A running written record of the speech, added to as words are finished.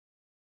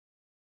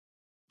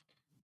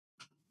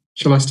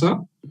Shall I start?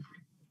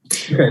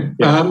 Okay.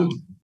 Yeah.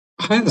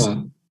 Hi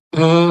there.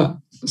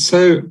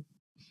 So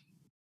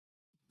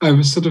I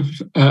was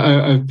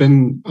I've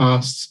been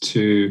asked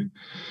to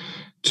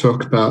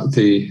talk about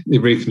the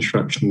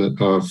reconstruction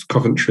of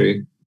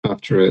Coventry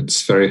after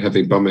its very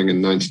heavy bombing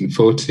in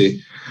 1940.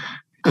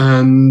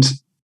 And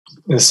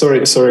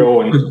sorry,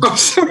 Owen. Oh,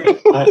 sorry.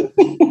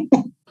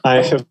 I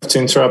have to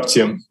interrupt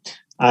you.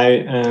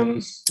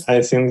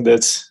 I think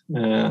that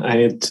I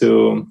need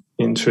to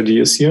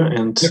introduce you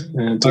and to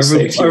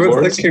say a few words. I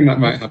was thinking that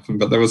might happen,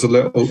 but there was a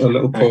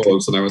little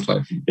pause, and I was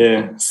like,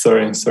 yeah,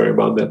 sorry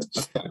about that.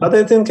 But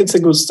I think it's a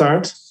good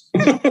start.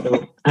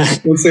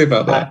 We'll see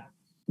about that.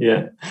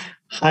 Yeah.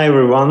 Hi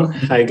everyone.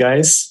 Hi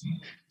guys.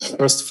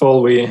 First of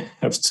all, we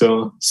have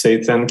to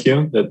say thank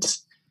you that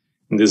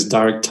in these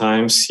dark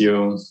times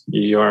you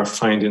are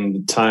finding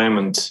the time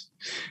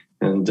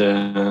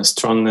and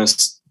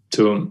strongness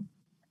to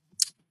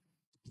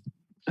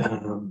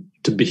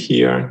be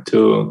here,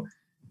 to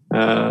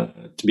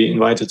be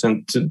invited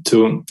and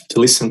to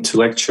listen to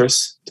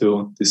lectures,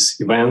 to these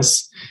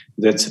events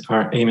that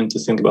are aiming to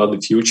think about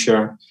the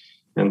future.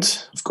 And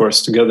of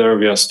course, together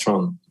we are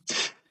strong.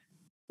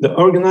 The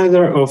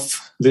organizer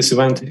of this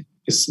event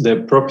is the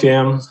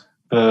Proprium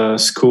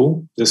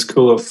School, the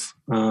School of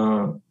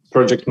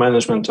Project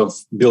Management of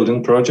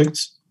Building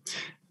Projects,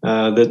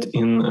 that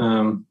in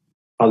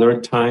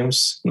other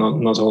times,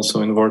 not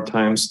also in war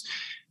times,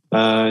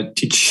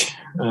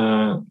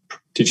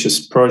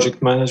 teaches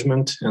project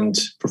management and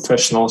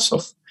professionals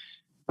of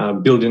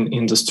building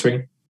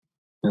industry,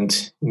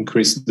 and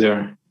increase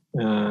their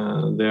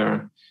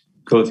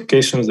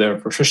qualifications, their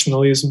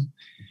professionalism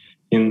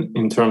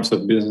in terms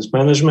of business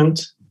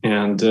management.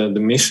 And the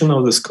mission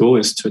of the school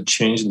is to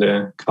change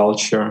the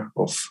culture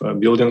of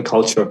building,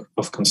 culture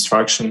of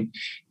construction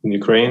in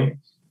Ukraine,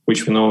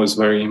 which we know is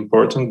very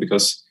important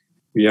because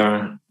we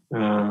are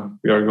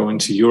going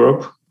to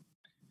Europe.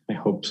 I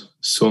hope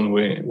soon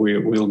we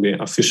will be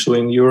officially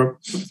in Europe,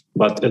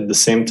 but at the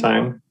same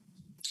time,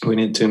 we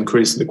need to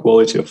increase the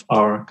quality of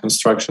our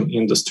construction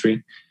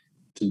industry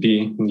to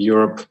be in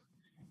Europe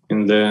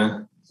in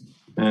the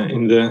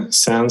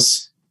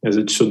sense as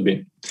it should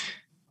be.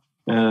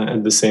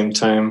 At the same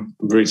time,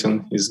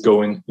 Britain is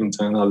going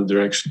into another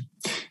direction,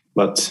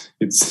 but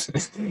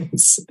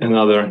it's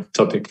another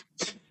topic.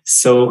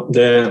 So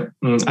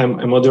I'm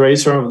a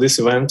moderator of this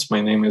event.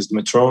 My name is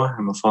Dmytro.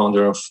 I'm a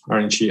founder of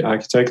Aranchii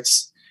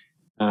Architects.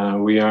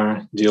 We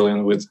are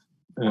dealing with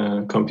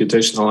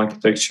computational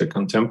architecture,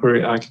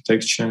 contemporary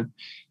architecture,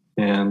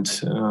 and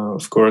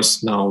of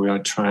course now we are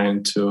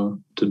trying to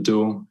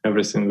do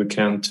everything we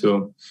can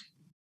to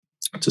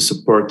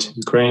support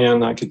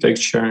Ukrainian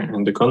architecture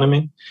and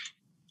economy.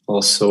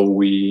 Also,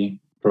 we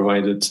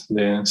provided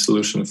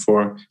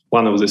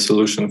one of the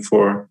solutions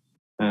for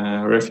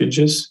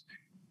refugees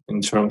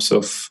in terms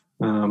of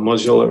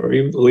modular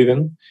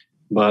living,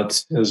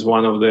 but as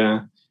one of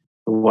the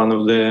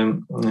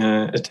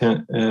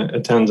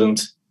attendant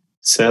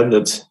said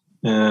that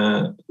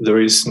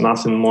there is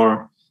nothing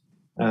more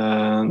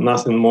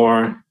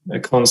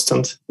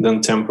constant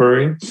than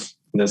temporary.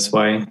 That's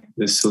why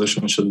this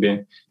solution should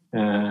be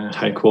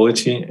high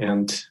quality,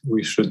 and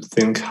we should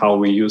think how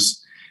we use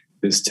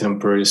these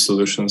temporary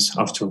solutions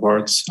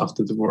afterwards,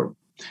 after the war.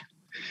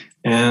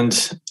 And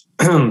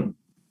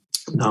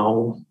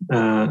now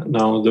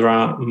there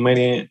are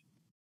many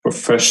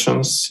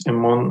professions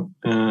among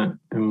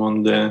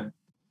the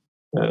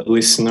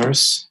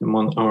listeners,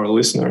 among our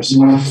listeners.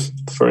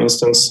 For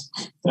instance,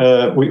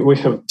 we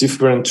have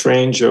different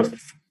range of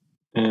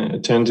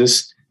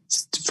attendees,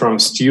 from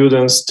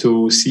students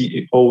to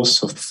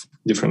CEOs of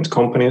different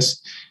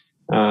companies,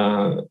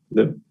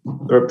 the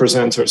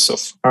representatives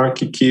of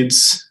Archie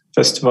Kids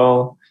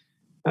Festival,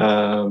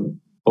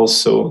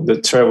 also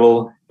the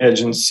travel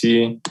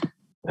agency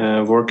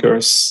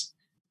workers,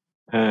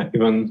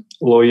 even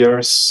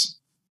lawyers,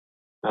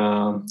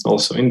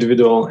 also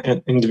individual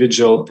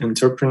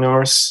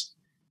entrepreneurs,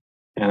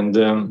 and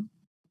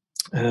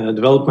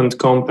development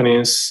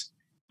companies,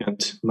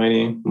 and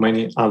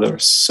many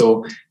others.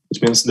 So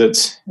it means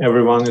that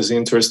everyone is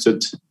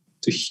interested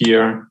to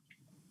hear,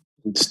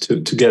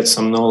 to get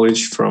some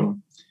knowledge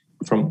from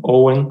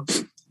Owen,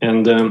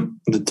 and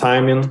the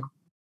timing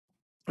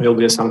will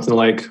be something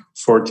like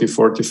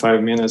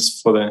 40-45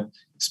 minutes for the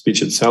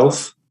speech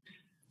itself,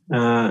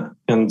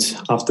 and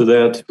after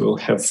that we'll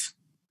have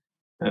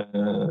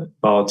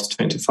about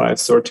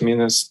 25-30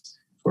 minutes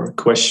for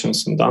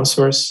questions and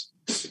answers.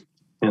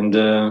 And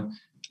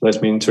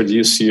let me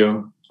introduce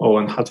you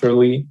Owen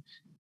Hatherley,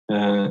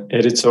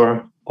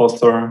 editor,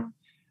 author,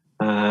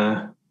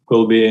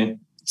 will be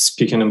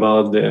speaking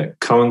about the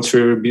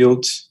Coventry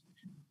rebuild,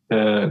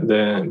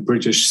 the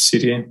British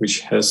city,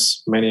 which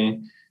has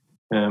many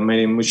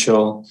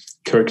mutual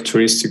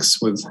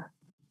characteristics with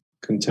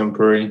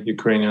contemporary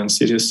Ukrainian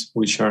cities,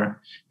 which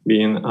are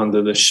being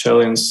under the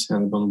shellings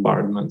and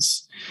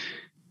bombardments.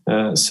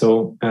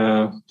 So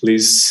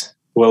please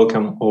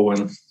welcome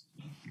Owen.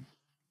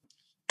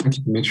 Thank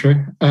you, Dmytro.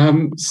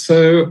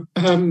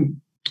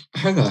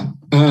 Hi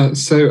there.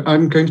 So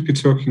I'm going to be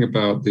talking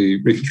about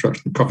the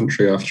reconstruction of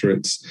Coventry after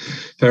its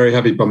very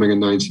heavy bombing in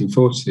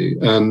 1940.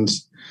 And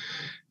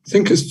I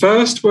think it's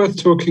first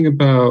worth talking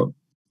about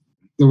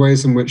the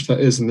ways in which that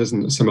is and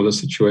isn't a similar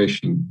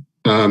situation.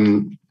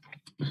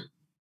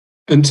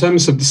 In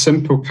terms of the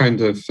simple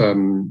kind of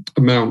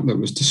amount that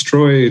was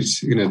destroyed,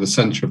 the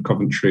centre of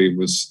Coventry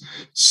was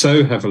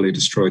so heavily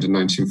destroyed in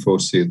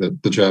 1940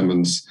 that the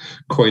Germans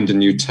coined a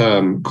new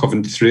term,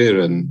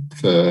 Coventryeren,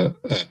 for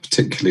a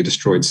particularly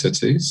destroyed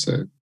city.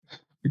 So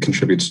we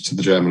contributed to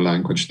the German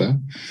language there.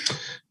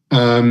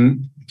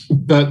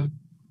 But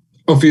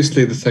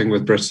obviously the thing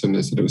with Britain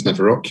is that it was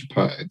never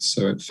occupied.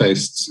 So it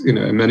faced,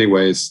 in many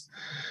ways,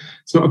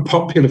 it's not a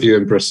popular view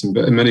in Britain,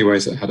 but in many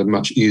ways it had a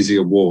much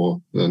easier war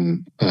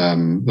than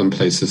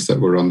places that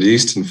were on the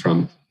Eastern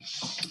Front.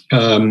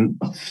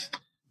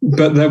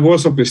 But there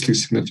was obviously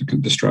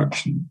significant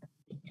destruction.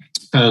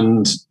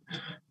 And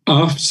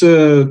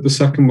after the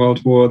Second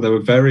World War, there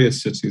were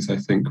various cities, I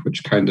think,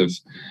 which kind of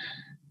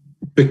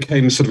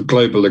became sort of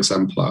global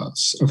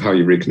exemplars of how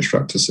you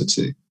reconstruct a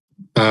city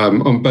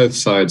on both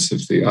sides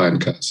of the Iron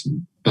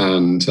Curtain.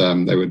 And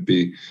they would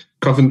be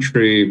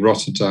Coventry,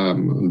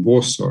 Rotterdam, and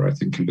Warsaw, I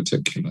think, in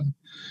particular.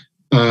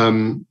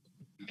 And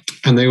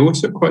they all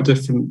took quite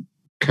different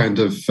kind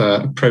of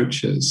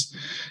approaches.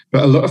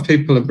 But a lot of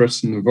people in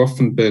Britain have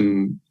often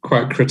been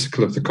quite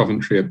critical of the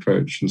Coventry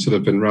approach and sort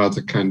of been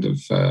rather kind of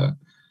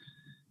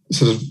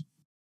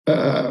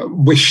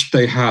wished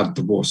they had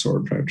the Warsaw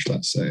approach,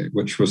 let's say,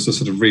 which was to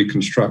sort of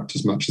reconstruct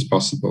as much as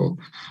possible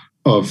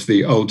of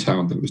the old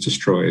town that was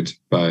destroyed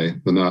by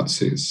the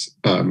Nazis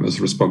as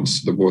a response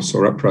to the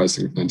Warsaw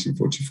Uprising of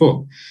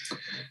 1944.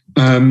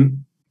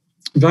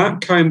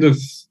 That kind of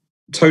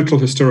total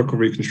historical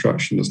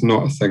reconstruction is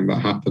not a thing that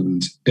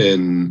happened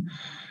in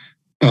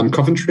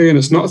Coventry, and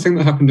it's not a thing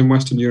that happened in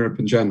Western Europe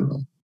in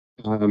general.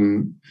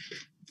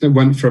 It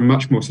went for a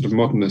much more sort of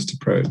modernist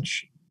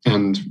approach,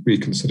 and we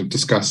can sort of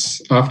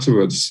discuss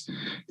afterwards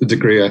the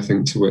degree, I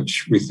think, to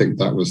which we think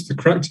that was the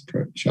correct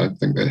approach. I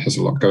think it has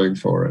a lot going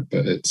for it,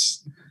 but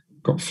it's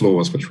got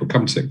flaws, which we'll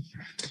come to.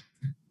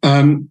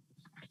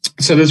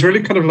 So there's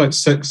really kind of like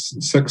six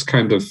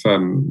kind of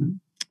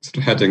sort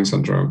of headings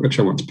under which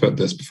I want to put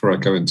this before I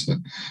go into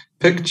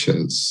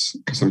pictures,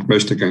 because I'm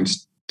mostly going to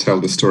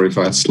tell the story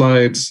via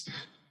slides.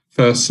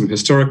 First, some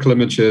historical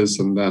images,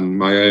 and then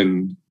my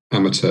own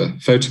amateur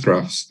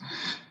photographs.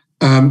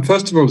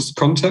 First of all, is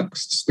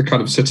context, the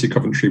kind of city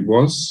Coventry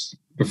was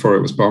before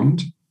it was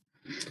bombed.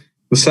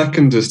 The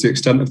second is the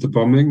extent of the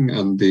bombing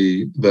and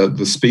the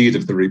speed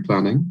of the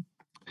replanning.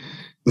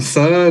 The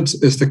third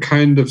is the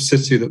kind of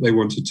city that they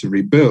wanted to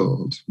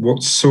rebuild,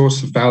 what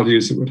sort of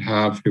values it would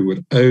have, who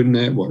would own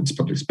it, what its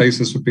public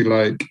spaces would be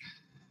like.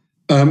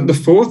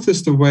 The fourth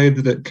is the way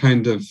that it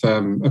kind of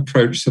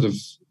approached sort of,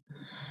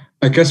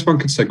 I guess one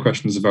could say,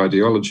 questions of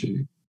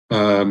ideology.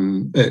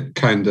 It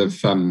kind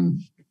of,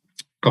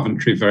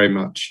 Coventry very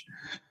much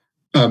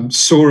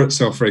saw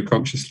itself very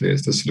consciously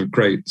as this sort of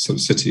great sort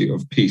of city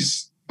of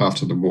peace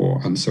after the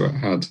war. And so it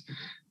had,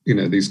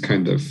 these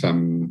kind of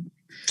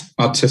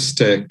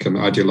artistic and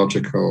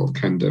ideological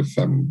kind of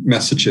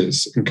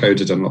messages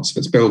encoded in lots of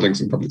its buildings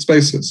and public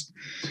spaces.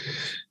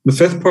 The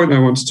fifth point I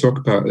want to talk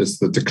about is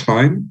the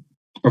decline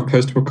of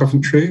post-war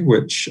Coventry,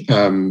 which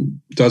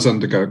does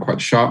undergo a quite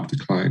sharp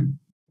decline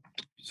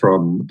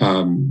from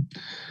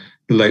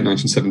the late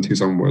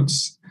 1970s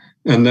onwards.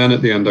 And then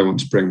at the end, I want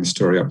to bring the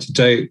story up to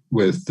date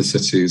with the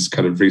city's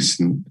kind of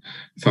recent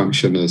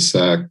function as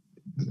the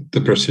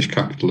British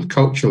capital of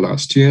culture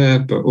last year,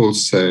 but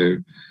also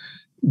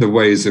the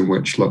ways in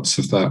which lots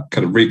of that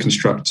kind of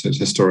reconstructed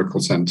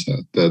historical centre,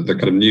 the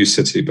kind of new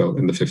city built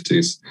in the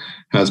 50s,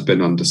 has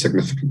been under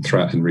significant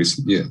threat in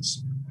recent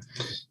years.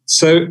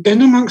 So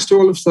in amongst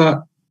all of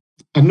that,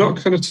 I'm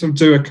not going to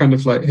do a kind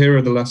of like, here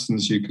are the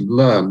lessons you can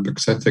learn,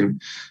 because I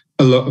think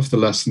a lot of the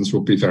lessons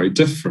will be very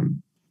different.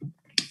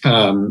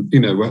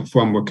 If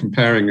one were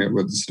comparing it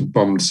with sort of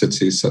bombed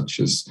cities such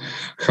as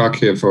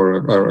Kharkiv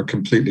or a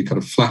completely kind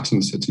of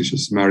flattened city such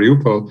as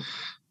Mariupol,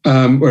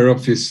 we're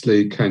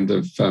obviously kind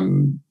of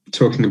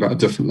talking about a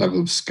different level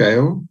of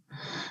scale.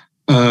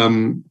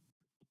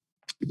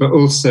 But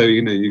also,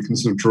 you can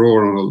sort of draw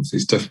on all of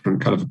these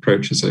different kind of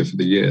approaches over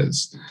the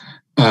years.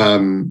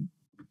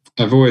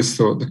 I've always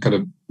thought the kind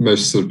of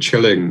most sort of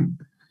chilling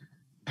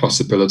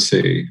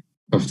possibility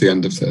of the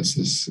end of this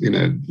is,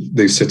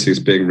 these cities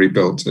being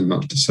rebuilt in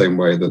much the same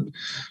way that,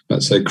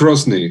 let's say,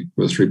 Grozny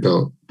was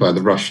rebuilt by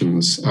the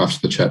Russians after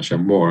the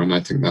Chechen War. And I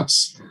think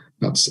that's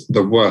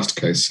the worst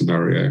case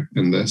scenario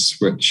in this,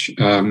 which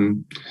I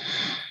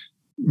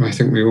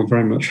think we all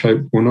very much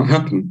hope will not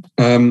happen.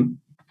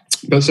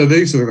 But so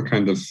these are the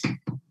kind of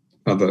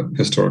other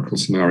historical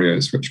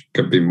scenarios which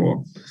could be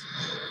more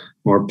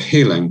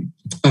appealing.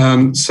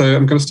 So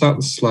I'm going to start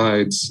the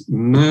slides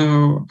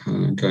now.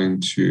 I'm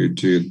going to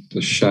do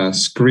the share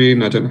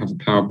screen. I don't have a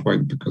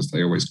PowerPoint because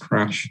they always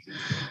crash.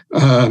 So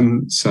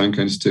I'm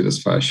going to do this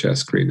via share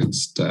screen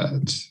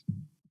instead.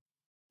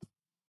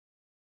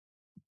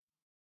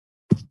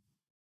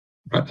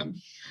 Right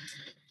then.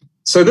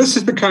 So this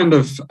is the kind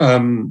of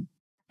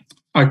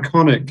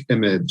iconic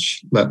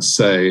image, let's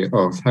say,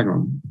 of, hang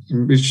on,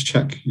 we should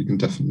check, you can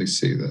definitely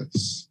see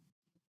this.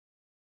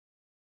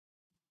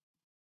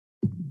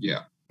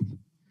 Yeah.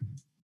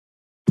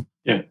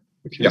 Yeah.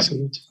 Yeah.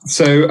 So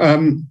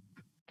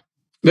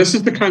this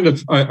is the kind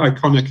of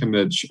iconic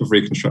image of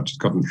reconstructed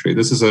Coventry.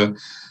 This is a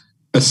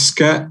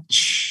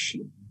sketch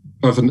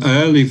of an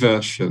early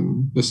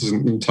version, this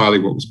isn't entirely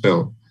what was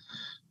built,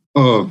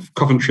 of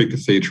Coventry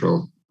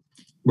Cathedral,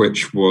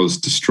 which was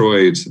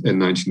destroyed in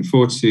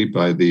 1940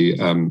 by the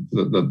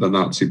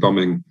Nazi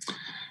bombing.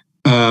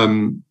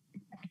 And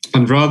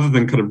rather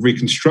than kind of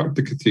reconstruct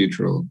the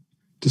cathedral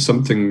to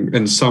something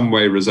in some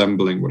way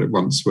resembling what it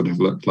once would have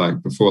looked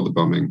like before the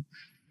bombing,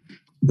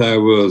 there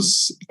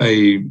was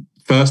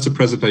first a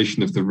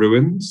preservation of the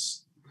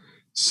ruins.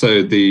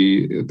 So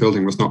the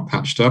building was not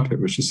patched up, it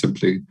was just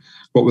simply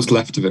what was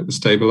left of it was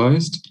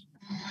stabilized.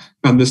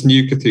 And this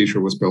new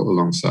cathedral was built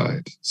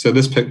alongside. So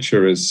this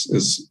picture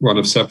is one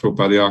of several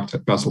by the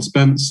architect Basil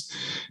Spence,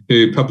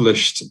 who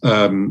published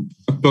a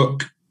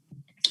book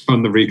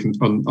on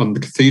the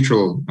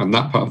cathedral and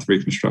that part of the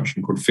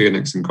reconstruction called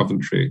Phoenix in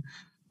Coventry,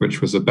 which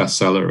was a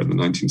bestseller in the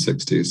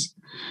 1960s.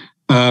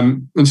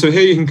 And so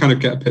here you can kind of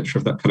get a picture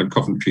of that kind of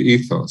Coventry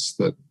ethos,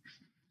 that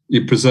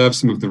you preserve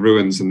some of the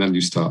ruins and then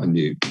you start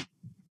anew.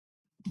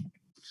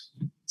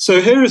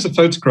 So here is a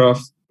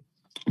photograph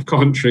of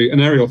Coventry,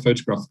 an aerial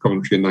photograph of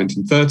Coventry in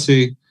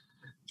 1930.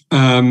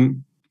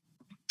 And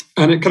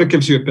it kind of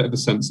gives you a bit of a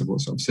sense of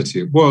what sort of city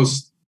it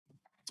was.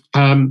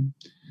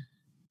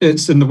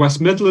 It's in the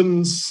West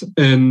Midlands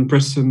in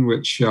Britain,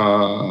 which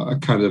are a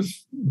kind of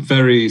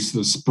very sort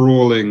of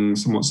sprawling,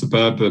 somewhat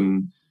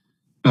suburban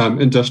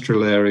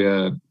industrial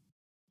area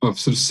of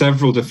sort of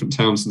several different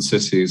towns and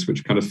cities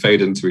which kind of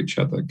fade into each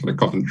other. Kind of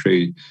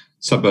Coventry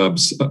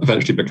suburbs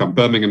eventually become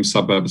Birmingham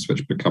suburbs,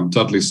 which become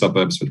Dudley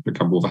suburbs, which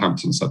become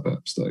Wolverhampton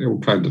suburbs.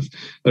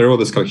 They're all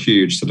this kind of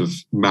huge sort of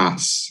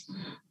mass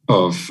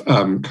of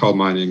coal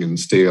mining and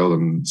steel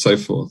and so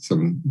forth,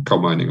 and coal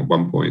mining at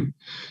one point,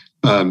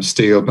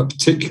 steel, but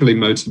particularly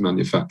motor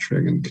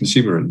manufacturing and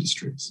consumer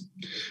industries.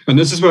 And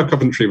this is where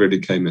Coventry really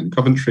came in.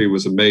 Coventry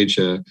was a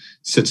major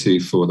city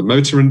for the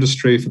motor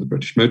industry, for the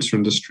British motor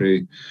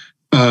industry,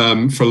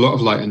 for a lot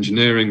of light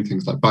engineering,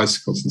 things like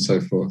bicycles and so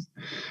forth.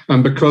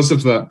 And because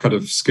of that kind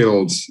of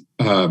skilled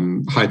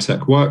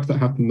high-tech work that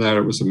happened there,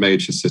 it was a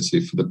major city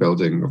for the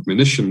building of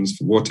munitions,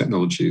 for war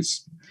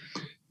technologies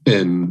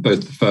in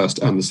both the First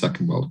and the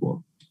Second World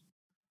War.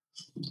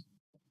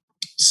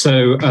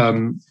 So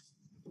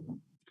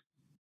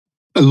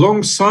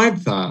alongside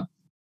that,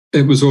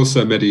 it was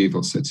also a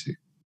medieval city.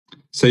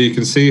 So you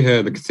can see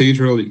here the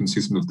cathedral, you can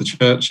see some of the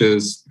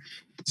churches.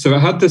 So it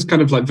had this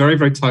kind of like very,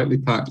 very tightly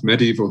packed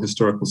medieval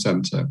historical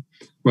centre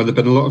where there'd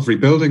been a lot of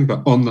rebuilding,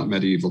 but on that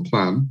medieval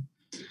plan.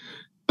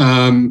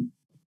 And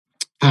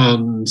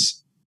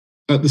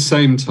at the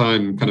same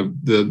time, kind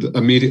of the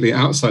immediately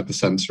outside the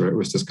centre, it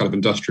was this kind of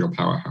industrial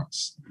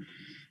powerhouse.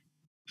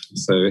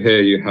 So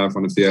here you have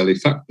one of the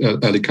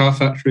early car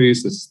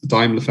factories. This is the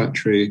Daimler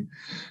factory.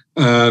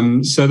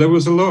 So there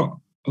was a lot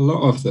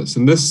of this,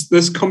 and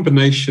this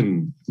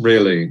combination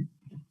really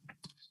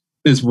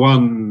is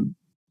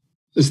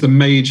the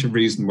major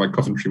reason why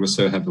Coventry was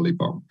so heavily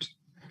bombed.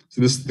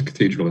 So this is the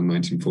cathedral in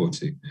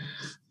 1940,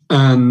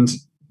 and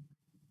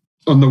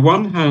on the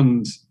one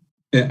hand,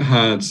 it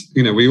had,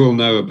 we all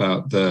know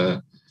about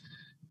the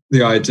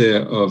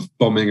idea of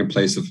bombing a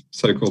place of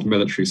so-called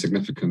military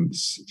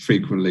significance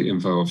frequently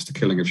involves the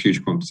killing of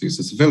huge quantities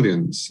of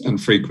civilians,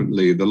 and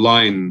frequently the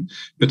line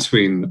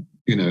between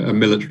a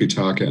military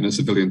target and a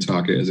civilian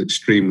target is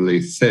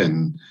extremely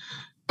thin.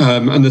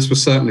 And this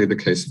was certainly the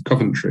case of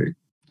Coventry.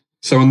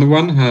 So on the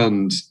one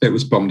hand, it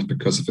was bombed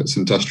because of its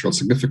industrial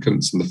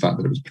significance and the fact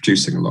that it was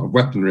producing a lot of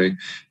weaponry.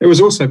 It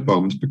was also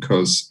bombed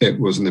because it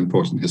was an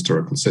important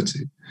historical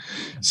city.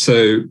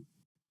 So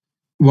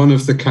one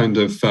of the kind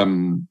of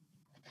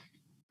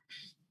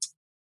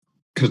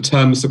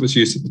terms that was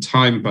used at the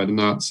time by the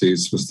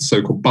Nazis was the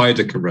so-called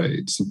Baedeker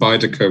raids. And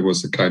Baedeker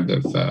was a kind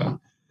of a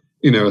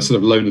sort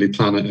of Lonely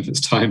Planet of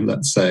its time,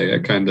 let's say, a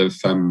kind of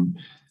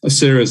a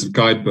series of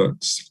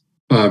guidebooks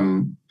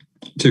to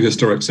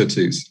historic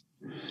cities.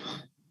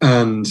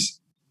 And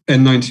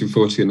in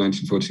 1940 and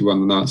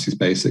 1941, the Nazis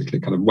basically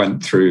kind of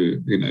went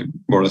through,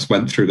 more or less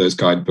went through those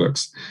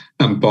guidebooks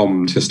and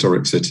bombed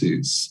historic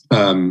cities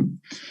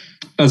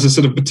as a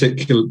sort of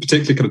particularly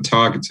kind of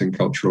targeting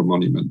cultural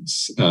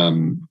monuments.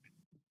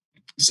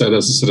 So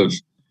there's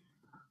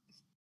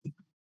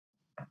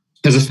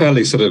a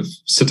fairly sort of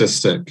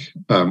sadistic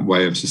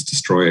way of just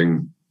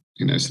destroying,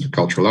 sort of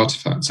cultural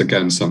artifacts.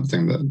 Again,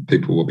 something that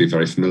people will be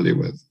very familiar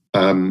with.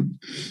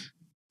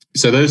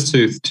 So those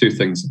two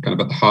things are kind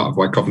of at the heart of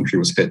why Coventry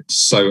was hit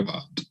so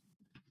hard.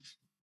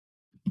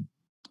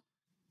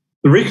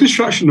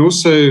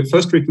 The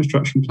first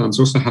reconstruction plans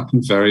also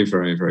happened very,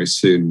 very, very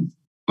soon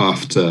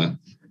after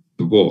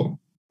the war.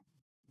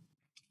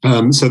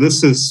 So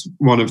this is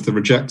one of the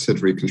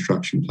rejected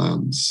reconstruction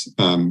plans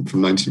from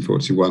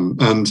 1941.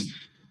 And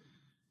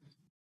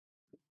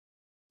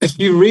if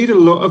you read a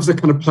lot of the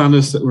kind of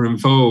planners that were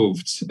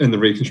involved in the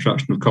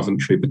reconstruction of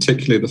Coventry,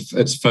 particularly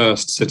its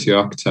first city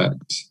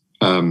architect,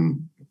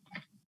 Donald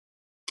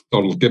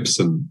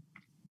Gibson,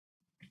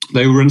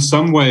 they were in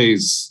some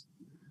ways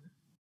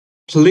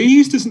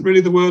pleased, isn't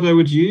really the word I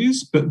would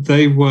use, but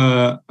they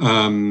were,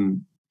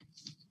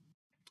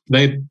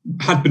 they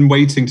had been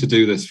waiting to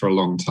do this for a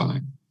long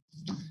time.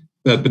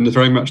 There had been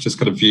very much this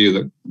kind of view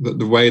that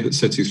the way that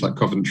cities like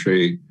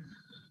Coventry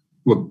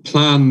were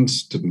planned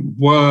didn't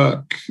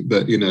work,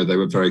 that, you know, they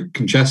were very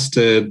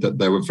congested, that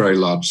there were very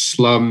large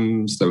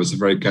slums, there was a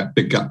very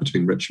big gap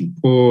between rich and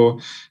poor.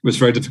 It was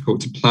very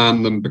difficult to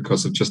plan them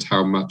because of just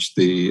how much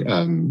the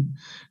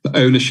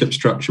ownership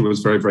structure was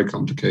very, very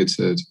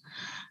complicated.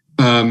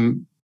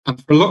 And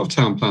for a lot of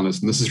town planners,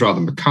 and this is rather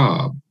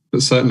macabre,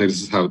 but certainly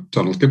this is how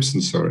Donald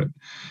Gibson saw it,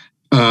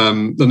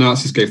 the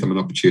Nazis gave them an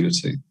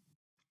opportunity.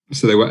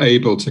 So they were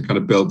able to kind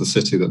of build the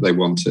city that they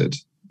wanted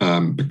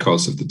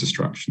because of the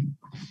destruction.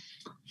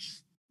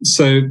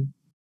 So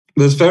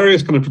there's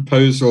various kind of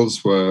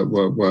proposals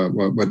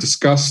were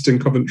discussed in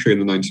Coventry in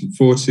the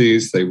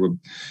 1940s. They were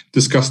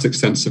discussed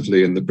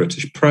extensively in the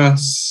British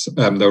press.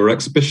 There were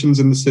exhibitions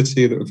in the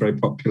city that were very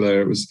popular.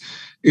 It was,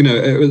 you know,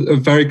 it was a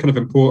very kind of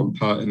important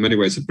part in many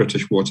ways of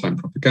British wartime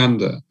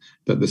propaganda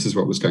that this is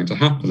what was going to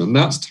happen. And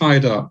that's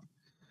tied up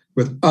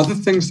with other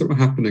things that were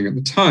happening at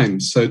the time.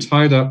 So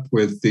tied up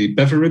with the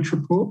Beveridge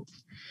Report,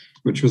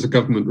 which was a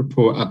government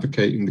report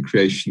advocating the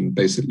creation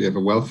basically of a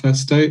welfare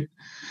state.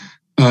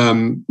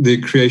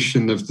 The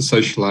creation of the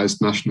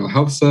socialized National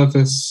Health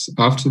Service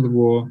after the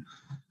war,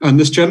 and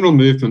this general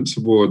movement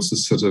towards a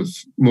sort of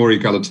more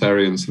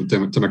egalitarian, sort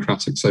of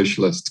democratic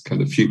socialist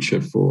kind of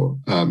future for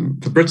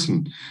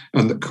Britain,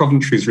 and that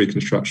Coventry's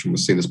reconstruction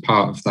was seen as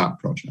part of that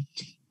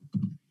project.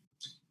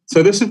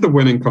 So this is the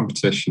winning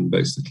competition,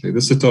 basically.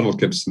 This is Donald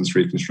Gibson's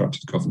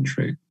reconstructed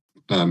Coventry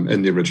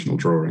in the original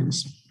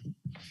drawings.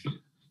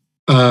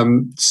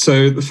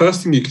 So the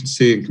first thing you can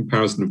see in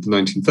comparison of the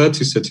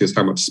 1930s city is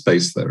how much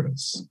space there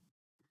is.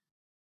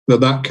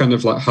 That kind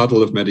of like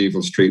huddle of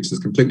medieval streets is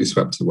completely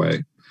swept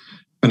away.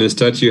 And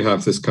instead you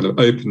have this kind of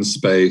open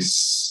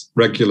space,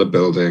 regular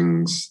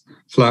buildings,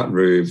 flat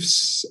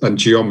roofs, and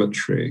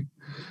geometry.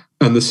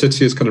 And the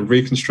city is kind of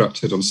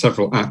reconstructed on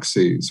several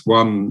axes,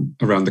 one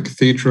around the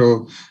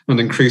cathedral and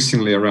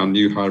increasingly around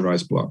new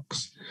high-rise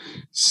blocks.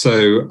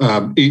 So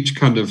each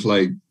kind of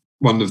like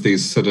one of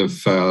these sort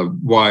of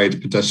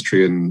wide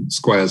pedestrian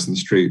squares and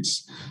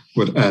streets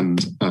would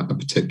end at a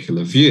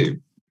particular view.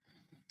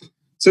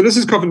 So this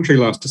is Coventry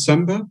last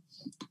December.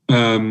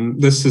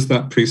 This is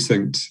that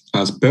precinct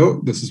as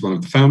built. This is one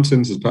of the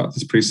fountains as part of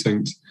this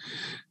precinct.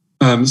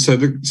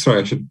 Sorry,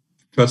 I should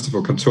first of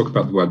all come talk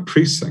about the word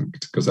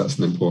precinct, because that's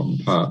an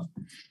important part.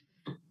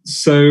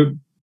 So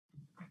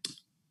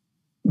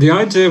the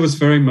idea was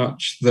very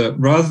much that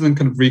rather than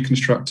kind of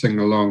reconstructing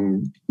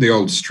along the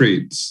old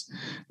streets,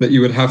 that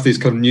you would have these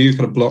kind of new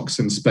kind of blocks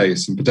in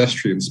space and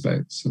pedestrian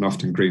space and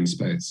often green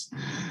space,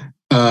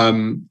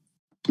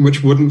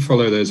 which wouldn't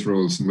follow those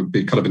rules and would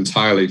be kind of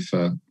entirely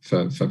for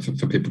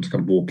people to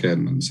kind of walk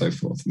in and so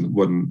forth, and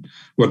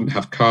wouldn't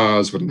have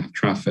cars, wouldn't have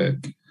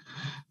traffic.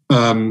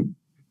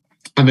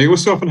 And they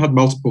also often had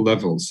multiple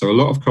levels. So a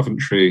lot of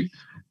Coventry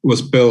was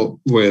built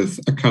with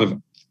a kind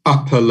of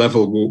upper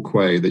level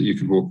walkway that you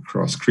could walk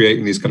across,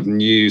 creating these kind of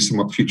new,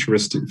 somewhat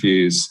futuristic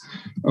views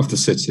of the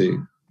city.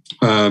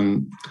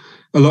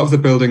 A lot of the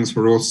buildings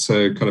were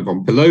also kind of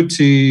on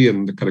piloti,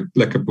 and the kind of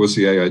Le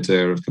Corbusier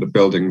idea of kind of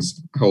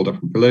buildings hold up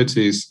on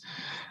pilotis.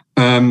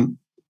 And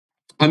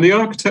the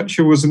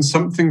architecture was in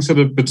something sort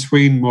of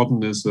between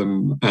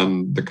modernism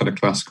and the kind of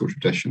classical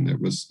tradition. It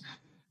was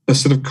a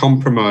sort of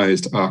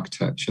compromised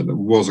architecture that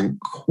wasn't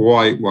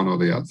quite one or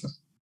the other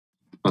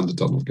under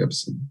Donald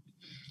Gibson.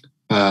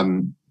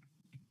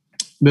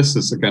 This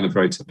is, again, a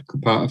very typical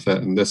part of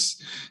it, and this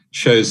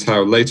shows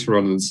how later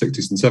on in the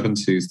 60s and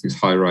 70s, these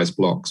high-rise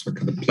blocks were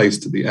kind of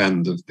placed at the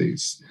end of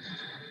these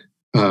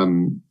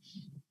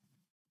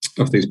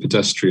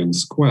pedestrian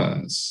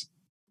squares.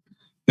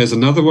 There's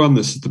another one.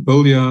 This is the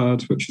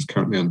Bullyard, which is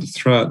currently under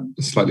threat.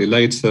 A slightly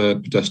later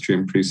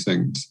pedestrian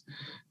precinct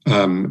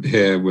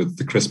here with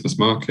the Christmas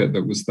market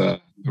that was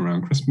there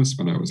around Christmas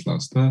when I was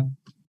last there.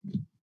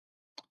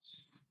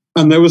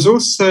 And there was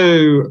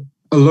also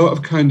a lot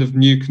of kind of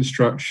new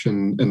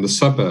construction in the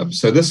suburbs.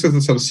 So this is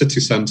the sort of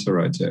city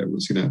centre idea,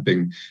 was, you know,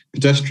 being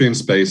pedestrian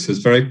spaces,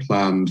 very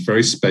planned,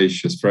 very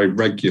spacious, very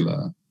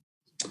regular,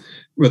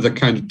 with a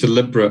kind of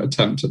deliberate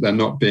attempt at there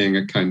not being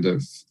a kind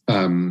of,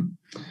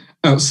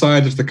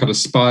 outside of the kind of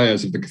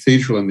spires of the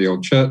cathedral and the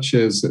old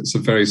churches, it's a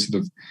very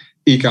sort of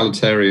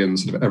egalitarian,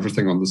 sort of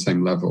everything on the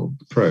same level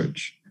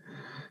approach.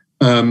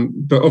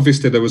 But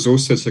obviously there was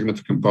also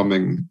significant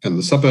bombing in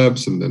the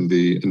suburbs and in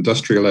the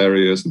industrial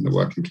areas and the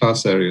working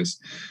class areas.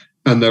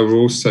 And there were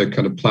also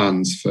kind of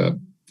plans for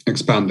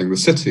expanding the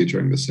city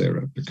during this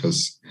era,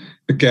 because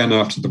again,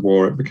 after the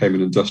war, it became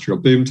an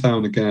industrial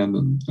boomtown again,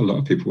 and a lot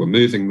of people were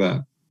moving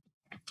there.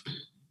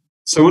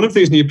 So one of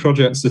these new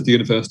projects is the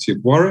University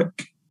of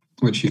Warwick.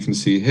 which you can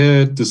see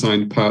here,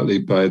 designed partly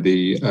by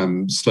the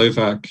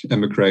Slovak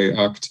emigre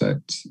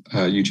architect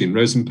Eugene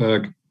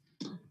Rosenberg,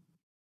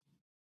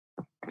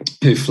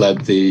 who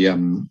fled the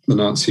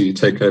Nazi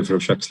takeover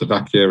of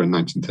Czechoslovakia in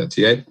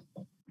 1938,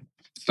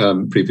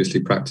 previously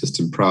practiced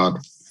in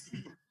Prague.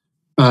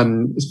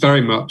 And it's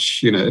very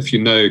much, if you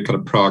know kind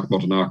of Prague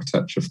modern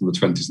architecture from the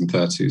 20s and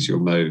 30s,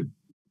 you'll know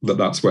that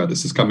that's where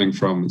this is coming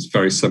from. It's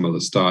very similar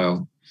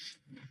style.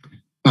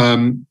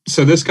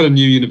 So this kind of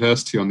new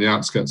university on the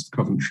outskirts of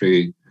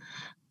Coventry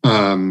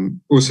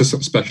also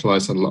sort of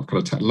specialised on a lot of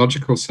kind of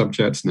technological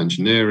subjects and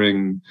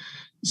engineering.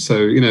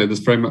 So, there's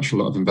very much a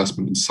lot of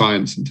investment in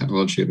science and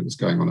technology that was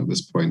going on at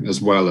this point,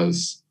 as well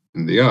as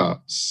in the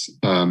arts.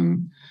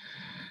 And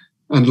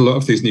a lot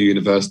of these new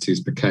universities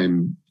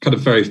became kind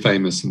of very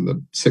famous in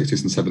the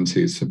 60s and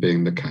 70s for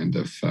being the kind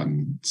of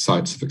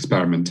sites of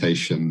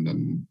experimentation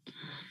and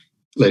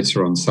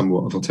later on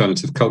somewhat of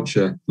alternative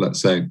culture, let's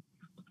say.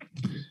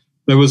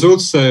 There was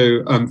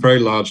also very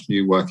large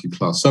new working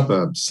class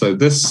suburbs. So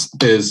this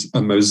is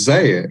a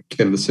mosaic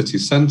in the city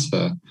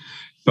centre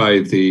by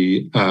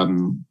the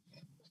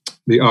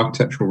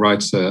architectural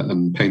writer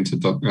and painter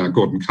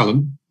Gordon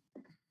Cullen.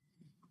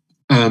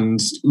 And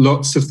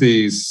lots of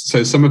these,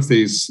 so some of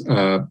these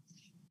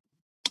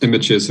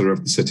images are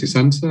of the city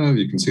centre.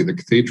 You can see the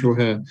cathedral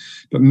here,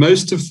 but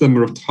most of them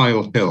are of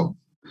Tile Hill.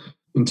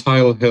 And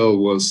Tile Hill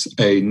was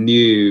a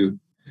new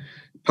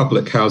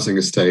public housing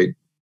estate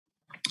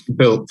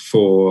built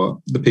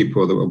for the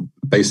people that were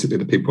basically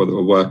the people that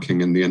were working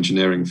in the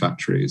engineering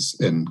factories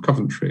in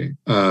Coventry.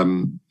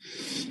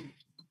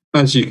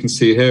 As you can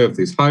see here of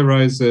these high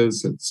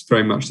rises, it's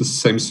very much the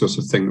same sort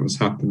of thing that was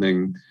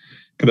happening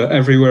kind of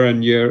everywhere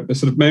in Europe,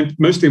 sort of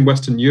mostly in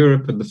Western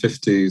Europe in the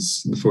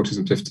 50s, in the 40s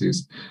and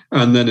 50s,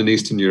 and then in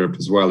Eastern Europe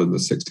as well in the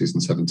 60s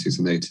and 70s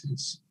and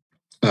 80s.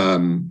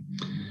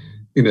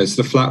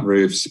 Sort of flat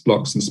roofs,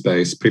 blocks in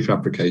space,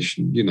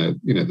 prefabrication, you know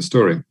the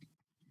story.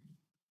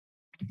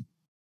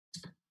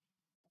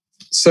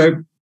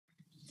 So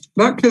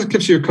that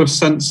gives you a kind of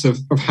sense of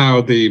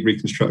how the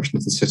reconstruction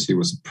of the city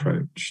was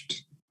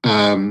approached.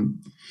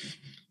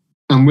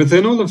 And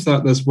within all of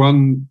that, there's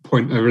one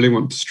point I really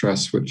want to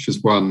stress, which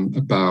is one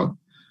about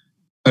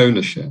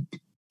ownership.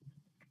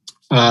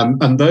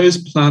 And those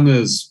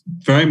planners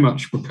very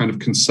much were kind of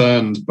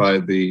concerned by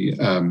the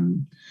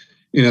kind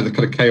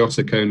of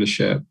chaotic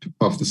ownership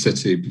of the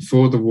city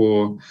before the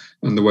war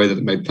and the way that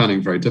it made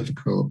planning very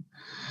difficult.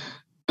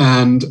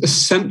 And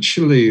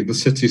essentially, the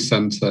city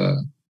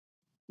centre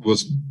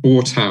was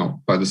bought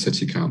out by the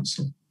city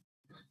council.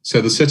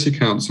 So the city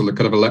council, the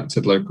kind of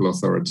elected local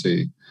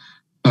authority,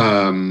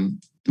 the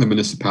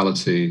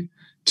municipality,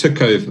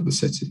 took over the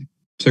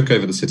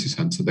city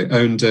centre. They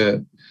owned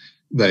it.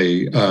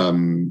 They,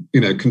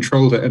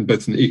 controlled it in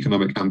both an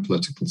economic and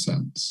political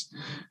sense.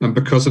 And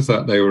because of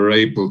that, they were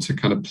able to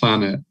kind of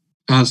plan it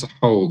as a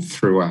whole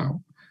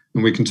throughout.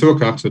 And we can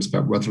talk afterwards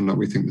about whether or not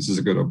we think this is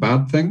a good or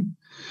bad thing.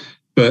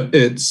 But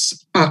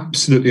it's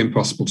absolutely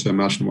impossible to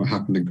imagine what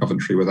happened in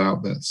Coventry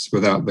without this,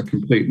 without the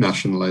complete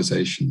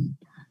nationalisation,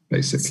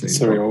 basically.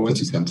 Sorry, Owen.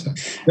 City centre.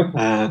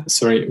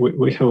 Sorry,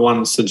 we have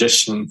one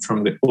suggestion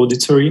from the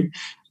auditory.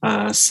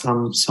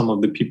 Some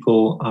of the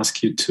people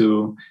ask you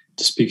to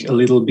speak a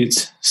little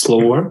bit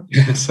slower.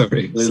 Yeah,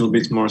 sorry. A little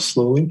bit more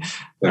slowly.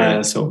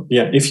 So,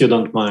 yeah, if you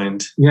don't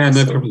mind. Yeah,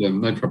 no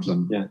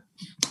problem. Yeah.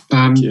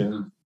 Thank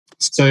you.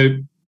 So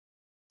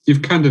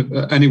you've kind of,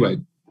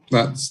 anyway,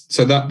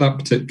 that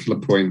particular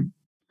point,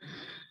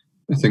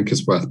 I think,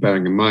 is worth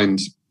bearing in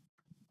mind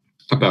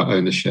about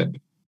ownership,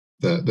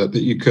 that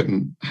you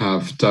couldn't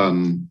have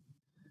done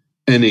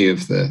any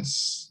of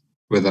this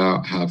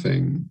without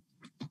having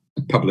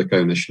public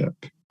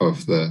ownership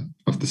of the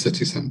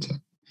city centre.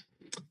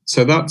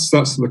 So that's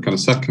the kind of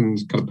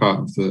second kind of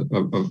part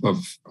of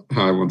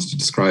how I wanted to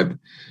describe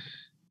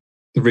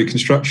the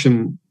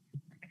reconstruction.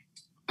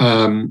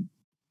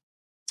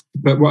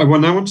 But what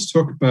I want to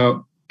talk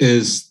about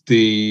is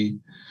the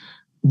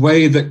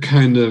way that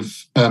kind of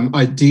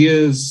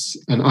ideas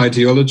and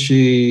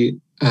ideology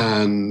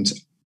and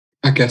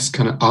I guess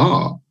kind of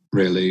art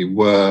really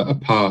were a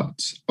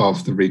part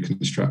of the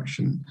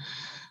reconstruction,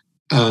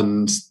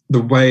 and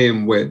the way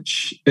in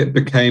which it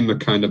became a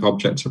kind of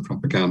object of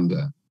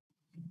propaganda.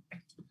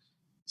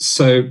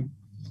 So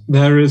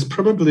there is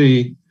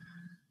probably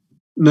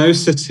no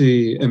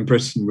city in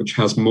Britain which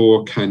has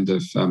more kind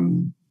of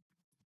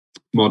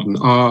modern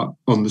art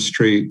on the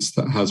streets,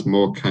 that has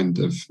more kind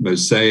of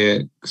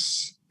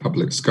mosaics,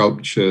 public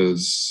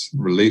sculptures,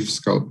 relief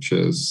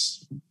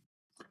sculptures,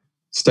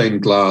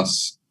 stained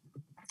glass,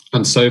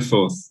 and so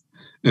forth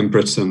in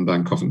Britain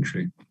than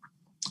Coventry.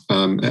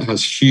 It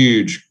has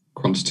huge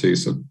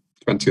quantities of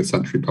 20th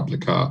century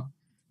public art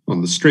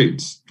on the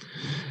streets.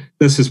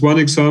 This is one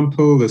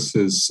example. This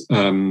is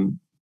a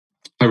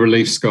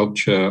relief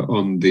sculpture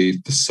on the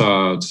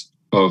facade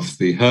of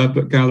the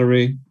Herbert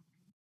Gallery,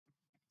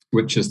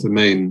 which is the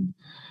main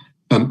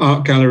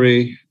art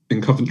gallery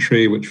in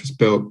Coventry, which was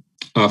built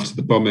after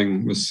the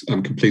bombing was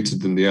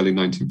completed in the early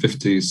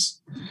 1950s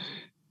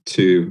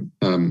to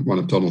one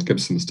of Donald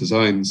Gibson's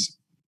designs.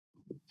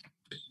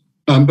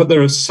 But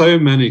there are so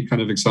many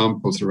kind of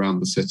examples around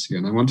the city,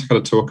 and I want to kind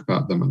of talk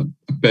about them and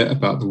a bit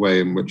about the way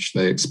in which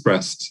they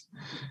expressed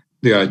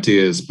the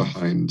ideas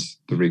behind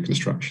the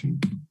reconstruction.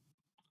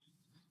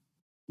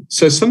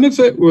 So some of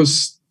it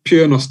was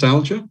pure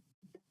nostalgia.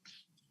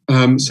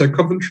 So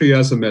Coventry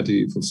as a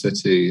medieval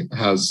city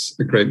has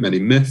a great many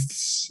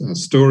myths,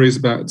 stories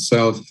about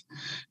itself.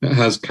 It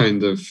has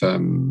kind of,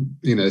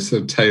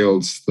 sort of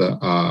tales that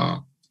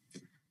are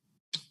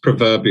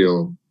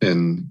proverbial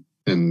in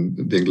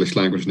the English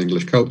language and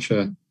English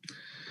culture.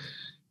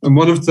 And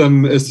one of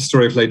them is the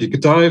story of Lady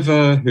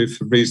Godiva, who,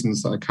 for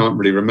reasons that I can't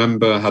really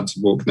remember, had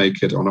to walk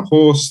naked on a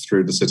horse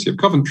through the city of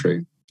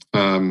Coventry.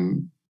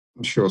 I'm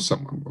sure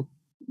someone will,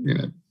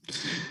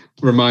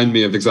 remind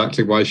me of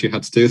exactly why she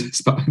had to do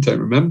this, but I don't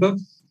remember.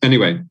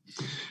 Anyway,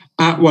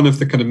 at one of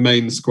the kind of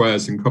main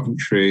squares in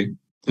Coventry,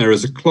 there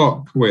is a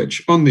clock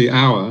which, on the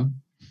hour,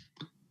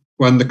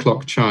 when the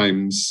clock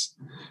chimes,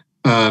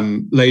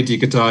 Lady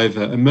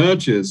Godiva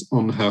emerges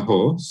on her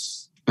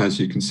horse, as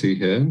you can see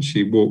here, and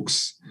she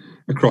walks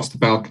across the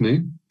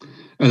balcony.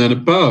 And then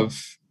above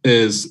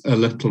is a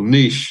little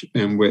niche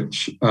in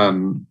which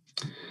the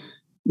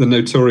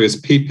notorious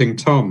Peeping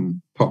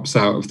Tom pops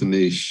out of the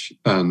niche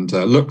and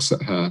looks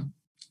at her,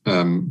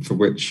 for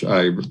which,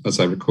 as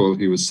I recall,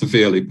 he was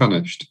severely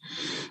punished.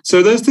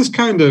 So there's this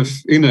kind of,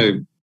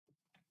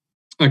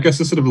 I guess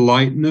a sort of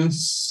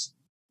lightness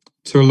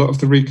to a lot of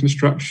the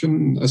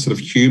reconstruction, a sort of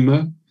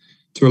humour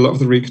to a lot of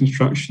the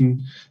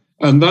reconstruction.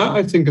 And that,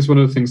 I think, is one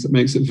of the things that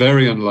makes it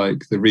very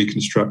unlike the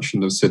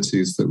reconstruction of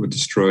cities that were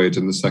destroyed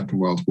in the Second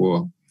World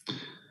War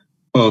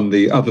on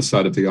the other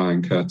side of the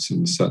Iron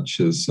Curtain, such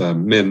as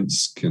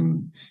Minsk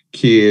and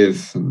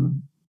Kiev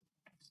and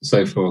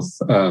so forth,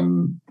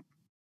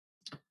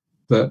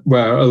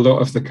 where a lot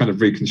of the kind of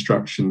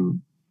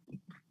reconstruction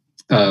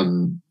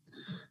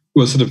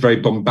was sort of very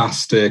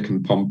bombastic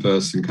and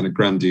pompous and kind of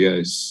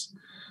grandiose.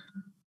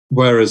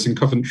 Whereas in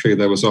Coventry,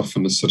 there was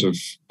often a sort of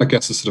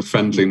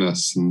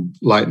friendliness and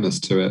lightness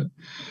to it.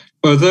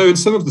 Although in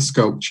some of the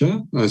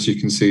sculpture, as you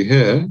can see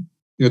here,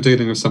 you're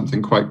dealing with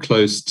something quite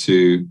close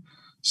to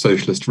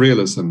socialist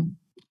realism,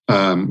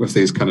 with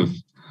these kind of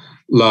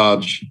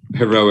large,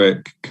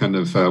 heroic kind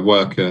of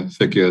worker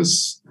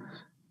figures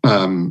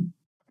around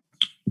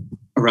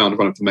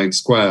one of the main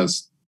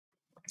squares.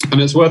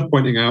 And it's worth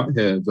pointing out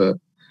here that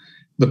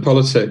the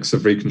politics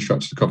of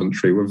reconstructed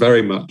Coventry were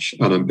very much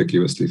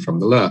unambiguously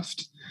from the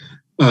left.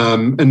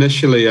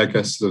 Initially, I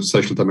guess, sort of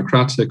social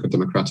democratic or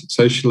democratic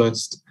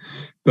socialist,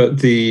 but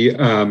the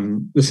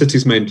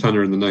city's main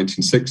planner in the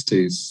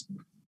 1960s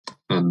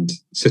and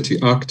city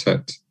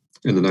architect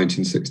in the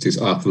 1960s,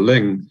 Arthur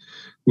Ling,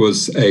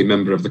 was a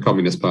member of the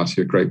Communist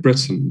Party of Great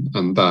Britain,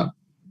 and that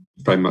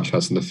very much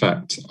has an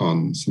effect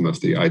on some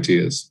of the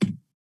ideas.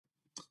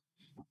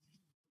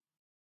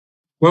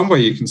 One way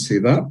you can see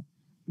that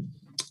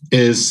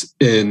is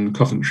in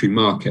Coventry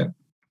Market.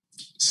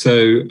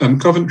 So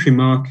Coventry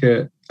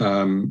Market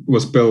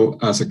was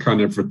built as a kind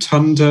of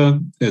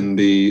rotunda in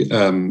the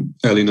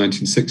early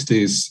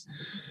 1960s.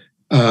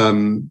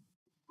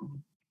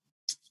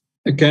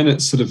 Again,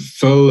 it's sort of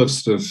full of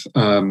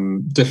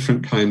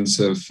different kinds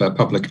of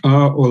public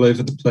art all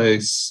over the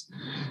place.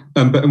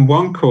 But in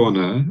one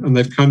corner, and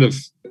they've kind of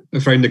a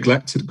very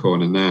neglected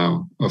corner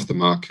now of the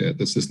market,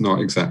 this is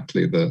not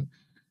exactly the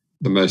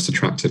most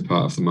attractive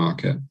part of the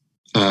market.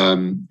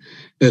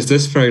 There's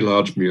this very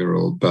large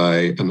mural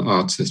by an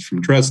artist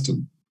from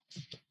Dresden.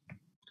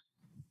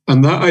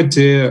 And that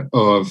idea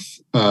of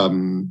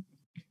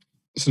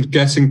sort of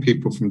getting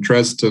people from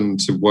Dresden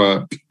to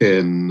work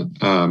in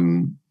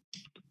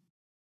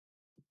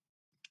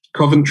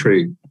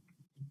Coventry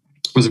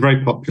was a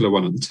very popular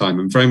one at the time,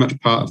 and very much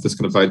part of this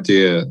kind of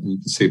idea, and you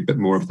can see a bit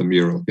more of the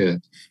mural here,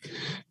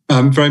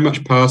 very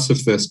much part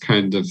of this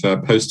kind of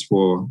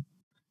post-war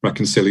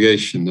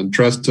reconciliation. And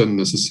Dresden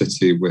is a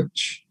city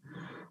which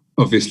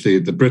obviously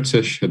the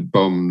British had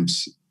bombed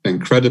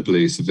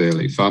incredibly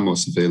severely, far more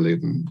severely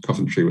than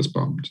Coventry was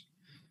bombed.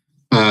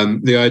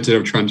 The idea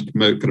of trying to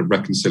promote kind of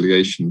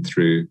reconciliation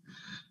through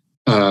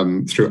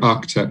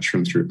architecture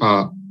and through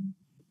art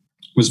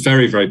was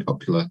very, very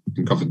popular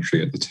in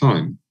Coventry at the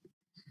time.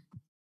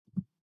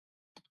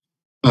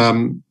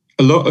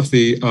 A lot of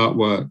the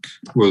artwork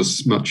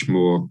was much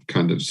more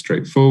kind of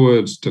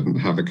straightforward, didn't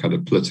have a kind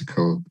of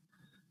political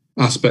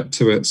aspect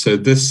to it. So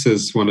this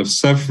is one of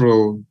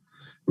several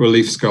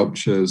relief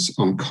sculptures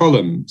on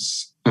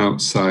columns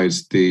outside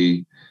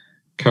the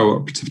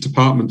cooperative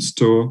department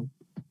store.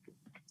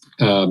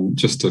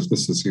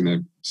 This is,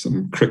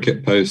 some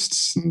cricket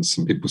posts and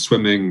some people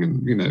swimming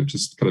and,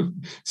 just kind of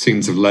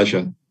scenes of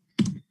leisure.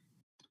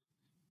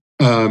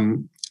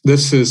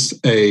 This is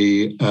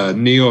a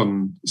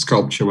neon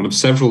sculpture, one of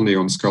several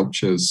neon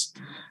sculptures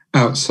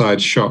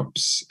outside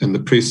shops in the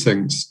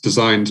precinct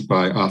designed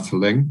by Arthur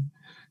Ling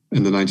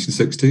in the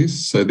 1960s.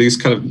 So these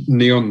kind of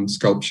neon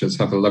sculptures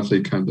have a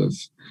lovely kind of,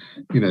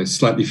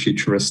 slightly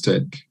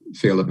futuristic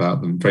feel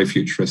about them, very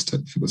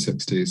futuristic for the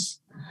 60s.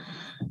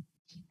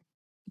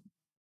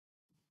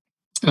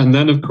 And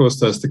then, of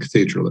course, there's the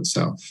cathedral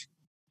itself.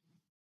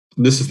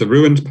 And this is the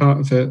ruined part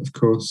of it, of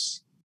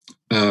course,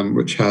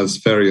 which has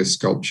various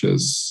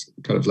sculptures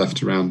kind of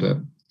left around it.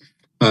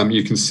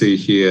 You can see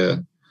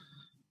here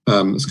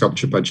a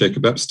sculpture by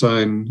Jacob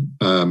Epstein,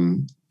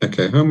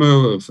 Ecce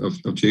Homo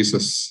of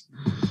Jesus.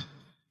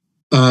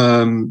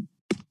 And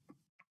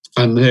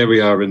here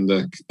we are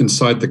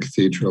inside the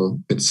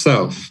cathedral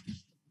itself,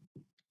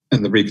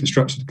 in the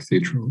reconstructed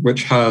cathedral,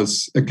 which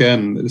has,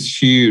 again,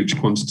 this huge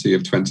quantity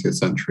of 20th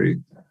century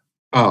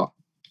art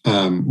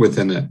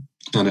within it.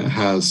 And it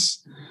has,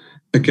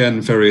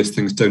 again, various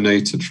things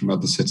donated from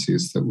other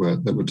cities that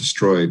were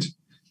destroyed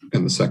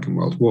in the Second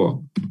World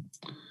War.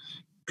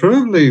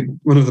 Probably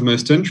one of the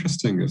most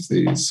interesting of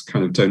these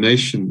kind of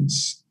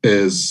donations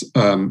is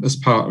as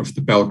part of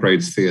the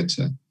Belgrade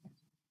Theatre,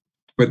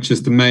 which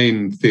is the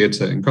main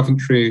theatre in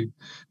Coventry,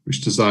 which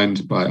was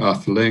designed by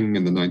Arthur Ling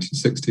in the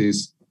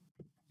 1960s,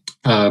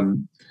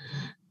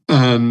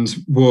 and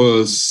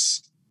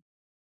was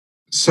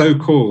so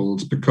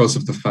called because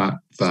of the fact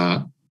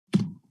that,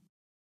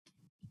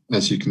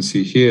 as you can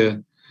see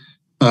here,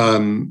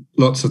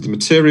 lots of the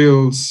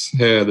materials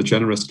here, the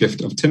generous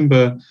gift of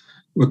timber,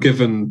 was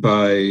given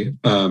by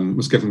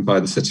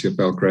the city of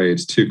Belgrade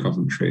to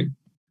Coventry.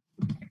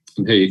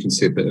 And here you can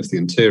see a bit of the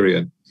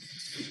interior.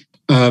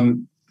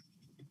 And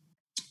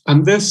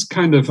this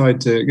kind of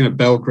idea,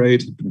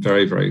 Belgrade had been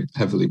very, very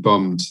heavily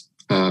bombed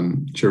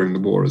during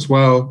the war as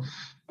well.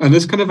 And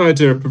this kind of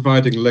idea of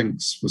providing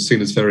links was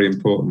seen as very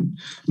important,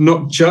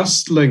 not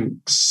just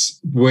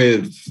links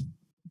with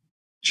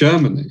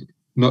Germany,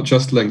 not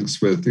just links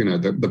with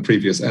the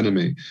previous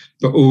enemy,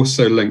 but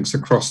also links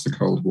across the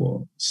Cold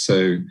War.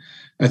 So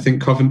I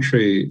think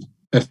Coventry,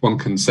 if one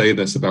can say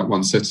this about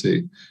one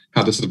city,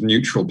 had a sort of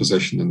neutral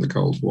position in the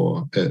Cold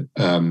War. It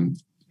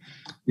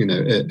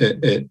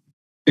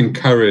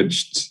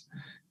encouraged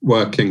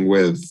working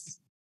with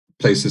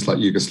places like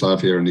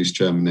Yugoslavia and East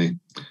Germany,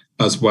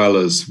 as well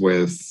as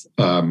with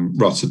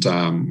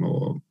Rotterdam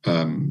or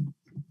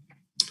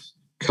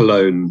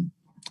Cologne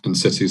and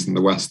cities in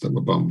the West that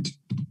were bombed.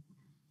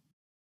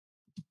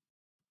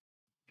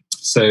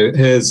 So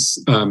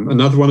here's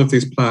another one of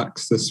these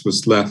plaques. This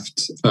was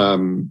left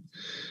in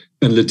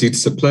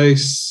Lidice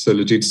Place. So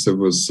Lidice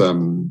was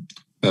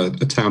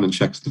a town in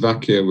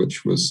Czechoslovakia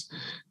which was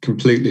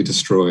completely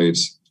destroyed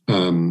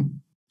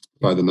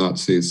by the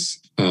Nazis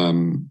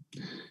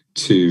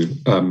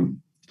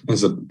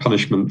as a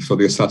punishment for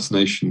the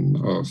assassination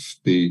of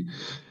the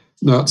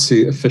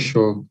Nazi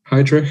official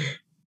Heydrich.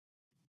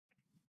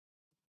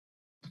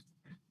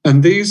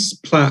 And these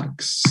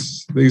plaques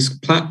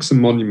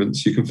and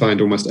monuments you can find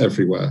almost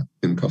everywhere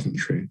in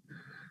Coventry,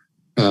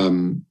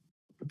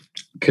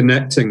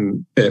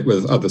 connecting it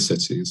with other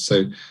cities.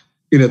 So,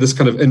 this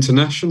kind of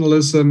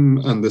internationalism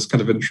and this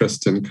kind of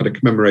interest in kind of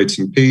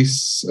commemorating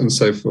peace and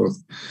so forth,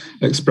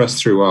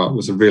 expressed through art,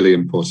 was a really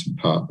important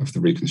part of the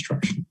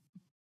reconstruction.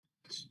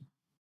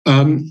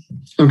 I'm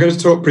going to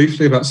talk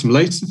briefly about some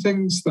later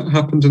things that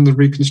happened in the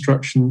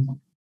reconstruction,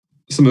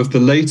 some of the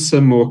later,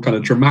 more kind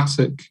of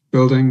dramatic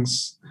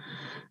buildings.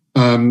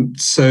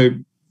 So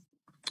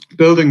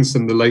buildings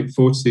in the late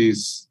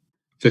 40s,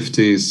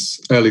 50s,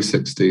 early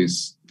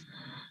 60s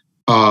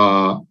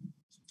are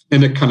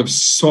in a kind of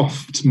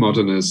soft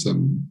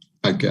modernism,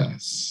 I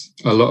guess.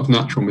 A lot of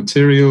natural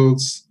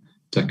materials,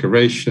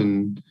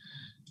 decoration,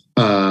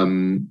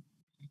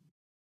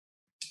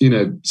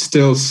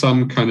 still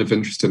some kind of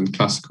interest in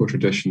classical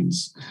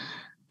traditions.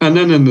 And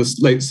then in the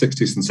late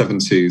 60s and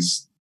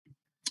 70s,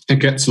 it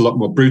gets a lot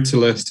more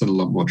brutalist and a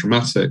lot more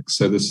dramatic.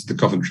 So this is the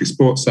Coventry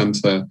Sports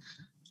Centre,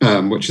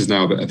 which is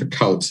now a bit of a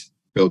cult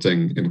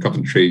building in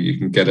Coventry. You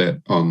can get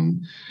it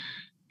on,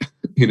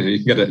 you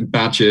can get it in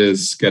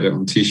badges, get it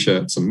on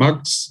T-shirts and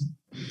mugs.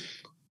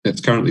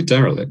 It's currently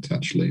derelict,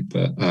 actually,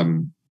 but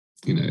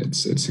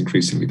it's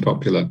increasingly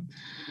popular.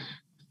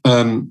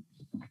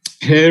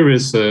 Here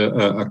is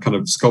a kind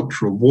of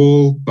sculptural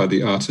wall by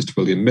the artist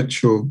William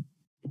Mitchell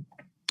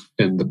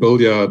in the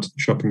Bulliard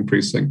shopping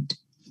precinct.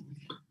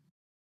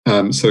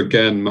 So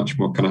again, much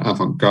more kind of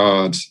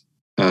avant-garde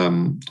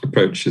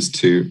approaches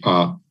to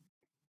art.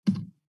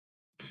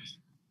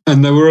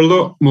 And there were a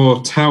lot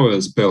more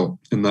towers built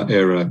in that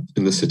era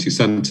in the city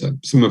centre,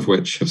 some of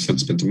which have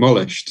since been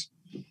demolished,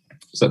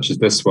 such as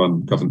this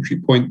one, Coventry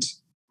Point.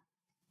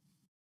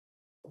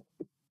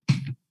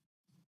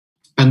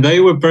 And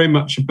they were very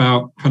much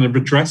about kind of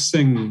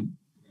redressing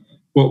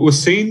what were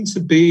seen to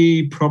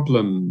be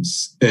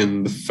problems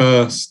in the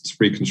first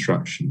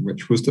reconstruction,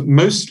 which was that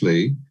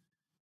mostly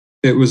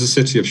it was a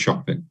city of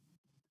shopping.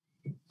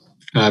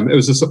 It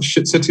was a sort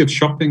of city of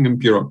shopping and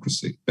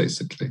bureaucracy,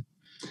 basically.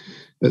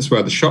 It's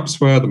where the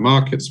shops were, the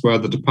markets were,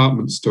 the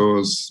department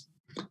stores,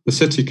 the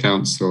city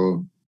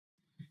council,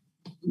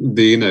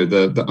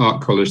 the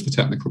art college, the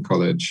technical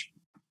college.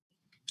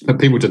 But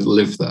people didn't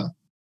live there.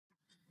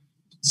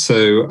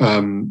 So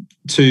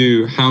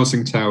 2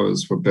 housing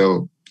towers were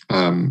built,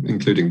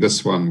 including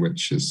this one,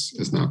 which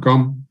is now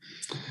gone,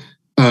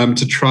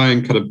 to try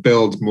and kind of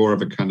build more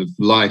of a kind of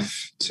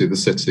life to the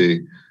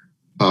city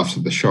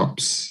after the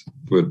shops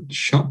were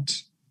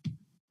shut.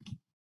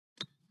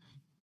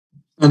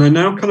 And I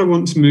now kind of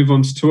want to move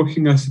on to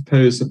talking, I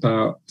suppose,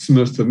 about some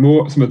of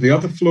the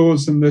other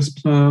flaws in this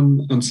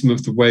plan and some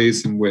of the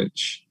ways in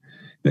which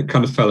it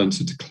kind of fell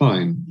into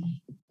decline.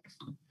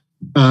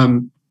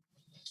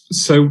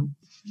 So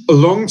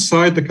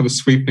alongside the kind of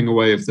sweeping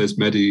away of those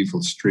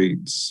medieval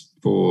streets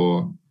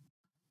for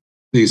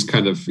these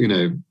kind of,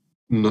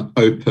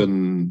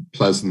 open,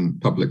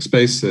 pleasant public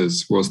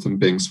spaces was them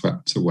being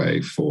swept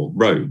away for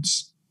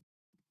roads.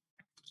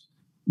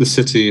 The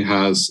city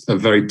has a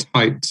very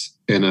tight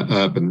inner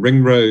urban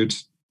ring road,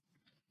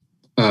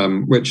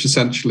 which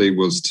essentially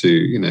was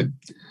to,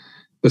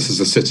 this is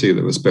a city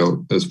that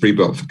was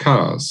rebuilt for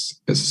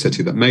cars. It's a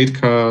city that made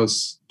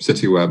cars, a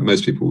city where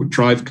most people would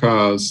drive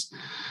cars.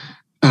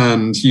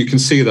 And you can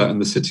see that in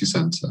the city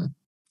centre.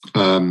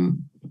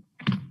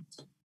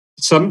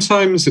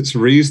 Sometimes it's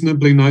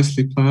reasonably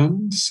nicely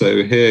planned.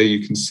 So here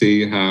you can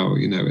see how,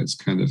 it's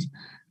kind of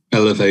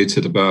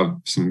elevated above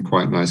some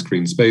quite nice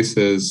green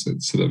spaces.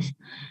 It's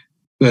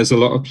there's a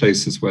lot of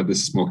places where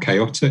this is more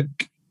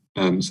chaotic,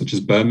 such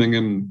as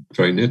Birmingham,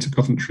 very near to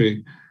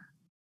Coventry.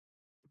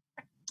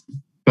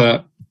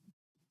 But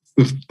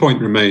the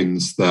point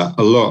remains that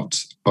a lot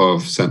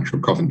of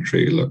central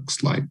Coventry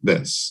looks like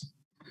this.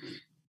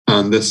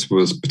 And this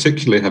was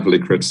particularly heavily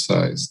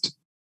criticised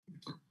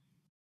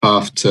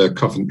after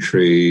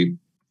Coventry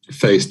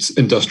faced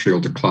industrial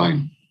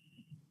decline,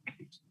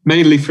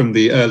 mainly from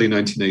the early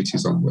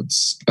 1980s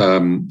onwards.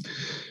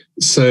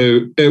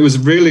 So it was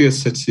really a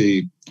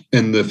city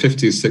in the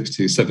 50s,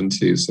 60s,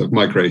 70s of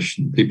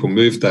migration. People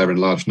moved there in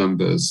large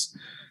numbers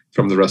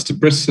from the rest of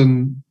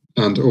Britain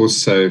and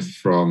also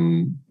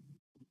from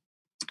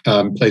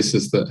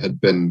places that had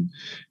been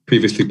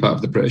previously part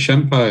of the British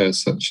Empire,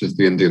 such as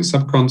the Indian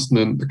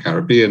subcontinent, the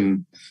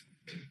Caribbean.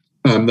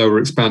 There were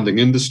expanding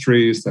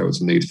industries, there was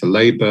a need for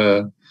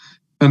labour,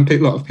 and a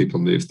lot of people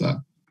moved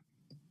there.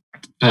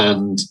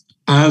 And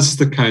as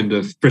the kind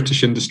of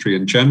British industry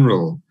in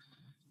general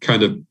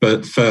kind of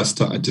first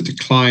started to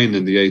decline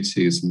in the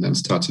 80s and then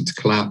started to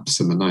collapse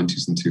in the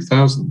 90s and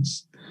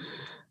 2000s,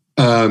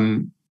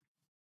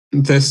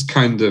 this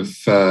kind of,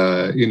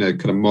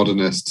 kind of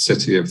modernist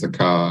city of the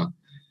car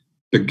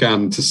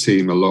began to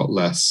seem a lot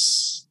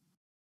less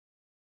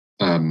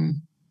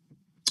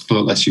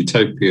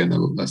utopian, a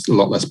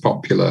lot less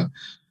popular,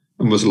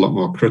 and was a lot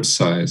more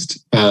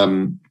criticised.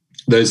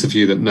 Those of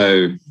you that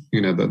know,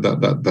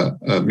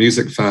 that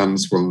music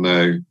fans will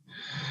know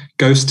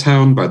Ghost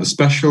Town by the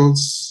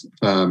Specials,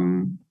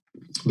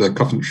 the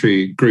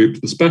Coventry group,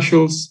 the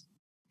Specials.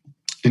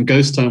 And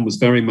Ghost Town was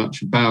very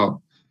much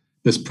about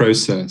this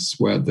process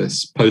where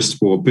this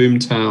post-war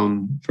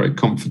boomtown, very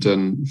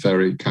confident,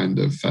 very kind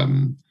of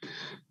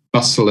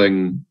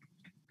bustling,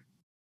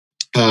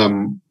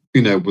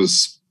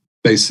 was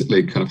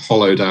basically kind of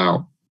hollowed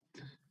out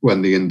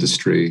when the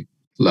industry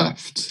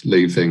left,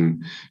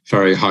 leaving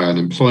very high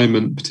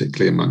unemployment,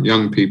 particularly among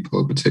young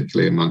people,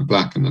 particularly among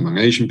Black and among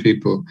Asian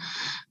people.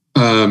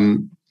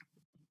 And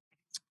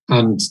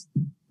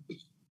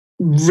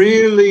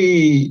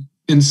really,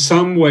 in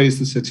some ways,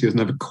 the city has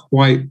never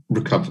quite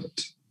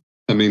recovered.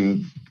 I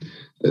mean,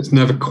 it's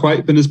never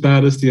quite been as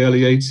bad as the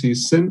early 80s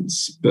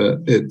since, but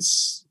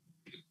it's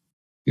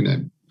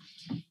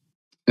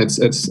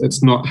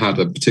not had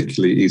a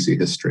particularly easy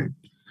history.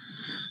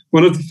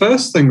 One of the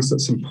first things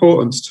that's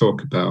important to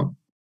talk about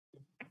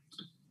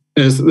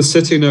is that the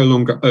city no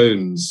longer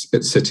owns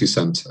its city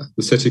centre.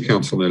 The city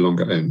council no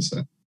longer owns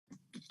it.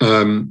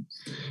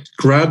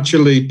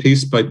 Gradually,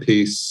 piece by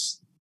piece,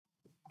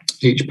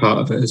 each part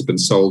of it has been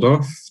sold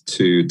off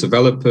to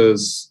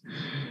developers,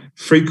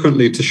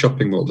 frequently to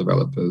shopping mall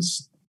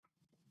developers.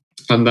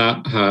 And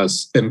that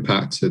has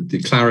impacted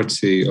the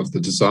clarity of the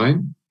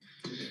design.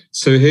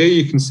 So here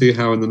you can see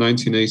how in the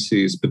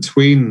 1980s,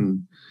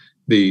 between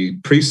the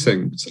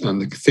precinct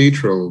and the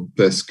cathedral,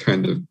 this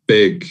kind of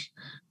big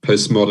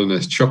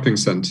postmodernist shopping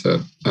centre,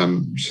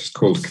 which is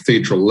called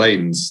Cathedral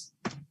Lanes,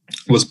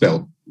 was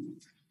built.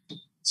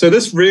 So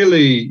this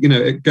really,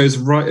 it goes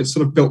right, it's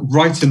sort of built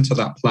right into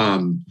that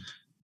plan,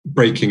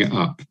 breaking it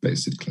up,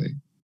 basically.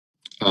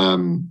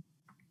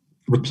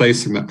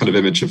 Replacing that kind of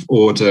image of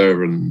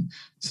order and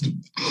sort of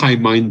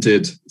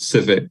high-minded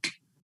civic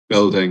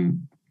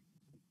building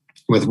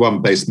with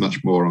one based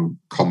much more on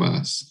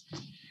commerce.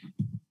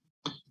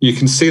 You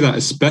can see that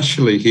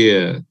especially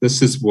here.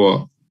 This is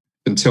what,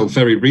 until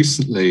very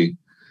recently,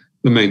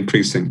 the main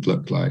precinct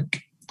looked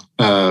like.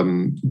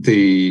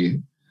 The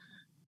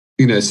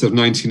sort of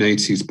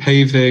 1980s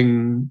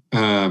paving,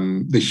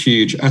 the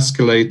huge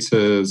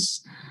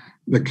escalators,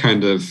 the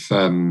kind of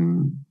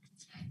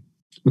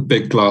the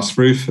big glass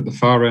roof at the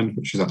far end,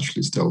 which is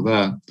actually still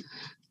there.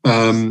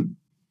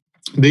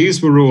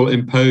 These were all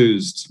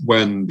imposed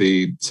when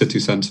the city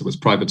centre was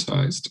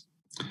privatised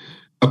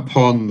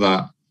upon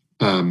that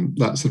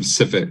sort of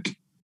civic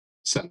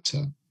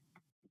centre,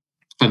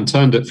 and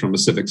turned it from a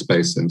civic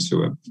space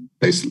into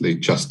basically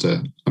just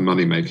a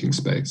money-making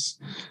space.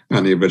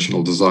 And the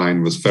original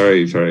design was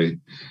very, very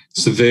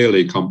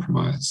severely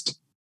compromised.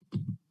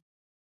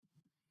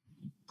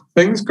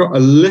 Things got a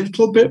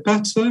little bit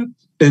better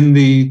in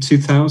the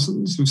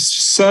 2000s,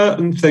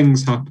 certain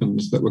things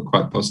happened that were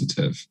quite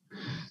positive.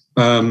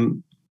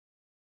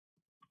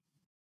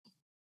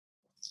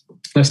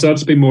 There started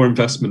to be more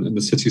investment in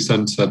the city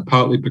centre,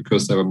 partly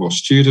because there were more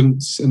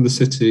students in the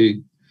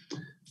city.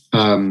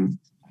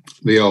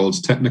 The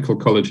old technical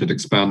college had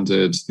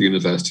expanded. The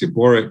University of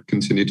Warwick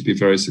continued to be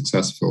very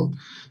successful.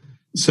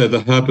 So the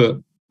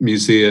Herbert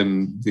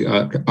Museum, the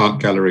art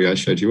gallery I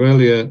showed you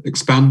earlier,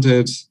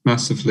 expanded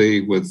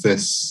massively with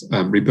this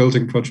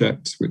rebuilding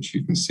project, which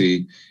you can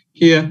see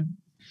here.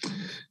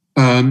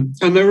 And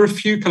there were a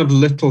few kind of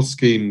little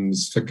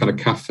schemes for kind of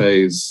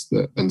cafes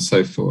and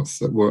so forth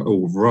that were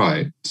all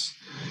right.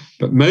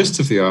 But most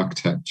of the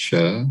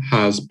architecture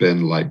has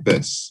been like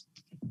this.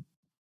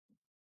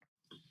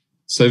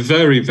 So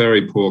very,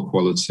 very poor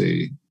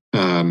quality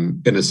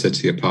inner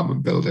city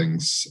apartment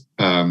buildings,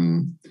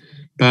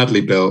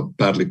 badly built,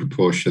 badly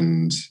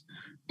proportioned,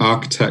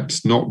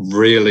 architects not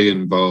really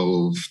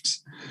involved,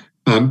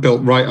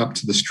 built right up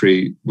to the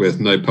street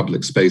with no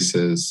public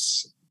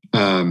spaces.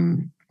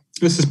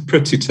 This is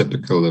pretty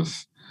typical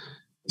of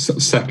sort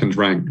of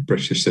second-rank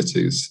British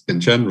cities in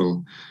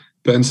general.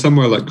 But in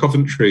somewhere like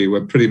Coventry,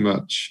 where pretty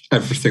much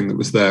everything that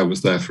was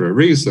there for a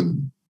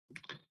reason,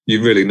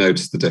 you really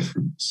notice the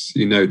difference.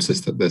 You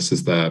notice that this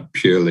is there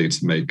purely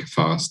to make a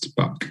fast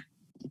buck.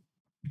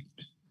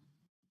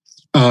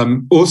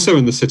 Also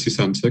in the city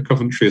centre,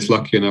 Coventry is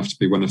lucky enough to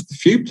be one of the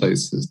few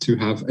places to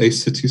have a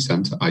city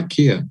centre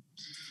IKEA.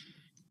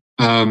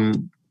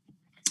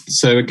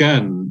 So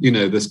again, you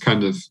know, this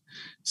kind of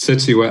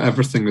city where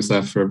everything is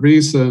there for a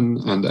reason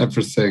and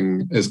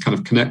everything is kind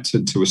of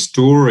connected to a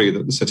story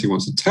that the city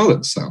wants to tell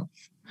itself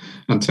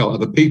and tell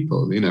other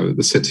people. You know,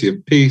 the city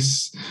of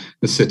peace,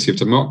 the city of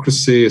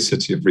democracy, a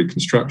city of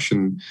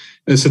reconstruction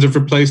is sort of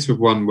replaced with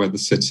one where the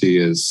city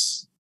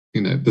is,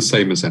 you know, the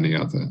same as any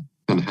other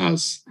and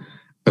has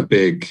a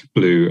big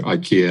blue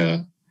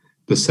IKEA,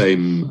 the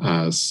same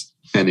as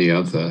any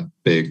other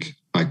big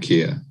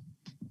IKEA.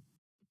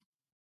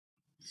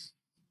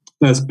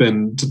 There's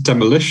been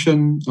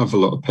demolition of a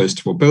lot of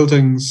post-war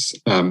buildings.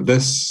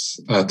 This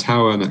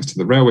tower next to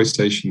the railway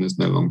station is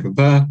no longer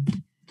there.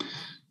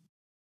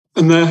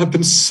 And there have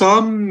been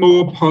some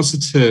more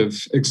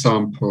positive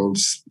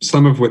examples,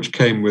 some of which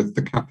came with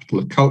the capital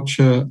of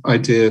culture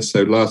idea.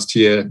 So last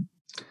year,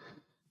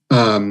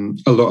 a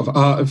lot of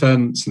art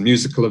events and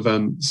musical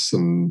events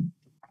and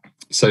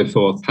so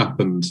forth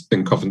happened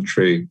in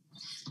Coventry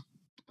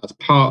as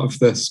part of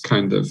this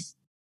kind of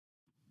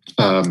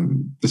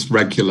this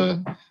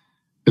regular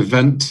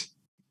event.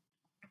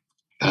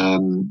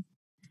 Some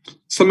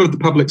of the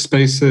public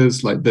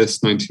spaces, like this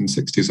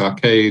 1960s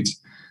arcade,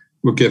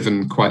 were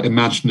given quite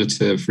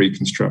imaginative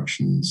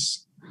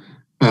reconstructions.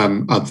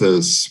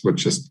 Others were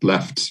just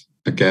left,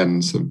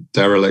 again, sort of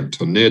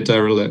derelict or near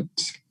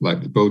derelict,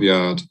 like the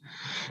Bullyard.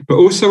 But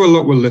also a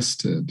lot were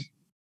listed.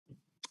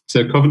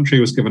 So Coventry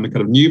was given a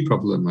kind of new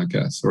problem, I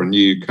guess, or a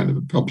new kind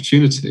of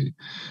opportunity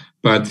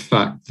by the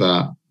fact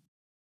that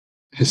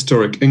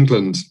Historic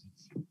England,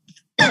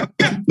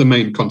 the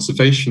main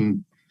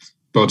conservation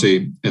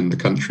body in the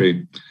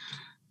country,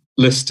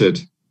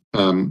 listed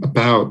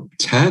about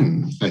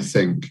 10, I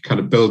think, kind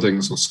of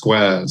buildings or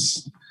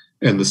squares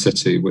in the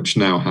city which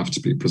now have to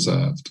be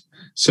preserved.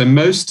 So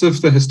most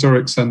of the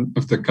historic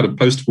of the kind of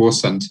post-war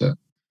centre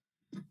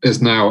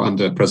is now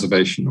under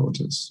preservation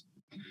orders,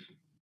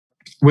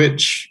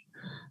 which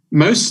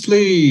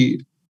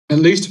mostly, at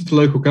least with the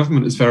local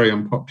government, is very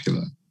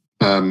unpopular.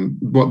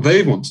 What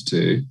they want to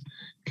do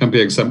can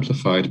be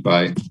exemplified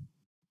by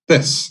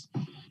this.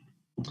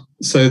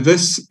 So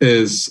this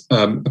is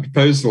a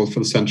proposal for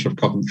the centre of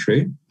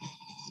Coventry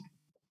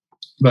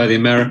by the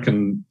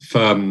American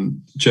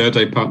firm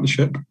Jerde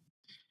Partnership.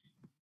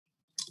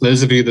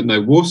 Those of you that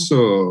know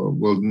Warsaw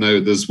will know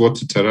the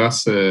Złote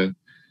Tarasy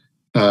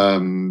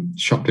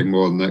shopping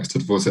mall next to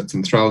Dworzec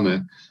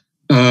Centralny.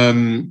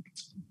 And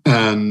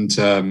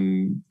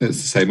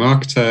it's the same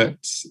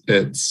architect.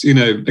 It's, you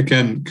know,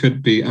 again,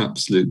 could be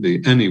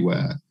absolutely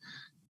anywhere.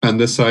 And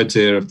this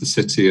idea of the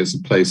city as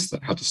a place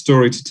that had a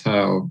story to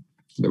tell,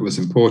 that was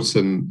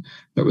important,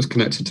 that was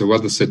connected to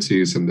other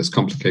cities in this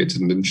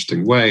complicated and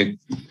interesting way,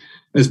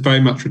 is very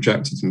much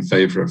rejected in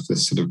favour of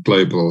this sort of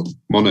global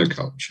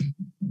monoculture.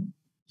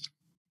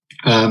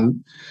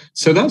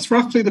 So that's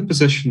roughly the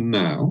position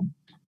now.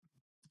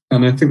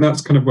 And I think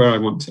that's kind of where I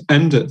want to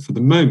end it for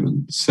the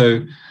moment.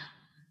 So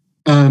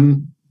I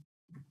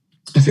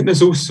think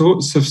there's all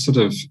sorts of sort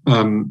of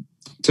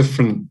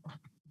different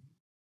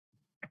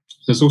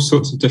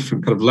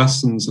kind of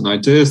lessons and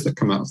ideas that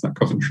come out of that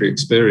Coventry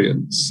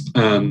experience.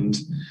 And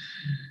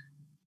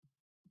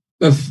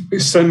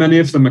so many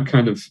of them are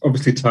kind of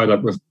obviously tied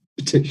up with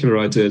particular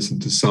ideas in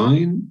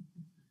design.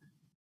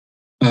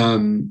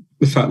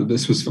 The fact that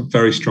this was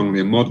very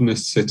strongly a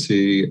modernist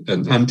city,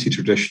 an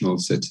anti-traditional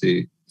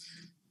city,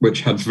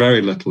 which had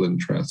very little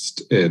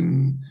interest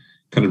in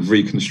kind of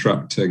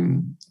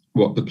reconstructing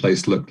what the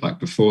place looked like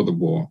before the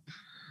war.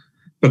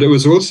 But it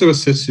was also a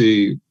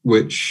city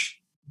which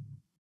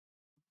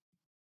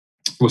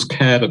was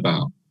cared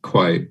about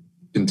quite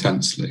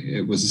intensely.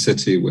 It was a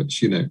city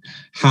which,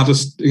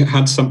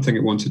 had something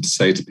it wanted to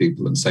say to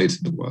people and say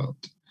to the world.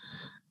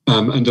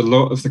 And a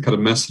lot of the kind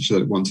of message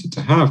that it wanted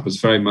to have was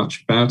very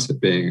much about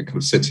it being a kind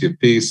of city of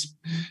peace,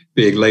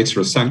 being later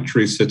a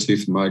sanctuary city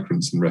for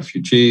migrants and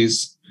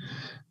refugees.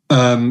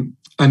 And,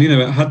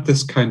 it had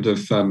this kind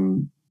of,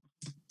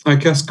 I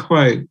guess,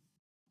 quite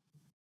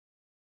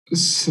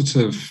sort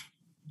of,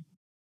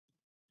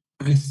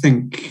 I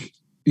think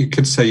you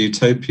could say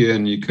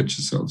utopian, you could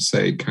just sort of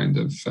say kind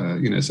of,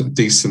 sort of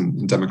decent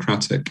and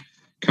democratic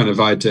kind of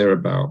idea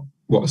about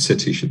what a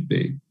city should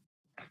be.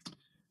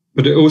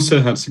 But it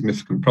also had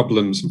significant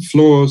problems and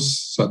flaws,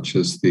 such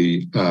as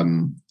the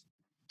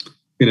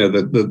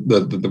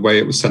way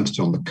it was centered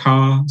on the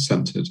car,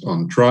 centered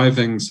on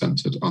driving,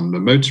 centered on the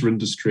motor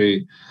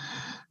industry.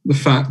 The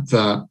fact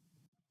that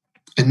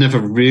it never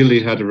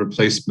really had a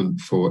replacement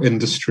for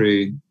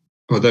industry,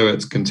 although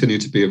it's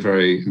continued to be a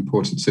very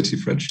important city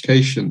for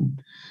education.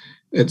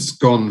 It's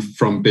gone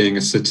from being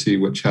a city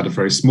which had a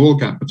very small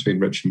gap between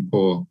rich and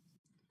poor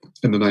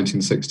in the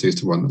 1960s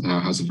to one that now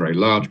has a very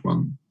large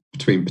one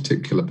between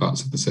particular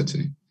parts of the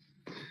city.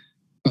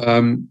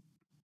 And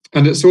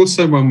it's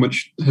also one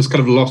which has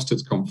kind of lost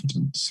its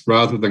confidence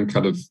rather than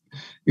kind of,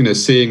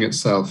 seeing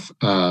itself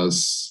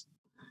as,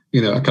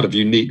 a kind of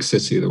unique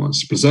city that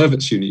wants to preserve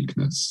its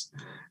uniqueness.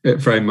 It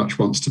very much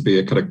wants to be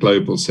a kind of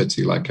global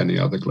city like any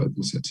other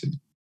global city.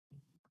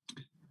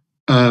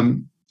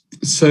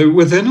 So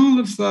within all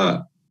of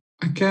that,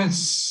 I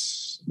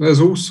guess there's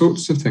all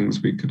sorts of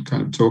things we could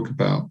kind of talk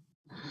about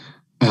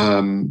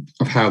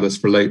of how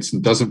this relates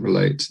and doesn't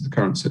relate to the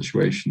current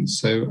situation.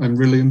 So I'm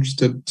really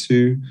interested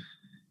to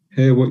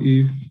hear what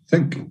you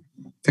think.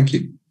 Thank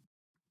you.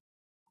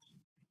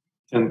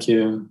 Thank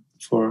you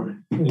for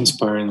an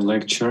inspiring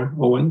lecture,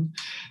 Owen.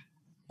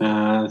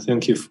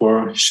 Thank you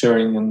for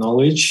sharing your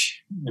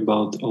knowledge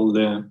about all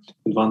the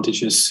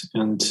advantages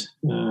and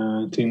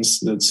things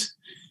that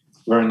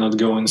were not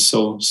going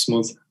so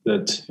smooth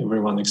that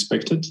everyone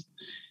expected.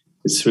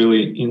 It's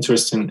really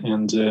interesting,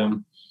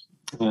 and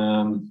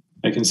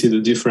I can see the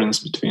difference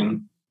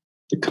between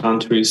the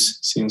countries,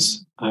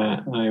 since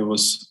I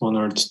was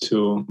honored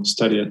to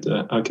study at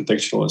the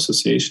Architectural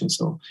Association.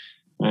 So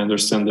I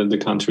understand that the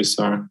countries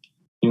are,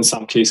 in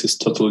some cases,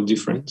 totally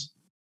different,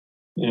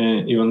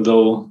 even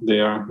though they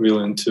are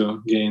willing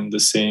to gain the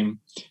same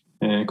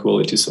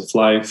qualities of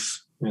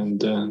life and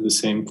the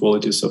same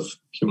qualities of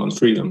human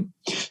freedom.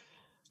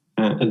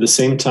 At the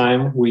same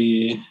time,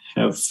 we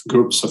have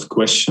groups of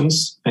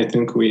questions. I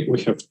think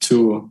we have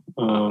two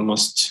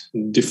most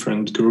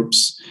different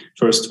groups.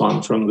 First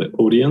one from the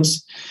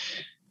audience,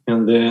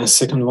 and the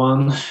second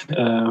one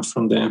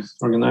from the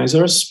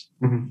organizers.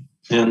 Mm-hmm.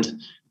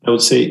 And I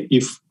would say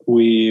if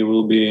we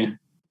will be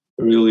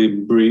really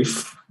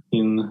brief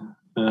in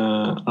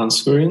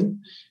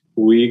answering,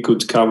 we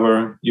could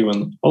cover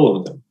even all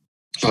of them.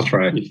 I'll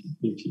try.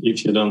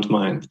 If you don't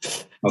mind.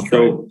 I'll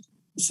try.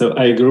 So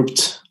I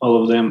grouped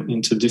all of them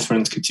into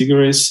different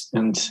categories,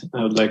 and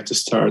I would like to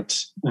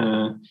start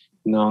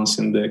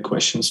announcing the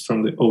questions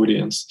from the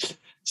audience.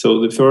 So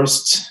the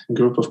first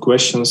group of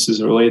questions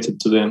is related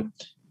to the,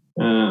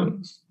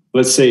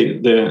 let's say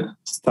the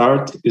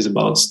start is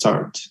about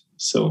start.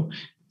 So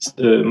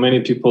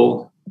many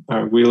people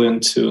are willing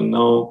to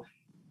know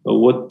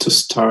what to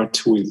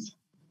start with.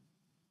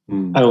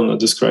 I will not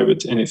describe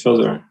it any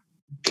further.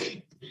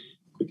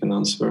 We can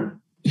answer.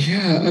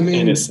 Yeah, I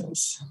mean, in a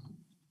sense.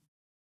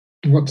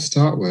 What to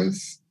start with?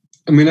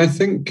 I mean, I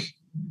think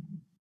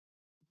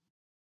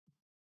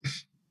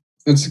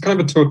it's a kind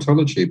of a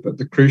tautology, but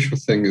the crucial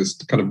thing is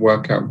to kind of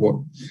work out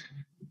what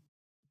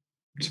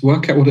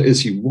it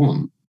is you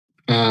want.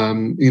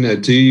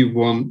 Do you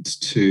want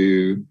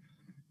to?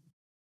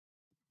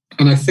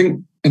 And I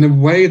think in a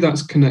way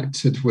that's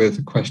connected with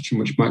a question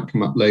which might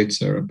come up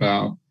later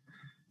about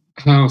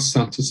how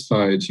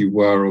satisfied you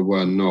were or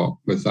were not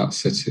with that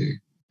city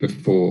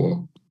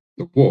before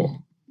the war.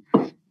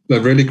 The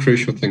really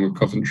crucial thing with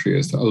Coventry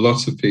is that a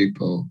lot of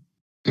people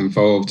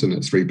involved in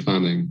its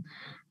replanning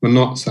were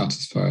not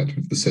satisfied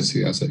with the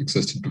city as it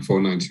existed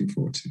before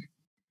 1940.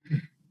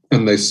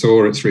 And they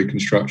saw its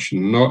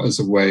reconstruction not as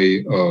a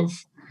way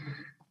of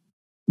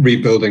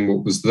rebuilding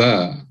what was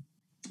there,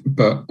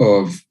 but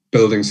of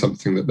building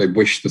something that they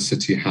wished the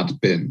city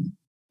had been,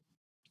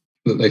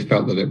 that they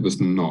felt that it was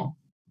not.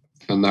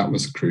 And that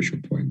was a crucial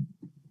point.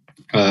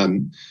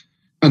 And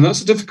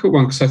that's a difficult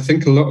one, because I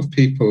think a lot of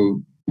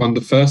people, one of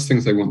the first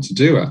things they want to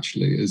do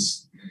actually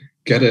is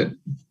get it,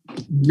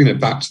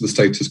 back to the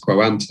status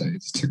quo ante.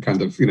 It's to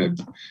kind of,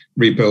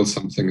 rebuild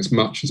something as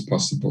much as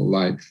possible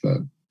like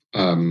that,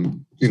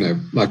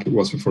 like it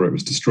was before it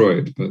was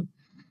destroyed. But,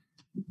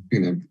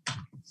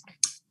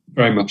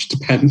 very much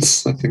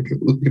depends, I think,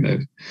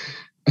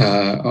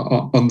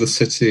 on the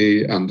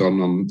city and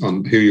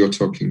on who you're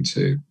talking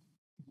to.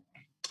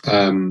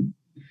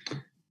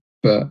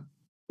 But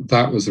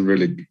that was a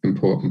really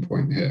important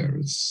point here,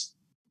 is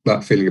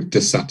that feeling of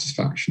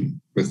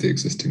dissatisfaction with the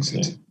existing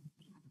city.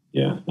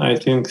 Yeah, I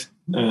think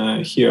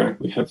here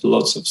we have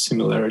lots of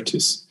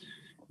similarities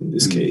in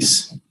this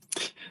case.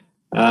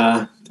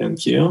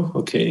 Thank you.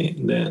 Okay,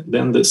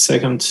 then the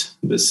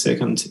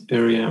second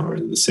area, or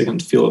the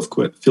second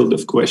field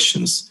of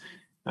questions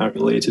are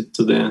related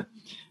to the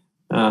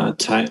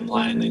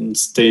timeline and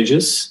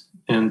stages,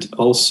 and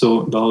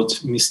also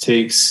about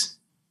mistakes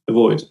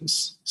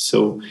avoidance.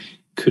 So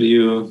could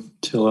you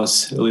tell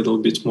us a little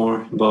bit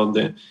more about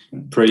the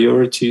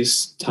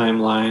priorities,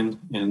 timeline,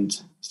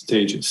 and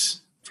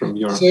stages from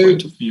your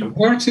point of view?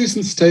 Priorities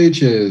and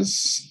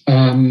stages,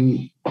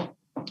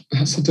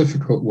 that's a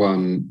difficult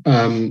one.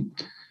 I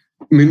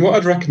mean, what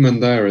I'd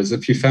recommend there is,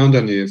 if you found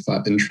any of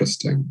that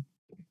interesting,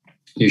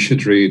 you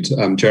should read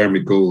Jeremy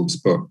Gould's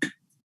book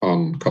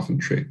on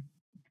Coventry.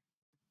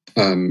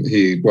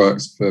 He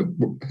works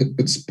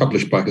it's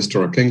published by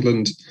Historic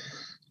England.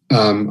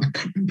 I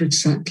can't remember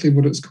exactly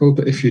what it's called,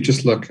 but if you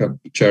just look up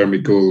Jeremy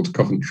Gould,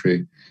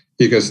 Coventry,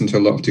 he goes into a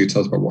lot of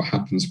details about what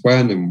happens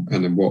when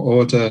and in what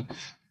order.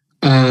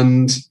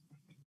 And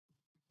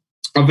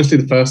obviously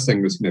the first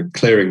thing was,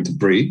 clearing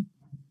debris,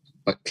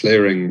 like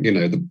clearing,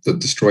 the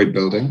destroyed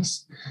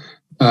buildings.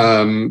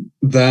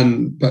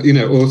 Then, but,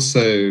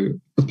 also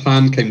the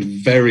plan came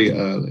very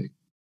early.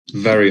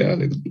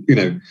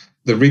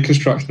 The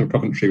reconstruction of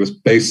Coventry was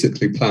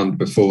basically planned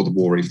before the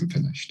war even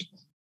finished.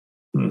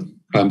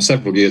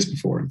 Several years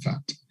before, in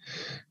fact.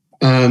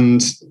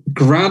 And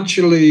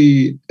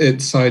gradually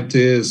its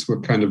ideas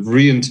were kind of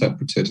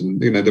reinterpreted, and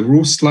they were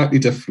all slightly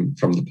different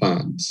from the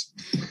plans,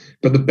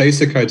 but the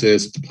basic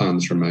ideas of the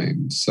plans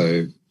remained.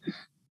 So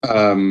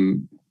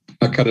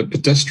a kind of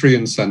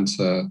pedestrian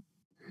centre,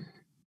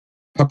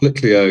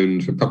 publicly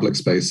owned for public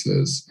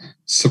spaces,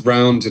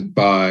 surrounded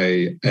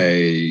by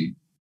a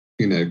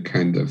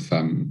kind of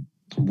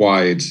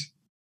wide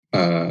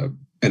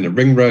in a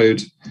ring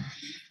road,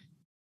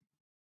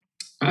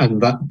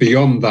 and that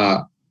beyond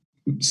that,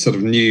 sort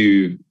of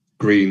new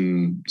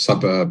green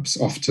suburbs,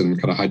 often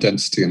kind of high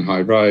density and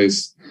high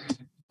rise.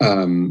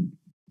 And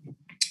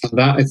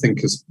that, I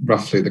think, is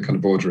roughly the kind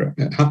of order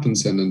it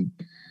happens in. And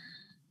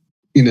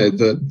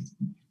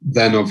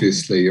then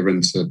obviously you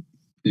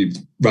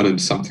run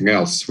into something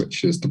else,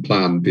 which is the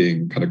plan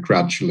being kind of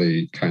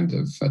gradually kind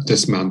of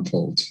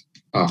dismantled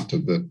after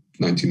the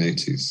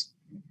 1980s.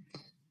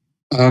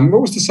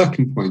 What was the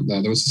second point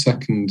there? There was a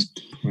second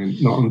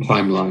point, not on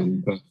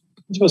timeline, but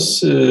it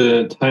was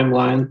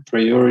timeline,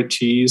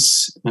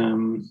 priorities,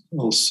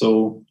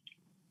 also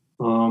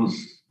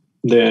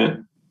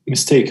the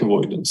mistake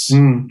avoidance.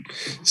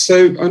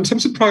 So in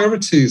terms of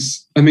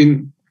priorities, I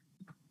mean,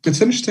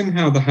 it's interesting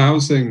how the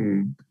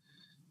housing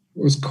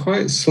was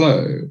quite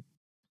slow,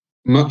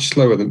 much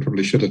slower than it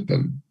probably should have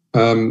been.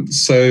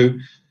 So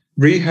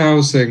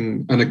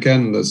rehousing, and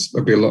again,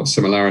 there'll be a lot of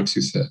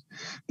similarities here.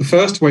 The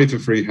first wave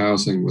of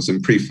rehousing was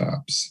in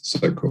prefabs,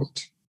 so-called.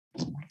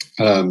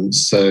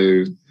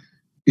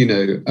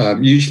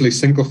 Usually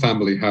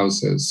single-family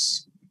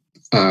houses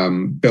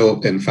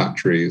built in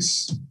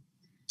factories,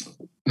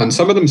 and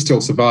some of them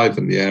still survive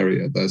in the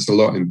area. There's a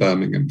lot in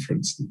Birmingham, for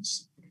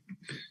instance.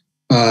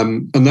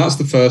 And that's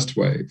the first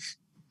wave.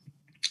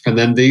 And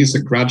then these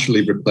are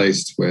gradually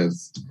replaced with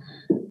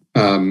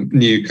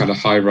new kind of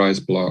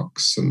high-rise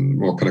blocks and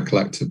more kind of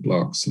collective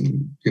blocks,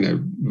 and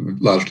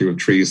largely with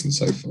trees and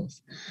so forth.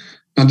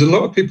 And a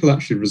lot of people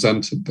actually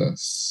resented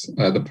this.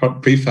 The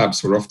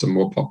prefabs were often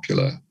more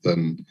popular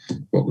than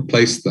what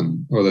replaced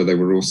them, although they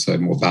were also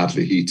more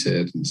badly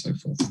heated and so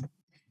forth.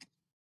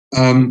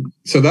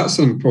 So that's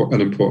an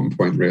important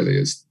point, really,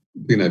 is,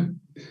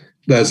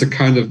 there's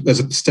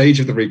a stage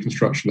of the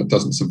reconstruction that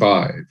doesn't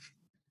survive,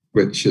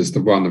 which is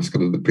the one of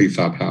kind of the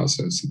prefab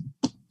houses.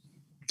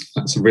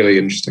 That's a really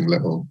interesting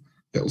little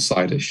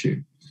side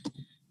issue.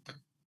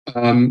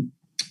 On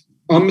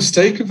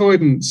mistake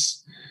avoidance,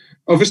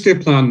 obviously a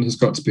plan has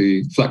got to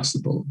be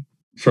flexible.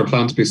 For a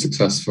plan to be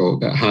successful,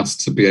 it has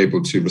to be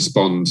able to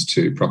respond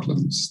to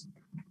problems.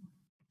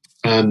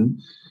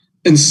 And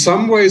in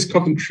some ways,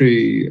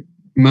 Coventry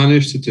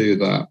managed to do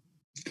that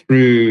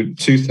through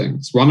two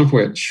things, one of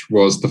which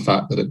was the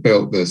fact that it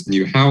built this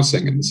new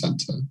housing in the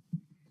centre.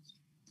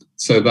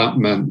 So that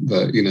meant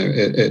that,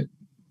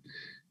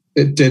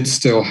 it did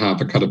still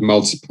have a kind of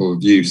multiple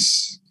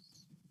use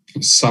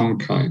of some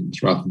kind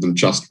rather than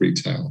just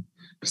retail,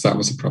 because that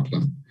was a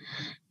problem.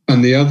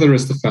 And the other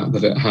is the fact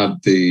that it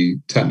had the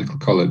technical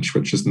college,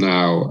 which is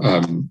now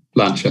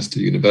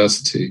Lanchester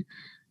University,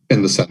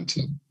 in the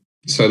centre.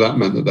 So that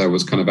meant that there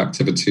was kind of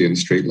activity and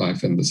street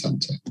life in the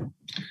centre.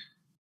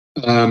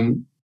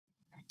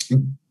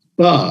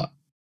 But,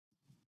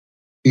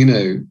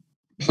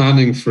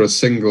 planning for a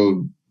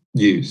single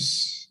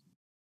use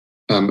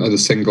and a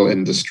single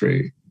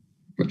industry,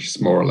 which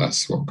is more or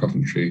less what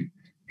Coventry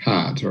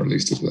had, or at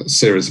least a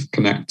series of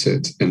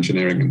connected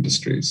engineering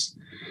industries,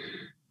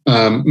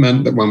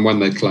 meant that when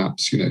they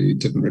collapsed, you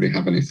didn't really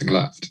have anything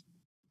left.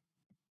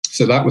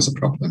 So that was a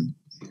problem.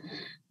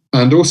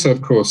 And also,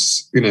 of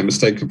course,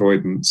 mistake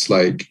avoidance,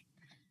 like,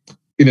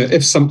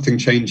 if something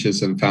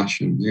changes in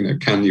fashion,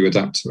 can you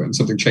adapt to it? And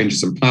something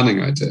changes in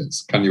planning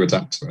ideas, can you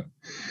adapt to it?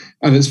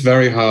 And it's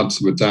very hard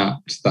to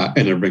adapt that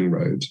in a ring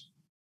road.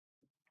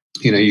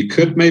 you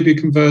could maybe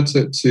convert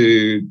it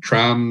to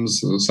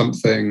trams or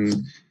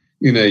something.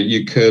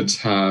 You could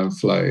have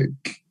say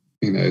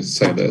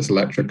that it's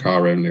electric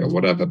car only or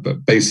whatever,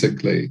 but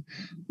basically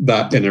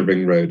that inner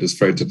ring road is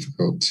very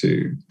difficult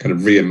to kind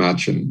of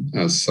reimagine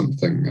as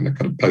something in a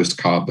kind of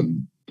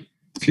post-carbon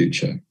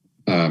future.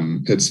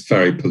 It's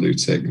very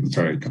polluting and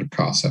very kind of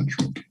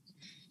car-centric.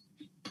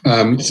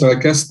 So I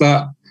guess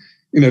that,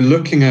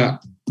 looking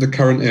at the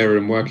current era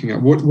and working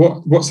out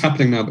what's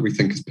happening now that we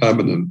think is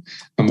permanent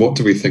and what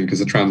do we think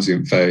is a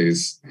transient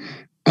phase,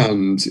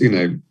 and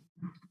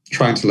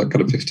trying to look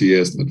kind of 50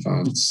 years in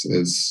advance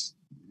is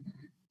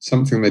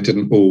something they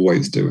didn't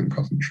always do in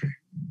Coventry.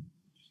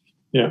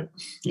 Yeah,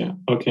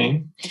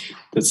 okay,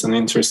 that's an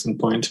interesting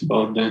point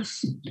about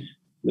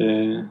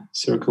the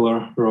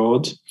circular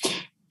road.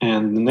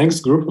 And the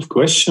next group of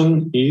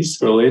question is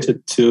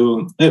related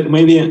to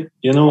maybe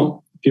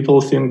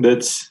people think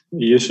that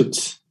you should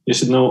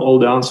know all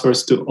the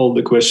answers to all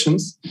the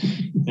questions,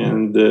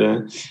 and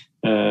to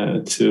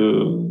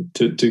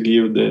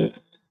give the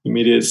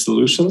immediate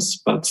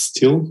solutions, but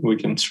still we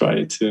can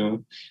try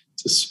to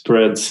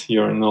spread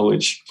your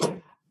knowledge.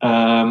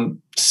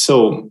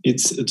 So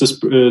it's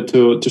just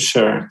to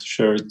share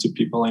it to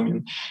people.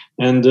 And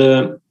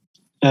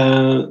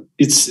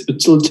it's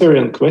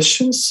utilitarian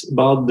questions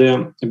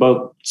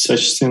about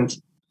such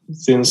things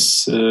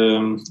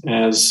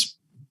as,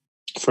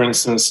 for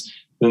instance,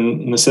 the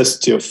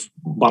necessity of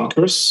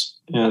bunkers,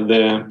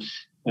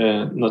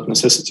 not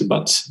necessity,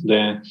 but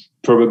the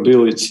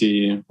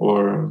probability,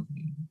 or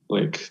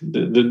like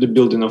the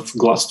building of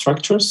glass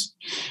structures.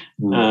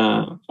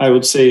 I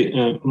would say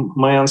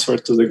my answer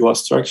to the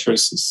glass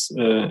structures is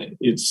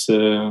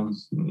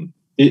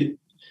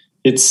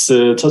it's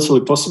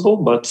totally possible,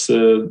 but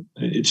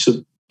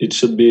it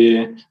should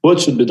be, what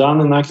should be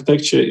done in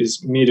architecture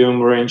is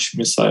medium range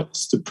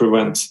missiles to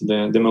prevent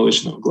the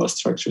demolition of glass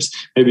structures.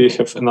 Maybe you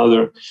have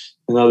another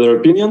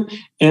opinion.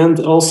 And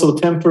also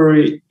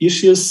temporary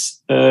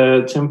issues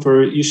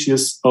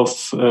of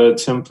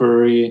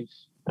temporary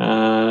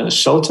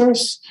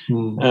shelters.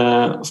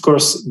 Of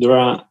course, there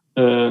are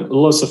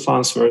lots of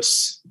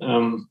answers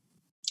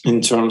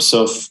in terms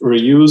of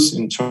reuse,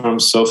 in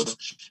terms of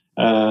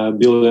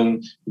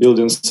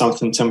building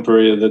something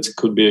temporary that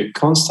could be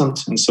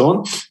constant, and so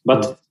on.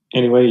 But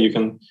anyway, you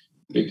can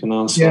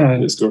answer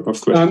this group of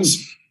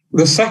questions.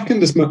 The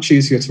second is much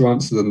easier to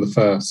answer than the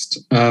first.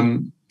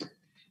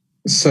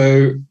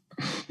 So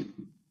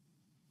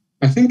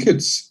I think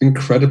it's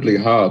incredibly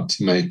hard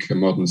to make a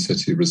modern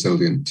city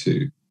resilient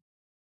to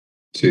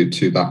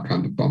that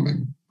kind of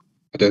bombing.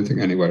 I don't think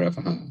anywhere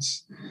ever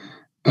has.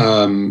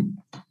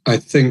 I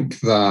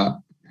think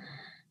that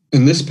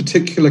in this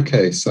particular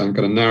case, I'm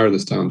going to narrow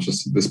this down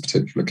just to this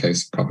particular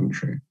case of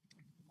Coventry.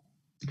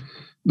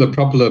 The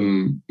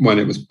problem when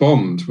it was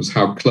bombed was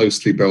how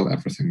closely built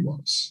everything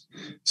was.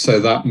 So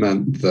that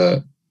meant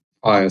that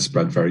fire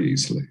spread very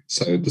easily.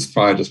 So this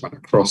fire just went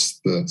across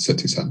the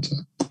city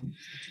centre.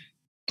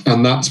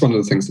 And that's one of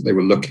the things that they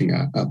were looking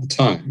at the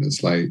time,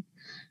 is like,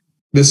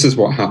 this is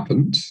what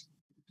happened.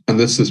 And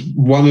this is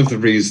one of the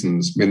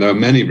reasons, there are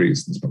many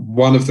reasons, but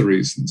one of the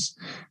reasons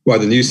why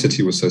the new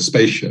city was so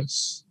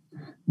spacious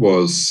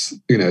was,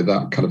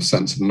 that kind of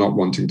sense of not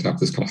wanting to have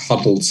this kind of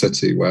huddled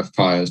city where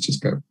fires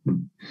just go,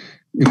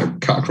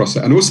 cut across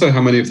it. And also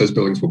how many of those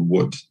buildings were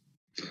wood.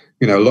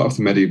 A lot of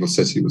the medieval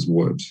city was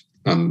wood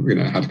and,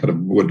 had kind of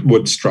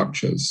wood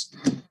structures.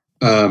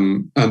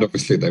 And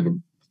obviously they were,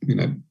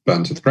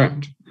 burned to the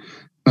ground.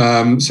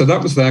 So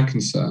that was their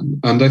concern.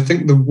 And I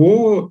think the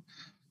war,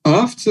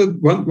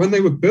 when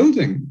they were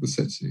building the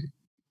city,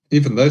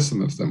 even though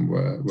some of them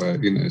were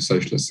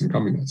socialists and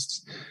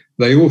communists,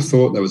 they all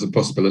thought there was a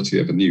possibility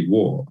of a new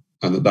war,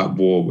 and that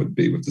war would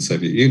be with the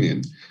Soviet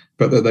Union,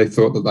 but that they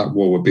thought that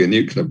war would be a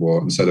nuclear war,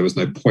 and so there was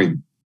no point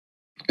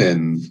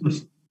in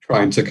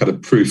trying to kind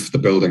of proof the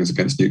buildings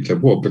against nuclear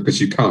war, because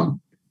you can't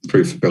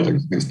proof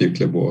buildings against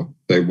nuclear war.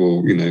 They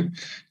will,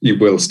 you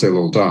will still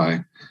all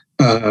die.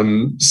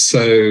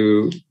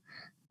 So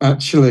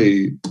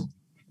actually,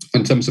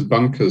 in terms of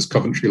bunkers,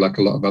 Coventry, like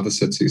a lot of other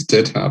cities,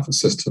 did have a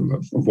system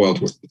of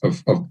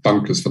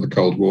bunkers for the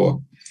Cold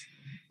War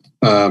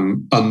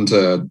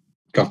under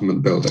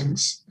government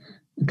buildings,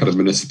 kind of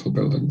municipal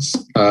buildings.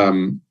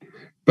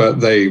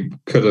 But they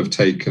could have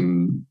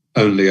taken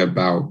only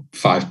about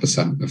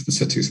 5% of the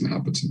city's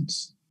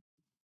inhabitants.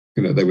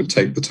 They would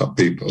take the top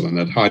people and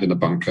they'd hide in a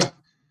bunker,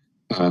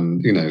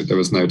 and there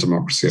was no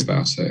democracy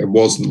about it. It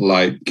wasn't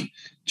like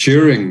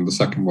during the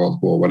Second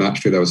World War, when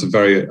actually there was a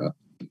very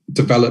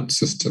developed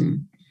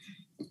system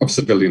of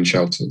civilian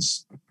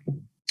shelters,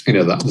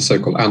 that the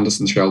so-called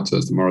Anderson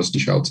shelters, the Morrison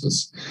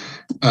shelters,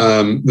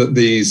 that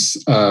these,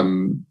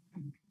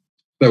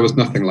 there was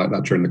nothing like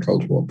that during the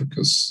Cold War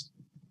because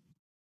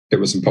it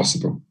was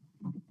impossible.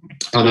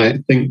 And I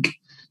think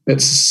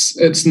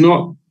it's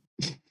not,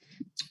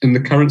 in the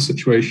current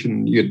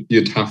situation,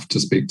 you'd have to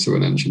speak to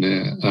an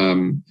engineer.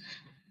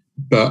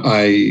 But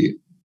I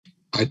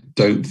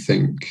don't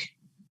think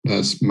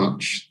there's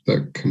much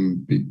that can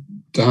be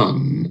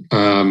done.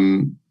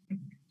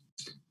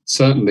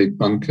 certainly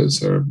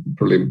bunkers are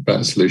probably a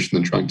better solution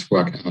than trying to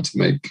work out how to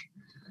make,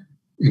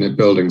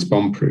 buildings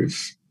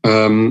bomb-proof.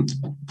 So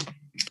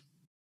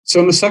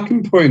on the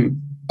second point,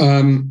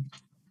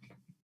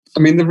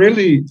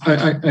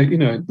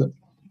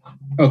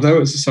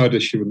 although it's a side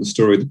issue in the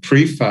story, the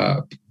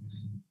prefab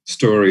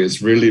story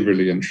is really,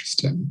 really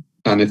interesting.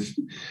 And if,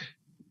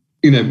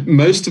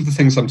 most of the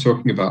things I'm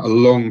talking about are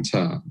long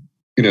term.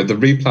 The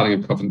replanning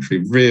of Coventry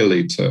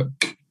really took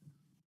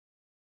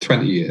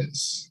 20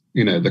 years.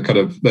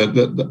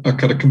 The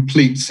kind of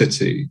complete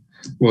city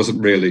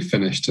wasn't really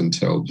finished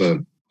until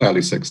the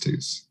early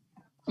 60s.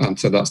 And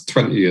so that's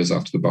 20 years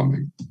after the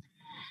bombing.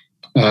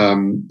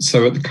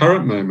 So at the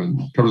current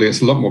moment, probably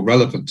it's a lot more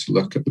relevant to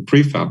look at the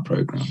prefab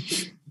program.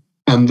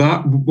 And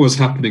that was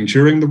happening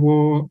during the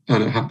war,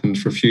 and it happened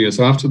for a few years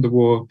after the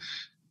war.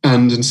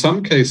 And in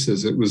some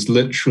cases, it was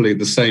literally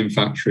the same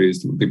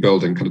factories that would be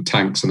building kind of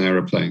tanks and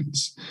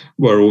aeroplanes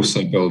were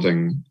also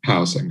building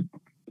housing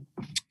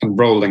and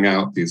rolling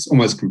out these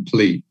almost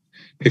complete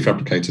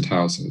prefabricated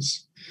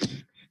houses.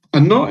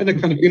 And not in a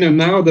kind of,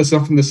 now there's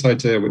often this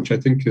idea, which I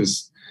think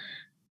is,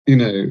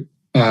 a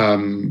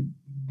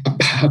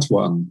bad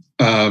one,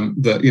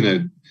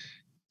 that,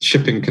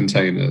 shipping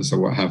containers or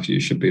what have you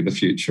should be the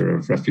future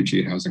of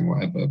refugee housing,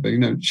 whatever.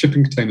 But,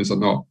 shipping containers are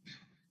not,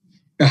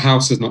 a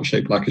house is not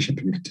shaped like a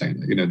shipping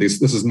container.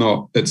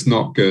 It's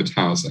not good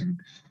housing.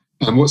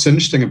 And what's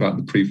interesting about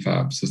the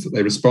prefabs is that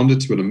they responded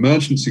to an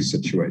emergency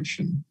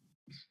situation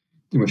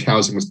in which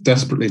housing was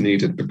desperately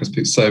needed because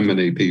so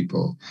many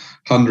people,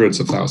 hundreds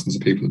of thousands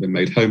of people, have been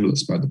made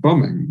homeless by the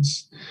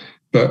bombings.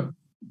 But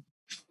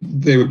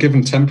they were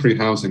given temporary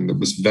housing that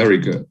was very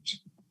good.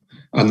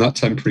 And that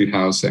temporary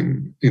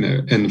housing, in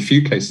a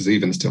few cases,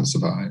 even still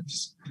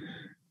survives.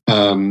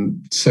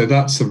 So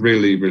that's a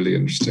really, really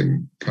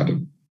interesting kind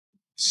of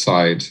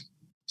side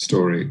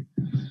story.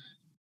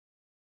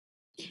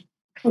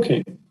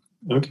 Okay.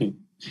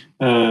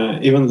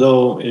 Even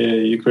though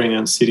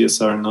Ukrainian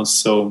cities are not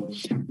so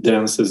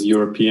dense as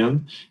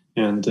European,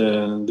 and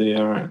they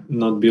are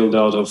not built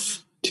out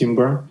of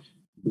timber,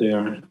 they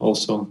are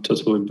also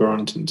totally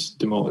burnt and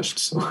demolished.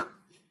 So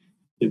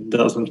it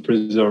doesn't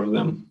preserve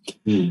them.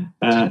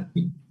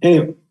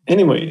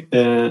 Anyway,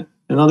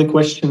 another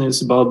question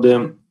is about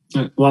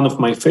one of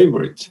my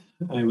favorite,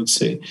 I would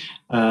say,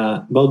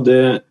 about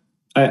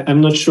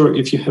I'm not sure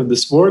if you have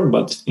this word,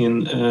 but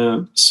in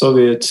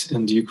Soviet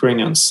and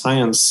Ukrainian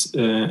science,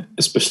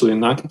 especially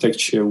in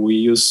architecture, we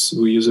use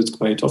it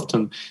quite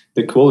often.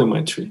 The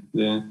qualimetry,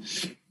 the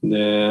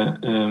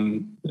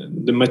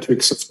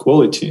metrics of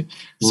quality.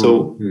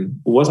 So,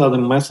 what are the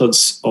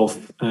methods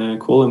of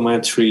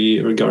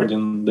qualimetry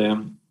regarding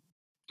the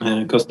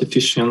cost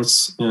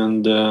efficiency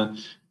and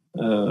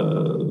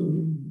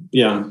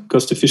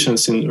cost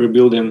efficiency in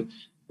rebuilding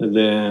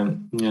the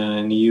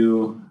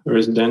new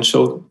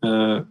residential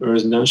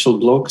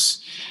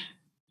blocks,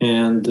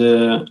 and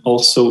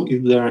also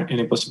is there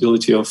any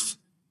possibility of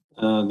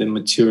the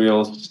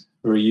materials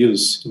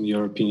reuse, in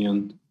your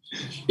opinion?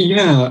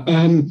 Yeah,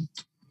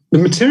 the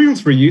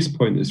materials reuse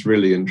point is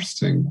really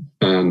interesting,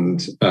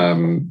 and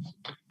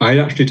I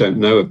actually don't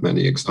know of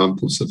many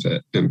examples of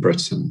it in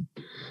Britain.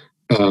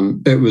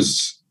 It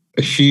was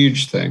a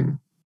huge thing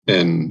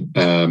in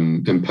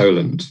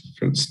Poland,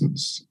 for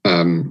instance.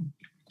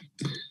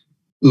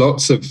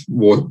 Lots of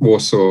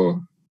Warsaw,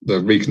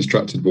 the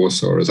reconstructed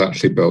Warsaw, is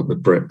actually built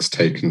with bricks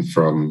taken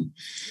from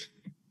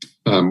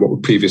what were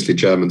previously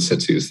German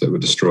cities that were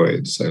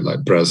destroyed. So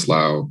like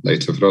Breslau,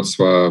 later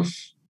Wrocław,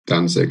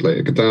 Danzig,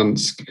 later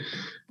Gdansk.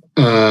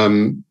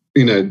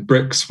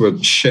 Bricks were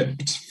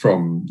shipped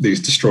from these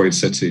destroyed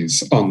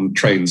cities on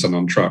trains and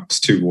on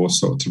trucks to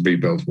Warsaw to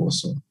rebuild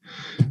Warsaw.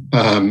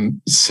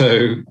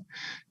 So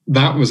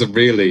that was a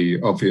really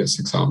obvious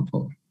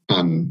example,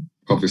 and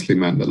obviously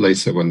meant that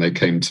later when they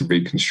came to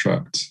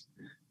reconstruct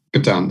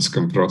Gdansk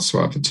and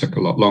Wrocław, it took a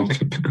lot longer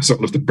because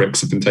all of the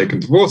bricks had been taken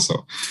to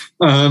Warsaw.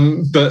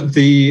 But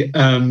there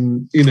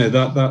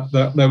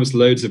was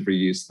loads of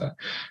reuse there.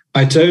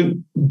 I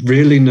don't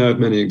really know of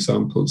many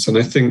examples, and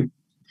I think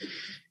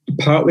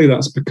partly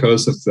that's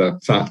because of the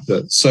fact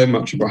that so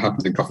much of what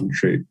happened in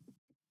Coventry,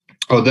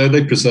 although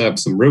they preserved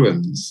some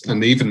ruins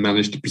and they even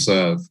managed to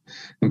preserve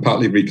and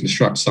partly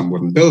reconstruct some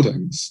wooden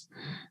buildings,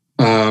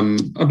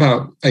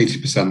 about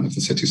 80% of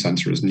the city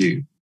centre is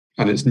new,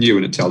 and it's new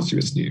and it tells you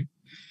it's new,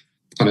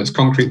 and it's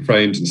concrete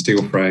framed and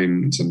steel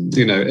framed, and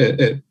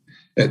it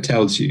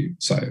tells you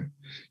so.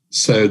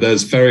 So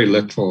there's very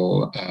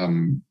little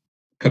kind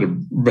of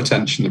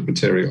retention of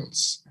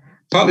materials,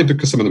 partly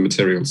because some of the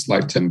materials,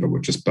 like timber, were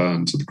just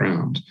burned to the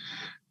ground,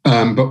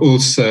 but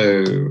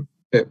also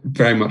it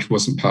very much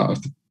wasn't part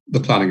of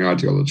the planning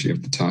ideology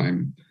of the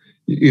time.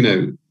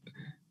 The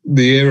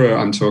era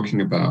I'm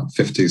talking about,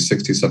 50s,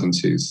 60s,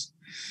 70s,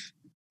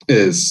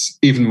 is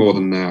even more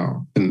than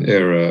now an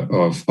era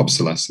of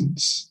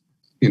obsolescence.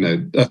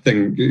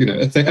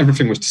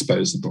 Everything was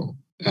disposable.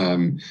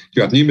 You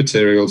had new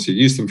materials, you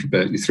used them for a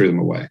bit, you threw them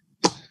away.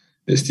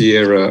 It's the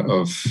era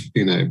of,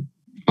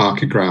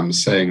 archograms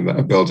saying that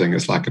a building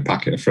is like a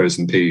packet of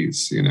frozen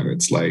peas.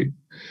 It's like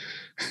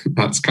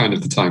That's kind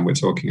of the time we're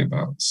talking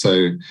about.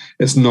 So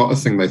it's not a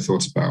thing they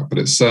thought about, but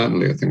it's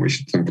certainly a thing we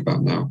should think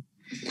about now.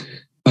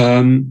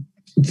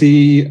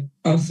 The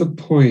other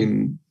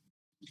point,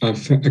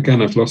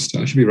 I've lost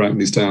it. I should be writing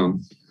these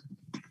down.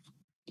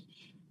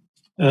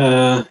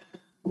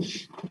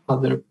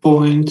 Other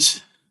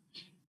point,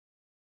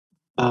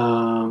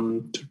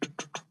 the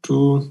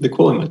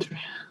qualimetry.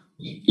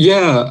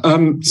 Yeah.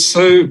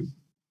 So,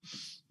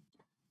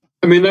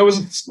 I mean, there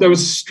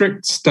was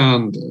strict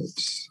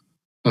standards,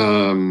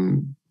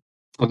 and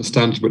a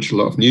standard which a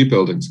lot of new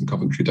buildings in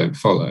Coventry don't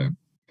follow.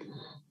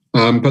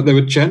 But they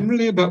were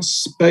generally about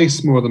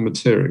space more than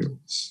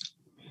materials.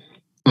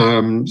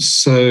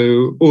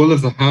 So all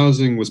of the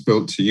housing was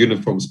built to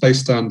uniform space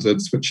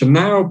standards, which are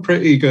now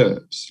pretty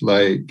good.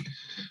 Like,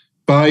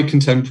 by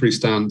contemporary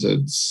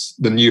standards,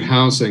 the new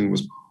housing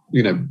was,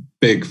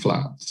 big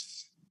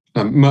flats,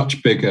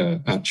 much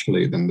bigger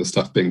actually than the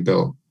stuff being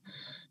built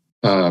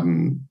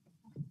that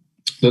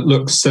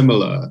looks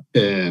similar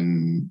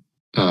in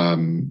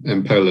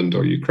Poland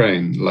or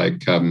Ukraine.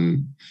 Like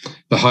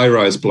the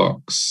high-rise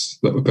blocks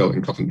that were built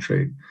in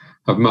Coventry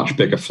have much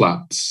bigger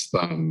flats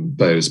than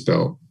those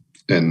built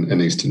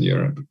in Eastern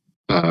Europe.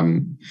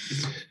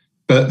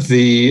 But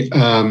the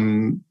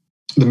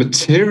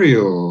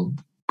material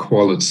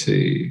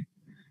quality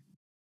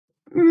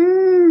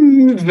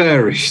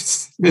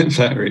varies. It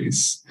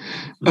varies.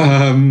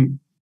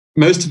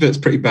 Most of it's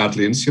pretty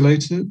badly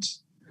insulated.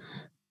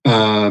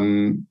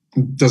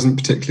 Doesn't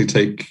particularly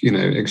take,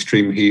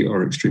 extreme heat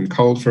or extreme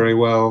cold very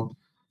well.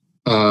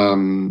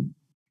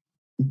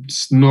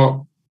 It's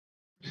not.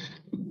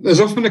 There's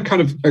often a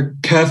kind of a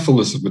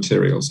carefulness of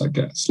materials, I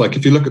guess. Like,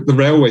 if you look at the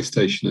railway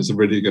station, is a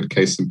really good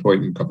case in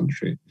point in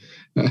Coventry.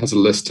 It has a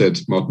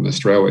listed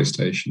modernist railway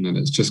station, and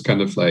it's just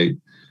kind of like,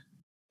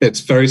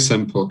 it's very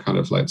simple, kind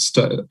of like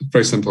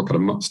very simple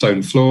kind of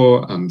stone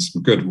floor and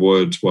some good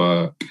wood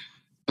work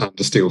and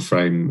a steel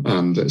frame,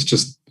 and it's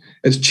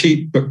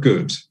cheap but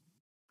good,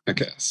 I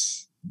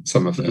guess.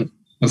 Some of it,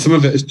 and some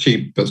of it is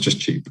cheap, but it's just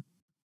cheap.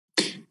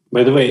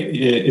 By the way,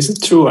 is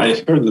it true?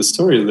 I heard the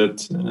story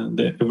that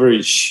the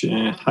average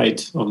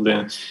height of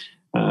the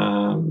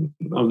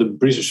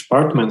British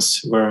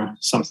apartments were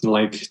something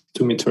like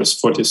 2 meters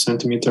 40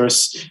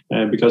 centimeters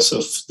because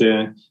of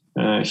the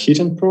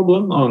heating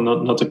problem, or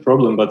not a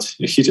problem, but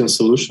a heating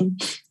solution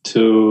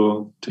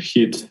to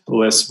heat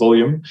less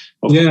volume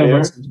of air. Yeah,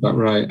 that's about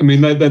right. I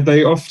mean,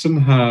 they often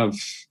have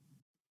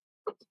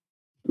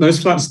those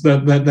flats.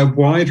 They're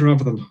wide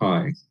rather than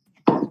high.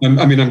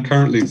 I mean, I'm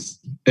currently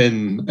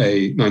in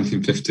a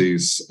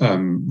 1950s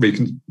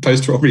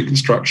post-war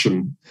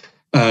reconstruction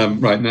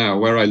right now.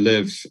 Where I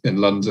live in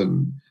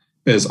London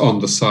is on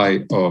the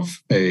site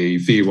of a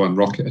V1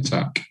 rocket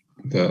attack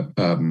that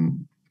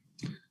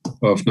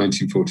of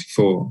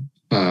 1944,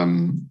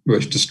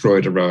 which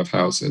destroyed a row of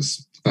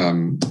houses.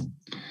 The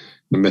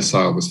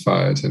missile was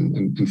fired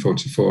in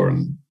 44,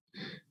 and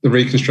the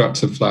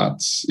reconstructed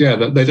flats,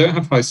 they don't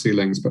have high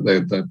ceilings, but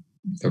they're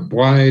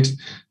wide,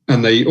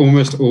 and they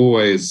almost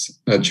always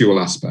are dual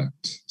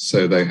aspect.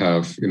 So they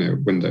have,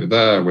 window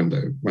there,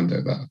 window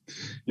there.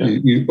 Yeah.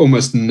 You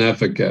almost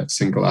never get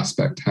single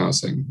aspect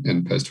housing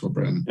in post-war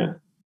Britain. Yeah.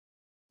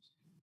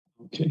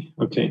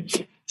 Okay.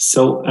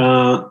 So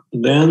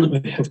then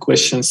we have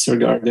questions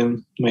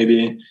regarding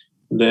maybe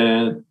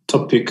the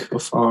topic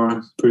of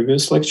our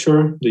previous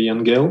lecture, the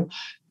young girl.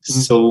 Mm-hmm.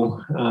 So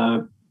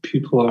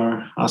people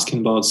are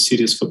asking about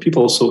cities for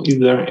people. So is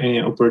there any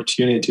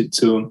opportunity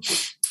to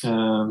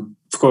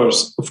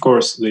of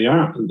course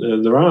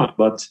there are,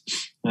 but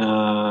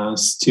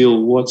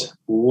still, what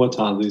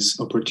are these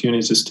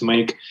opportunities to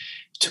make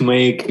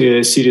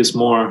cities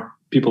more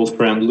people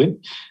friendly?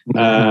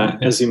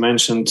 As you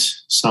mentioned,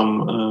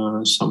 some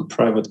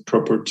private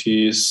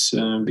properties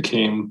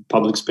became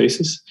public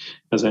spaces,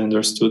 as I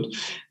understood.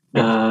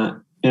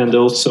 And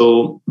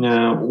also,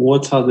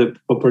 what are the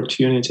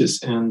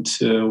opportunities, and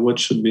what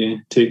should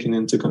be taken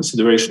into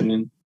consideration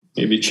in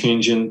maybe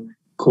changing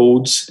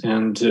codes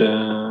and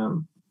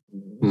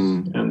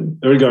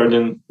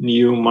regarding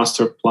new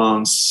master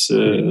plans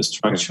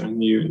structure,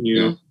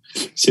 new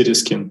city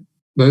scheme?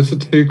 Those are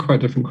two quite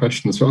different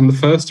questions. But on the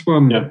first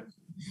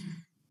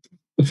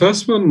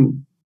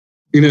one,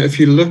 if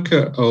you look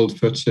at old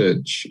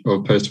footage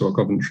of post-war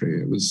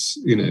Coventry,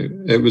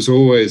 it was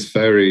always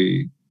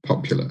very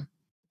popular.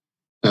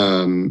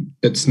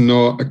 It's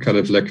not a kind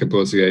of Le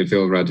Corbusier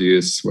Ville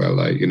radius where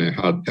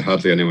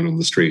hardly anyone on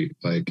the street.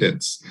 Like,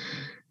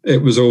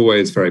 it was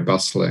always very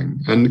bustling,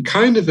 and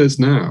kind of is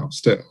now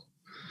still.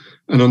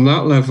 And on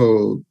that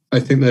level, I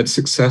think they'd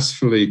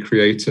successfully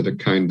created a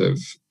kind of,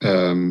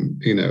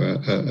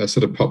 a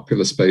sort of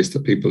popular space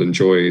that people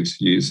enjoyed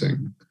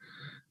using.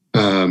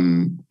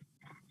 And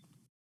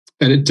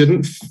it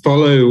didn't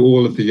follow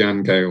all of the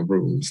Jan Gehl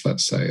rules,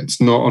 let's say.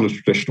 It's not on a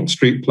traditional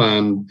street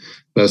plan.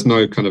 There's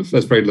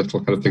very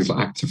little kind of things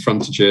like active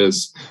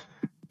frontages.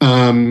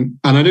 And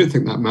I don't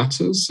think that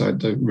matters. I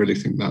don't really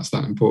think that's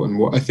that important.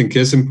 What I think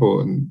is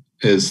important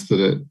is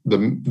that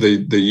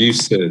the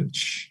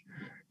usage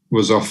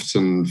was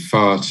often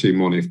far too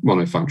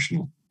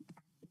monofunctional.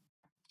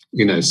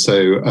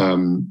 So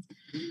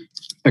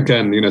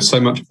again, so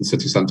much of the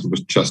city centre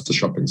was just a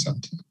shopping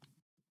centre.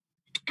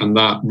 And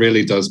that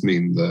really does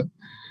mean that,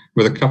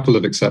 with a couple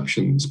of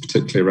exceptions,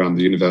 particularly around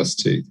the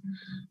university,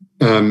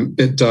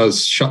 it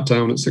does shut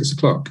down at 6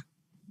 o'clock,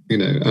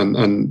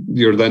 and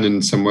you're then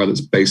in somewhere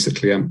that's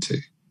basically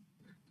empty.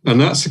 And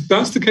that's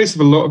the case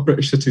of a lot of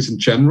British cities in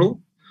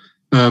general.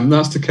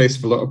 That's the case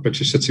of a lot of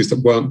British cities that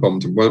weren't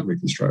bombed and weren't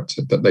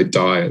reconstructed, that they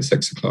die at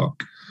 6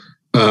 o'clock.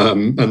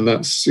 And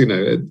that's,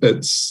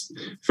 it's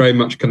very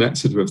much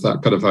connected with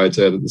that kind of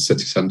idea that the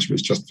city centre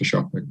is just for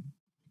shopping.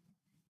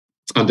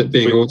 And it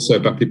being also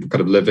about people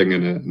kind of living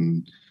in it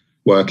and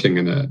working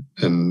in it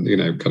and,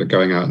 kind of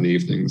going out in the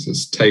evenings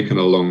has taken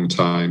a long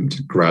time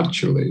to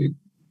gradually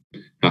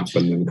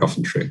happen in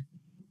Coventry.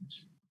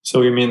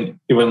 So you mean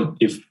even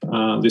if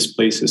these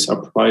places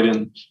are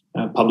providing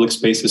public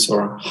spaces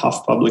or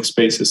half public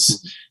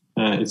spaces,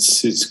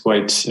 it's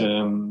quite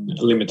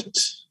limited?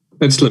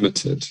 It's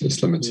limited.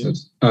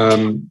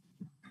 Yeah.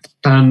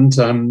 And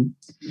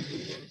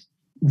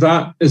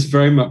that is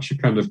very much a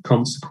kind of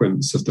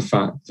consequence of the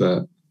fact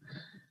that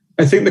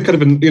I think the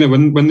kind of,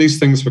 when these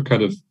things were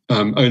kind of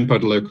owned by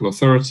the local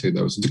authority,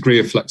 there was a degree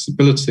of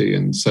flexibility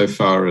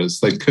insofar as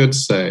they could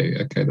say,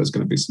 okay, there's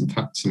going to be some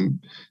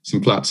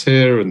flats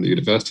here and the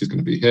university is going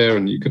to be here,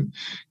 and you could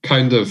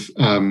kind of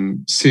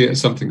see it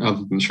as something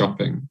other than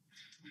shopping.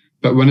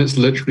 But when it's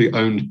literally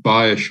owned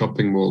by a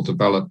shopping mall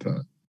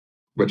developer,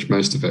 which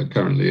most of it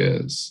currently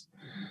is,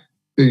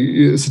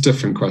 it's a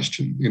different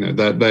question.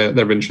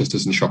 Their interest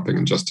is in shopping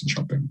and just in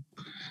shopping.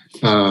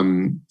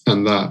 And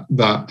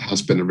that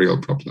has been a real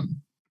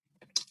problem.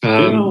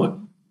 Do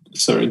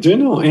you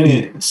know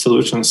any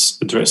solutions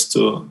addressed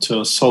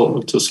to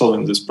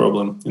solving this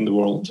problem in the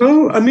world?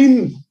 Well, I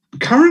mean,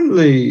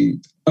 currently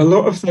a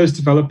lot of those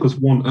developers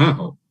want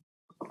out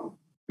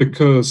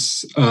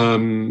because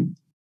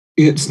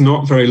it's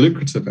not very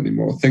lucrative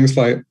anymore. Things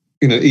like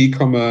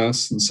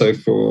e-commerce and so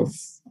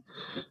forth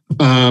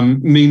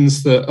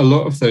means that a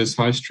lot of those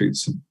high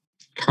streets are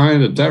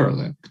kind of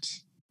derelict.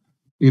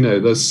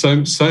 There's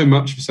so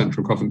much of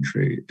central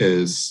Coventry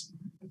is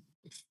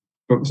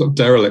sort of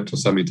derelict or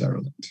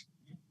semi-derelict.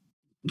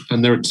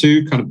 And there are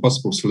two kind of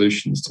possible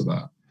solutions to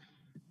that.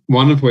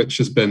 One of which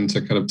has been to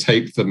kind of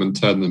take them and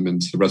turn them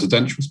into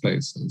residential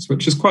spaces,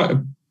 which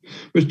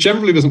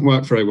generally doesn't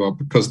work very well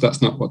because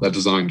that's not what they're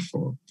designed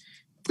for.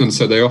 And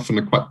so they often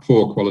are quite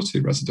poor quality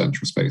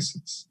residential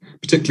spaces,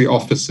 particularly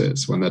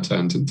offices when they're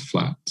turned into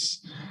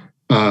flats.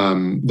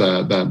 They're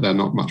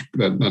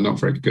not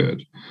very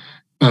good.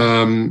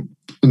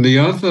 And the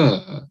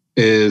other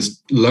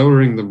is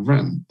lowering the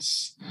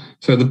rents.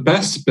 So the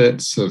best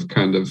bits of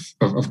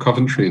of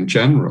Coventry in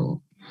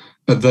general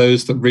are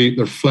those that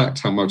reflect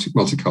how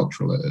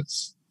multicultural it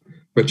is,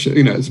 which,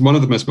 it's one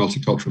of the most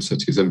multicultural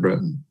cities in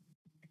Britain.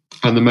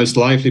 And the most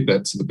lively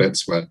bits are the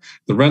bits where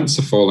the rents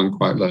are falling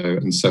quite low.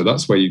 And so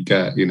that's where you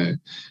get,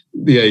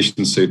 the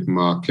Asian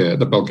supermarket,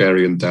 the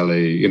Bulgarian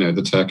deli,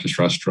 the Turkish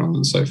restaurant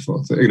and so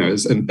forth,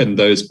 it's in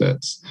those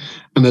bits.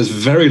 And there's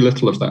very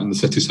little of that in the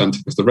city centre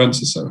because the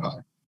rents are so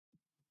high.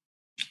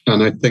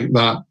 And I think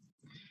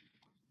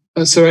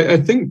I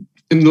think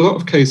in a lot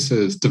of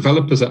cases,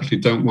 developers actually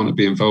don't want to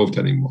be involved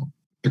anymore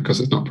because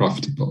it's not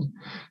profitable.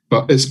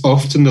 But it's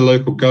often the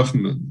local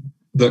government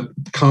that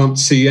can't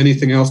see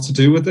anything else to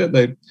do with it.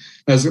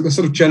 There's a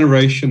sort of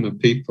generation of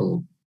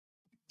people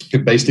who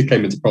basically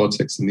came into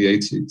politics in the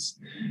 80s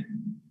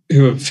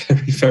who are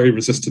very, very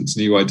resistant to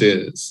new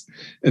ideas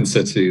in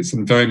cities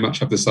and very much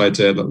have this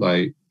idea that,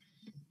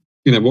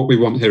 what we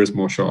want here is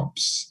more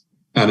shops.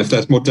 And if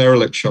there's more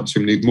derelict shops,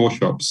 we need more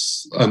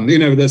shops. And, they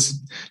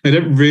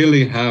don't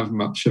really have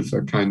much of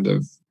a kind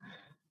of,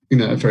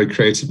 a very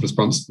creative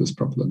response to this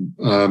problem.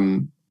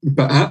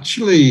 But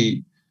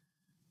actually,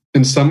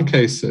 in some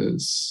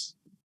cases,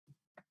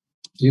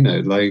 you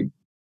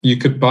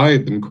could buy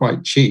them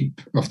quite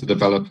cheap off the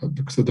developer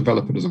because the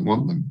developer doesn't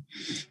want them.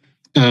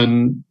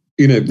 And,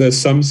 there's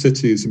some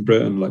cities in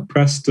Britain like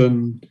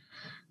Preston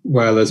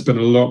where there's been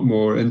a lot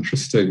more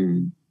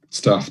interesting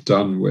stuff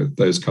done with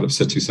those kind of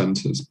city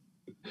centres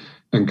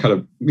and kind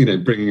of,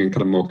 bringing in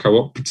kind of more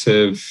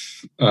cooperative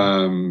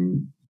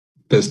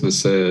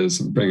businesses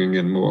and bringing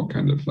in more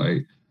kind of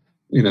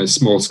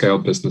small scale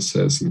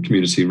businesses and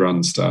community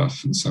run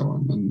stuff and so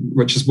on, and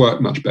which has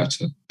worked much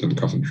better than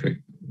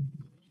Coventry.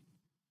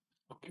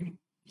 Okay.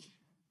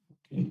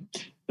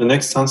 The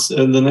next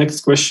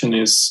question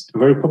is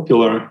very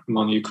popular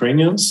among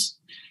Ukrainians,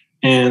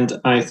 and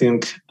I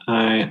think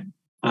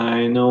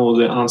I know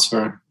the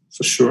answer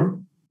for sure,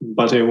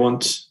 but I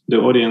want the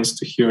audience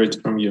to hear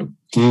it from you.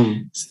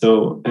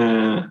 So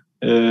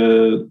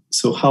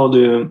how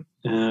do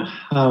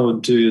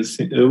you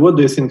think? What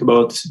do you think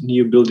about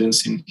new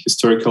buildings in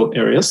historical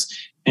areas?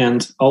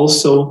 And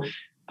also,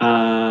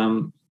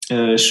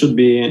 should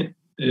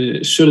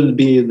it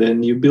be the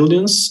new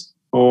buildings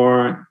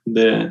or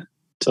the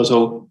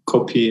total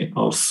copy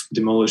of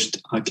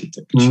demolished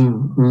architecture?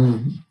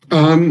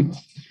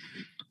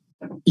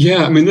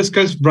 Yeah, I mean, this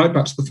goes right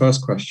back to the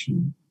first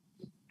question,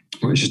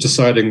 which is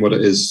deciding what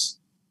it is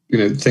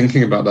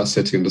thinking about that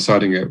city and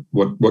deciding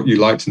what you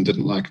liked and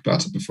didn't like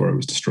about it before it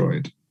was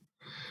destroyed.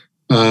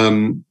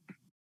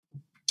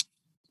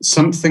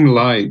 Something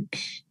like,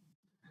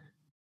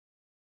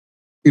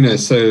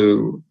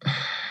 so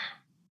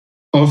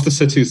of the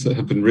cities that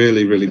have been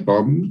really, really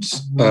bombed,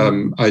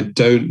 I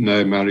don't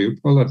know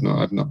Mariupol.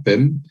 I've not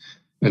been.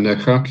 I know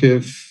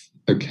Kharkiv,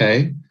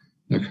 okay.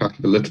 I know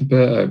Kharkiv a little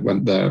bit. I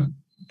went there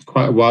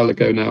quite a while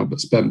ago now, but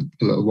spent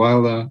a little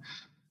while there.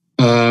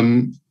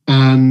 And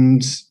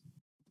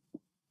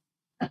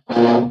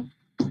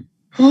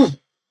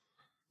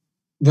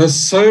there's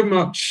so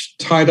much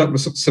tied up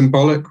with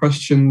symbolic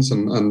questions,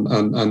 and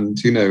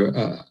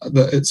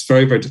that it's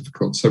very, very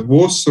difficult. So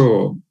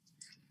Warsaw,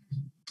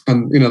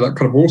 and that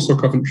kind of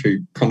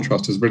Warsaw-Coventry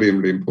contrast is really,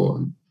 really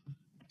important.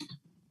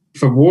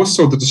 For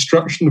Warsaw, the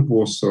destruction of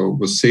Warsaw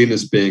was seen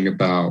as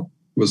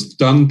was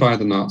done by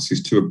the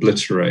Nazis to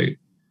obliterate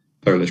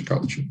Polish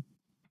culture.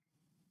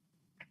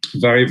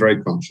 Very,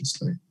 very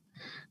consciously.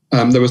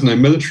 There was no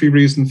military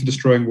reason for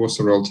destroying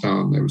Warsaw Old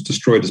Town. It was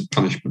destroyed as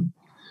punishment,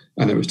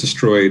 and it was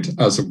destroyed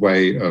as a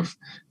way of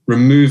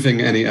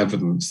removing any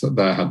evidence that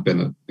there had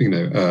been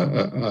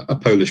a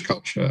Polish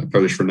culture, a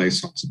Polish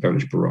Renaissance, a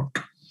Polish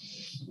Baroque.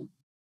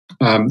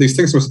 These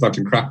things were survived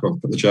in Krakow,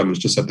 but the Germans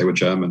just said they were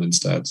German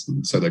instead,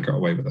 and so they got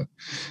away with it.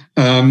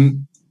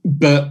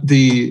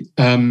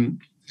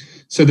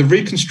 So the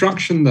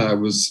reconstruction there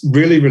was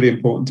really, really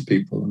important to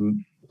people,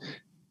 and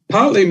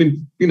partly,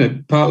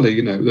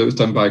 it was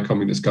done by a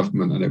communist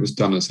government, and it was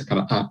done as a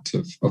kind of act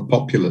of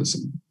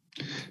populism.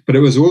 But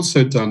it was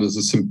also done as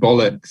a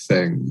symbolic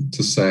thing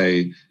to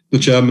say the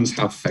Germans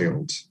have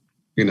failed.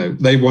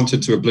 They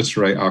wanted to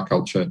obliterate our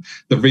culture.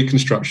 The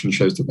reconstruction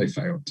shows that they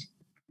failed.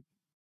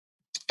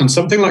 And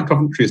something like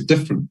Coventry is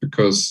different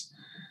because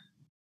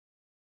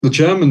the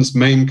Germans'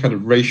 main kind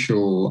of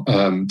racial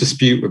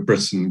dispute with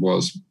Britain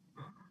was,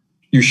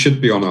 you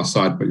should be on our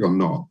side, but you're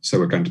not, so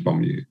we're going to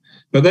bomb you.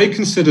 But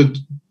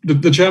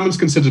the Germans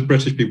considered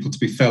British people to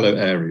be fellow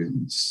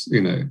Aryans.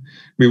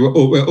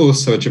 We're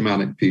also a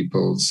Germanic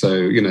people,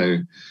 so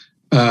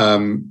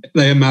they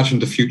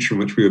imagined a future in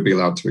which we would be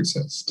allowed to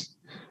exist.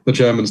 The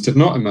Germans did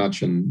not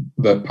imagine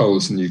that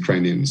Poles and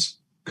Ukrainians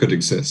could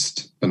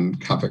exist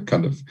and have a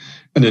kind of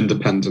an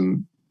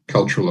independent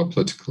cultural or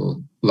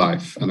political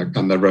life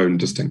and their own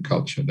distinct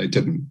culture. They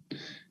didn't,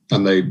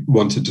 and they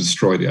wanted to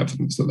destroy the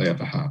evidence that they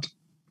ever had.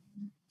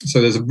 So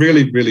there's a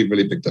really, really,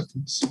 really big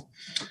difference.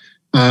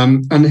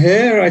 And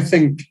here, I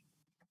think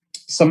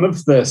some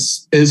of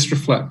this is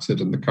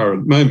reflected in the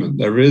current moment.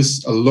 There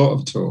is a lot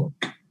of talk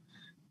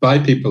by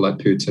people like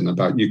Putin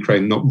about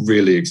Ukraine not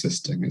really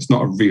existing. It's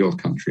not a real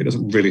country. It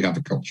doesn't really have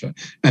a culture.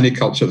 Any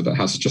culture that it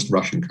has is just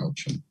Russian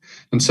culture.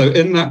 And so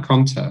in that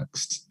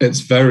context, it's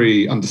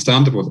very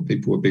understandable that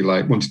people would be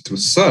wanting to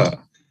assert,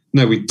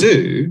 no, we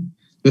do.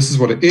 This is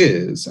what it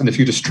is. And if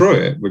you destroy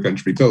it, we're going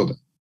to rebuild it.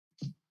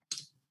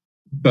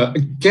 But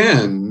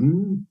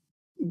again,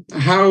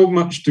 how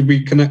much do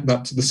we connect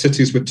that to the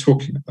cities we're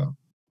talking about?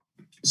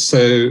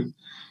 So,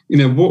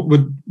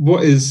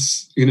 what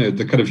is,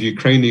 the kind of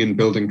Ukrainian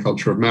building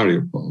culture of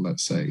Mariupol,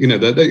 let's say? You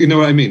know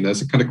what I mean?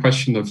 There's a kind of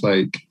question of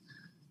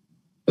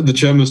the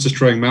Germans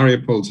destroying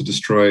Mariupol to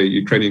destroy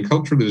Ukrainian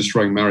culture. They're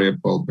destroying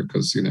Mariupol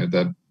because,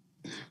 they're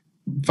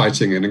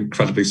fighting an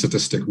incredibly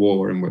sadistic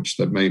war in which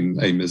their main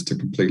aim is to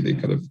completely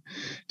kind of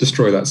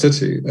destroy that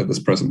city at this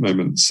present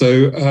moment.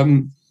 So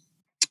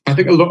I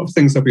think a lot of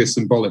things there'll be a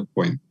symbolic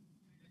point.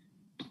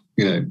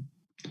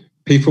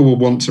 People will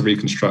want to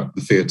reconstruct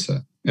the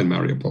theatre in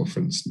Mariupol, for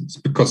instance,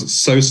 because it's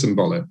so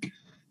symbolic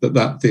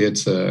that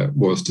theatre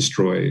was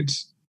destroyed,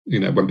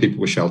 when people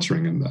were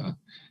sheltering in there.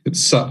 It's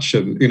such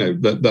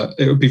that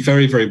it would be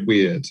very, very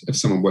weird if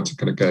someone were to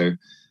kind of go,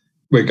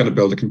 we're going to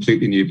build a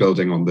completely new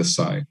building on this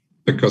site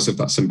because of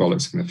that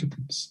symbolic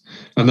significance.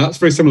 And that's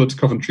very similar to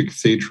Coventry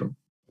Cathedral.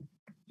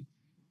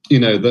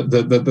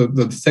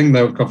 The thing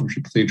there with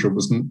Coventry Cathedral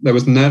was there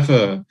was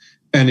never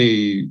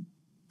any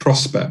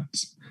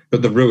prospect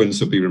that the ruins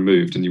would be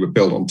removed and you would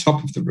build on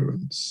top of the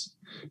ruins,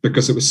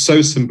 because it was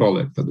so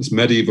symbolic that this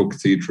medieval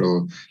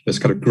cathedral, this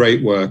kind of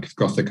great work of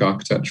Gothic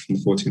architecture from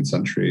the 14th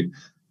century,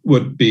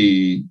 would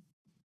be,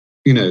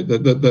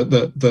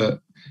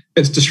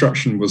 its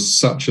destruction was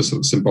such a sort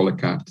of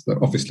symbolic act that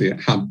obviously it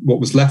had,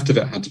 what was left of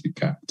it had to be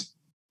kept,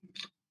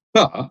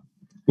 but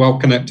well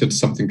connected to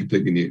something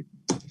completely new.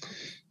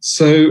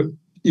 So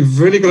you've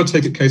really got to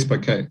take it case by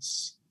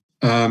case.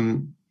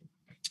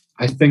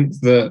 I think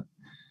that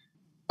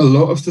a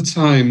lot of the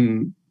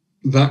time,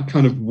 that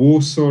kind of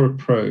Warsaw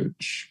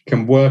approach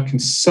can work in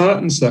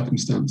certain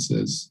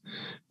circumstances,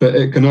 but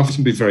it can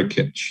often be very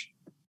kitsch.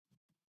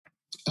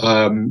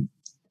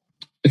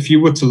 If you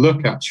were to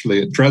look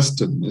actually at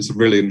Dresden, is a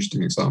really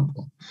interesting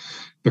example,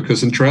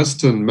 because in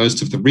Dresden,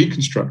 most of the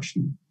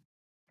reconstruction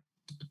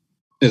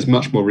is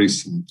much more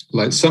recent.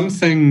 Like some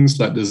things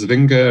like the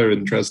Zwinger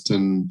in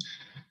Dresden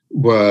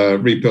were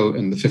rebuilt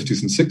in the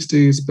 50s and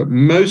 60s, but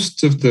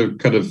most of the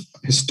kind of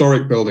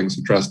historic buildings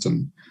in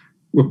Dresden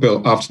were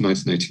built after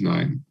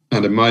 1989.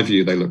 And in my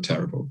view, they look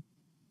terrible,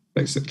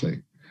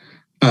 basically.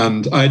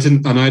 And I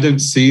don't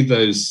see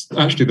those,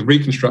 actually the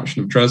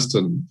reconstruction of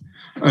Dresden,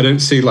 I don't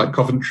see like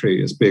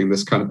Coventry as being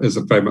this kind of, as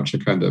a very much a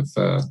kind of,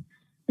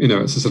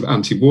 it's a sort of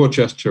anti-war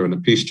gesture and a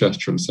peace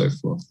gesture and so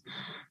forth.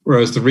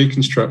 Whereas the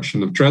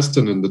reconstruction of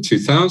Dresden in the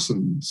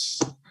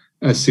 2000s,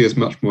 I see as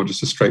much more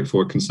just a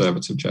straightforward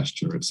conservative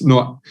gesture. It's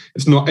not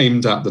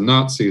aimed at the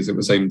Nazis, it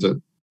was aimed at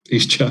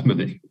East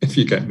Germany, if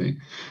you get me.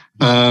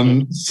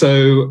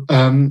 So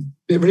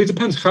it really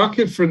depends.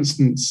 Kharkiv, for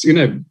instance,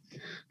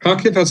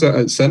 Kharkiv has at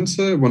its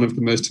centre one of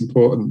the most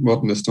important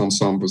modernist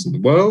ensembles in the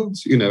world.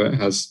 It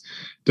has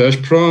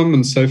Dezhprom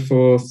and so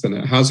forth, and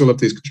it has all of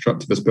these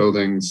constructivist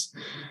buildings.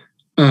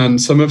 And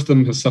some of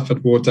them have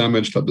suffered war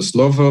damage, like the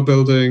Slovo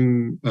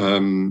building,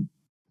 and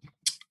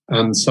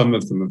some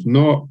of them have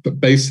not. But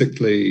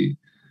basically,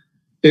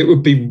 it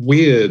would be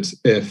weird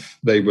if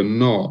they were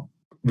not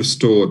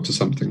restored to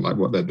something like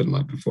what they've been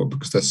like before,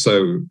 because they're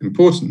so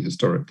important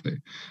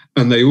historically.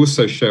 And they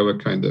also show a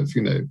kind of,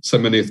 so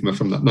many of them are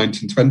from that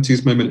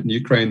 1920s moment in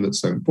Ukraine that's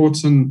so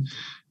important.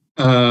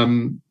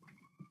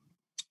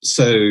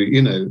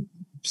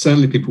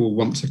 Certainly people will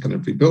want to kind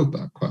of rebuild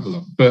that quite a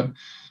lot. But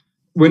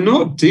we're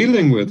not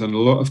dealing with, in a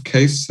lot of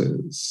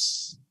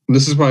cases, and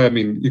this is why,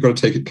 you've got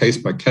to take it case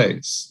by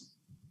case.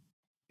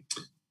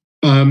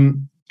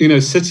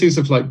 Cities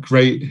of like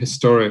great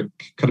historic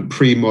kind of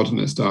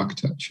pre-modernist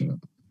architecture,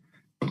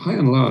 by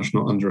and large,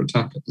 not under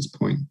attack at this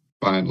point,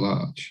 by and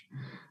large.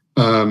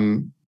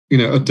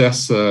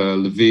 Odessa,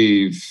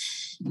 Lviv,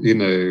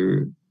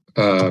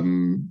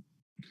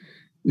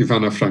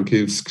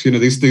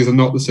 Ivano-Frankivsk, these are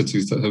not the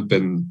cities that have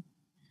been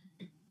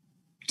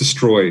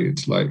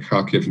destroyed, like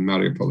Kharkiv and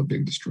Mariupol are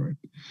being destroyed.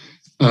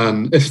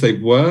 And if they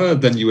were,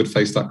 then you would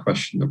face that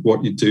question of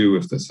what you do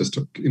with this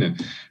historic,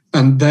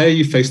 and there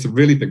you face the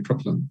really big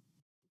problem,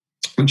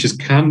 which is,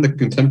 can the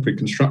contemporary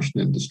construction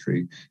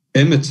industry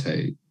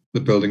imitate the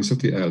buildings of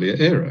the earlier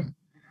era?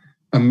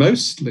 And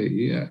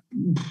mostly,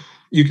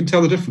 you can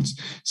tell the difference.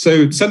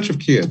 So, center of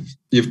Kiev,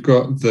 you've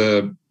got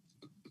the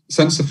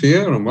St.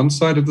 Sophia on one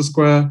side of the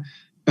square,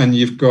 and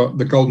you've got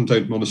the Golden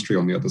Domed Monastery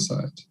on the other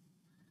side.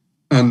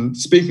 And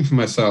speaking for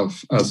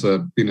myself as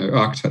a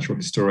architectural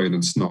historian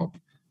and snob,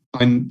 I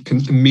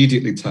can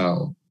immediately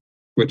tell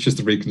which is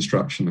the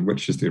reconstruction and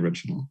which is the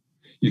original.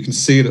 You can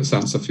see that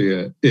St.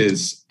 Sophia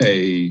is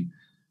the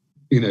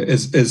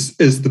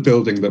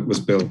building that was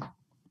built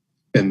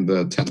in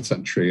the 10th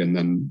century and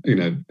then,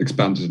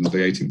 expanded into the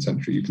 18th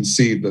century. You can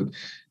see that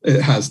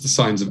it has the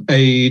signs of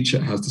age,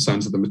 it has the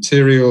signs of the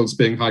materials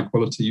being high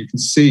quality. You can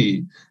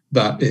see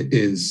that it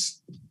is,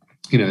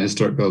 a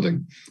historic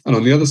building. And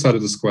on the other side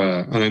of the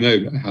square, and I know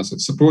it has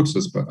its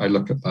supporters, but I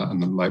look at that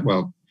and I'm like,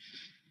 well,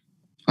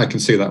 I can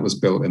see that was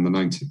built in the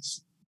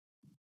 90s.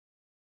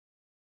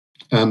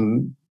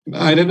 And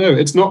I don't know,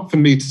 it's not for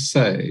me to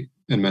say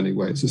in many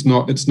ways. It's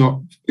not, I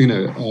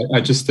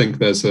just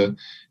think it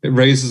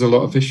raises a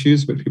lot of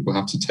issues which people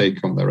have to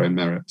take on their own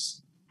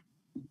merits.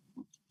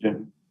 Yeah.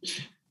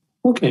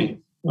 Okay.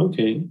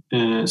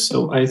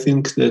 So I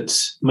think that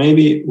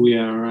maybe we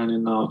are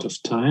running out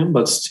of time,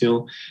 but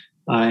still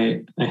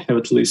I have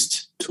at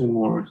least two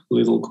more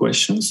little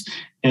questions.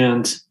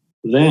 And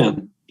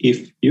then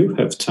if you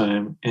have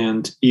time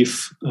and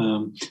if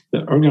the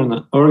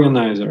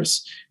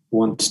organizers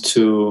want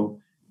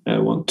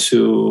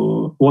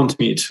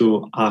me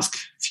to ask a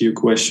few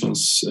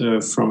questions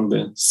from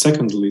the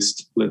second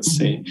list, let's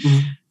say,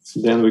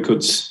 then we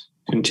could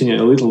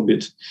continue a little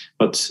bit.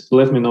 But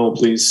let me know,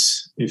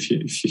 please, if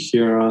you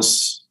hear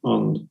us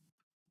on.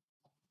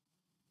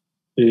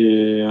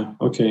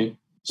 Okay,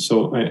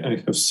 so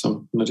I have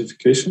some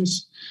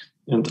notifications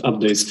and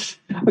updates.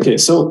 Okay,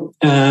 so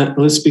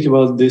let's speak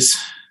about these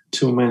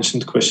two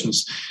mentioned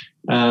questions.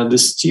 The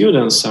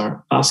students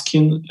are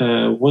asking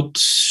what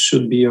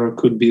should be or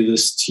could be the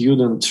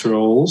student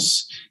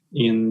roles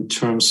in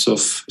terms of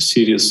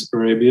serious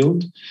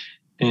rebuild,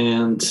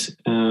 and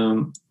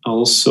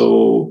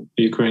also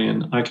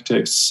Ukrainian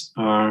architects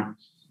are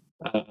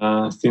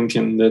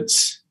thinking that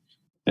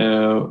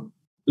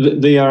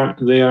they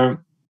are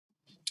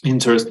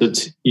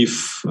interested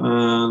if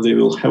they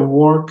will have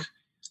work,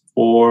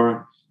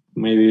 or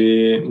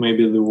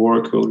maybe the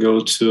work will go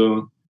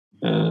to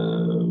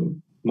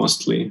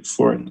mostly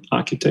foreign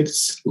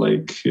architects,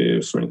 like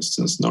for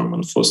instance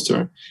Norman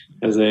Foster,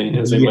 as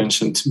I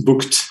mentioned,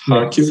 booked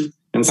Kharkiv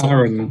and so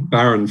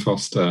Baron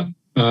Foster.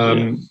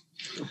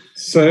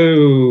 So,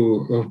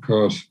 oh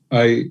God,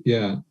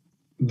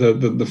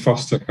 the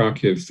Foster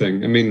Kharkiv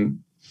thing. I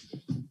mean,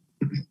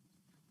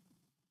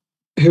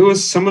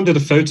 someone did a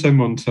photo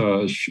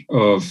montage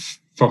of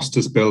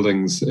Foster's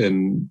buildings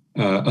in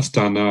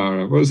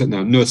Astana, what is it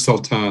now? Nur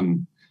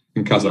Sultan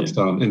in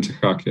Kazakhstan, into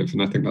Kharkiv,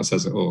 and I think that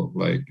says it all.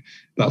 Like,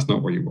 that's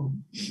not what you want.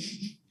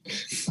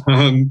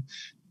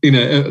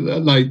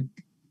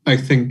 I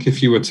think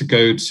if you were to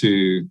go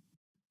to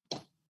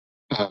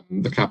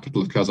the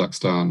capital of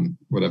Kazakhstan,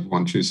 whatever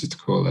one chooses to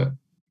call it,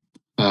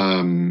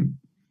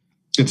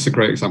 it's a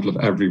great example of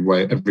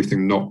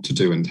everything not to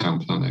do in town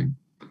planning,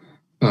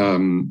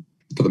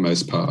 for the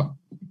most part.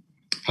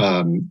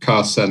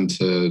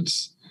 Car-centered,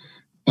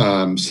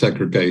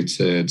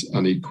 segregated,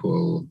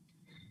 unequal,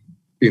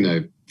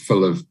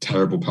 full of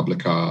terrible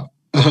public art.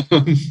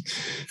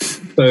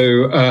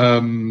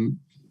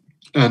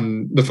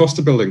 And the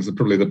Foster buildings are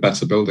probably the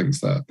better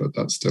buildings there, but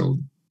that's still,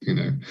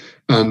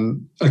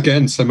 and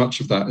again, so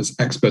much of that is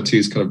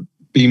expertise kind of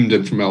beamed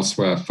in from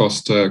elsewhere.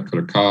 Foster,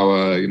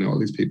 Kurokawa, all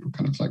these people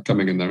kind of like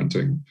coming in there and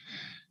doing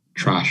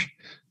trash.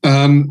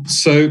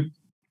 So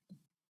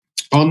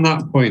on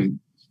that point,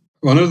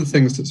 one of the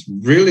things that's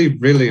really,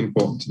 really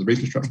important to the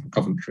reconstruction of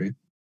Coventry,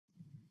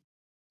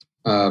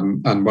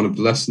 and one of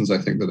the lessons I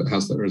think that it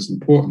has that is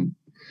important,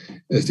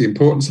 is the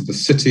importance of the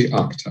city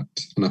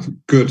architect and of a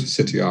good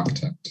city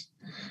architect.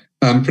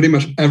 Pretty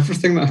much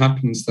everything that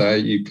happens there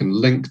you can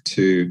link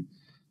to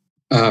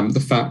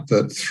the fact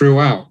that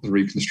throughout the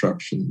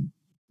reconstruction,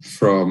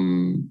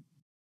 from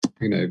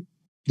the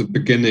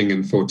beginning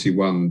in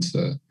 41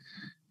 to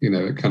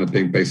it kind of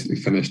being basically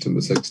finished in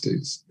the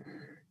 60s,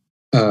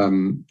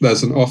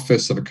 there's an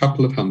office of a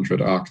couple of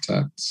hundred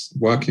architects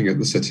working at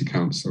the city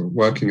council,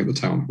 working at the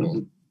town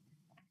hall,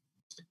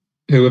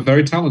 who are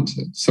very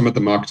talented. Some of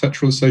them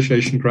Architectural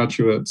Association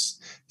graduates,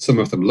 some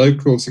of them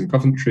locals in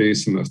Coventry,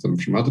 some of them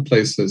from other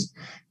places,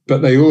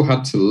 but they all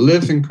had to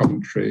live in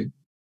Coventry,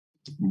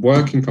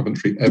 work in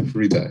Coventry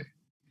every day.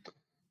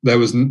 There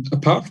was,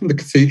 apart from the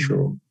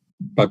cathedral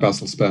by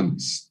Basil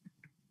Spence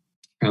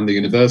and the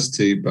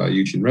university by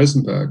Eugene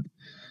Rosenberg,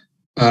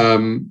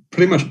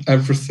 pretty much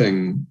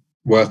everything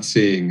worth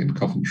seeing in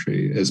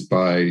Coventry is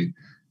by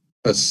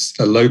a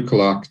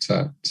local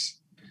architect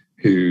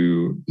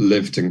who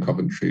lived in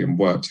Coventry and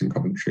worked in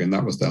Coventry, and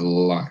that was their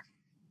life.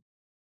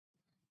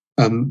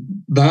 And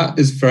that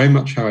is very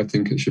much how I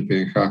think it should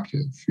be in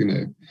Kharkiv.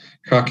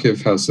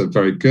 Kharkiv has a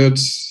very good,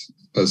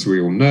 as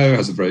we all know,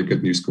 has a very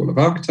good new school of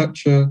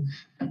architecture.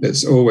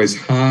 It's always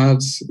had,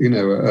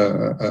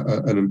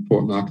 an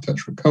important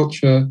architectural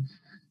culture.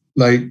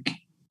 Like,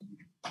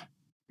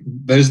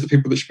 those are the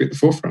people that should be at the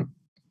forefront.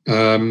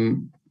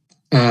 And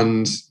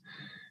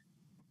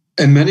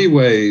in many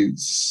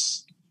ways,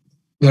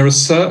 there are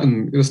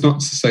certain, it's not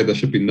to say there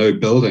should be no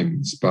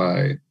buildings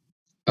by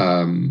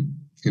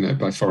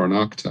foreign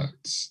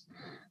architects,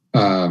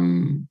 or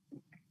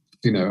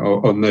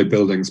no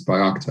buildings by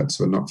architects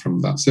who are not from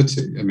that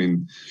city. I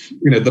mean,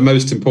 the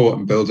most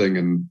important building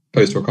in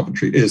post-war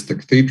Coventry is the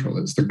cathedral.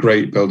 It's the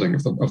great building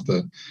of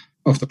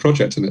the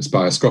project, and it's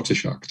by a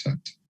Scottish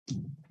architect.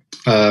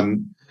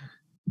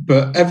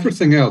 But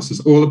everything else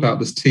is all about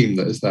this team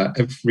that is there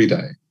every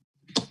day.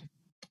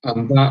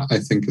 And that, I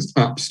think, is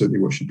absolutely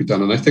what should be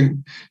done. And I think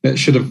it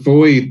should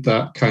avoid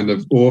that kind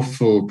of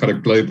awful kind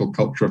of global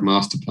culture of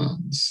master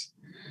plans,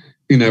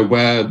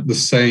 where the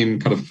same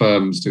kind of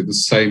firms do the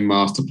same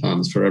master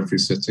plans for every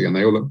city and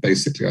they all look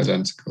basically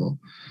identical.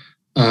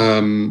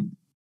 The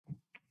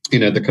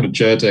kind of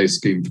Jerde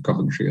scheme for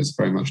Coventry is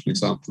very much an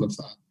example of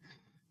that.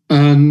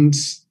 And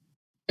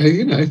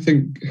I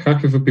think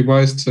Kharkiv would be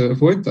wise to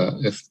avoid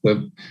that. If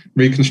the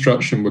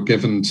reconstruction were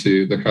given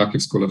to the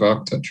Kharkiv School of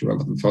Architecture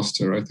rather than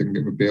Foster, I think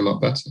it would be a lot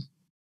better.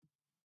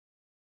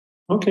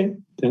 Okay,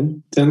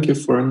 then thank you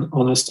for an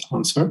honest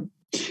answer.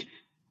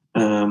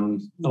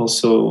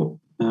 Also,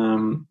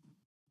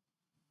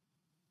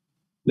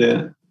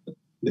 the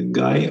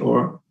guy,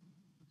 or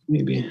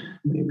maybe,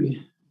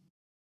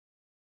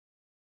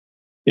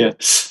 yeah.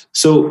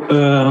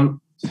 So.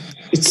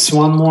 It's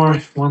one more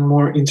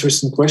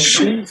interesting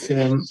question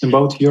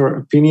about your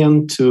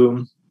opinion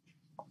to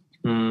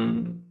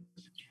a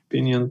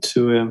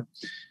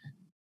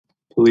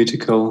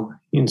political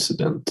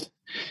incident.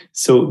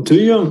 So, do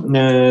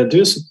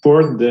you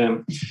support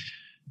the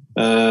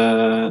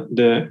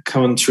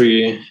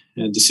Coventry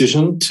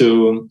decision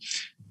to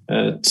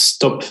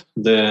stop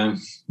the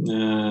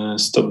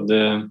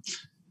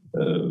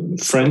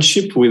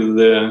friendship with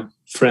the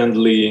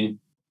friendly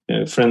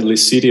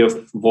city of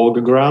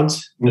Volgograd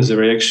as a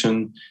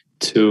reaction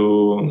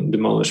to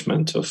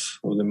demolishment of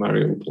the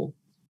Mariupol?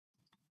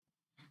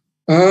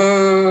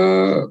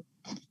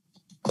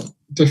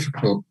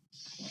 Difficult.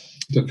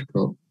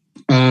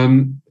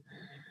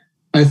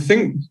 I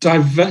think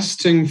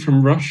divesting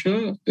from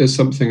Russia is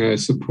something I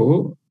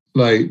support,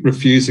 like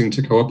refusing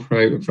to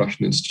cooperate with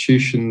Russian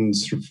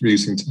institutions,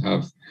 refusing to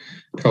have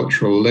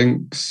cultural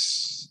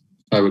links,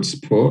 I would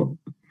support.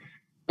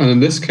 And in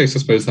this case, I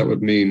suppose that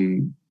would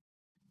mean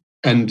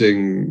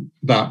ending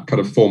that kind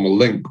of formal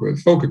link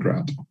with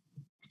Volgograd.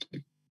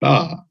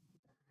 But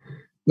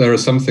there are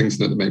some things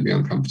in it that make me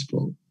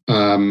uncomfortable.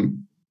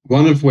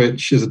 One of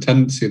which is a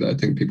tendency that I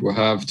think people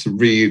have to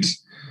read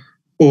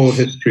all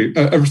history,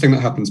 everything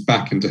that happens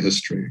back into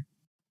history.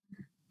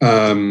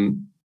 I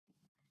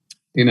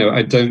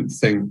don't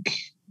think,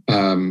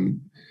 and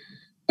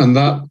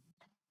that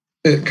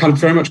it kind of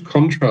very much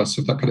contrasts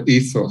with that kind of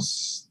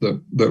ethos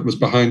that was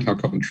behind how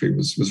Coventry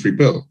was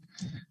rebuilt,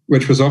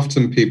 which was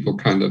often people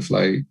kind of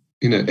like,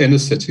 in a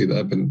city that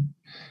had been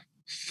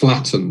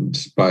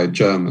flattened by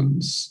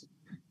Germans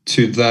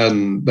they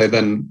then,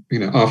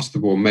 after the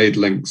war, made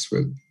links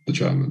with the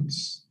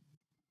Germans.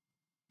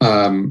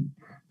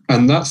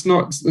 And that's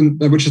not,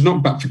 which is not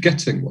about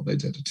forgetting what they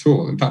did at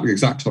all. In fact, the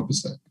exact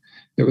opposite.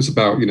 It was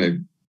about,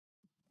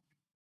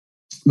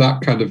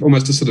 that kind of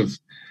almost a sort of,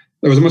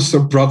 there was almost a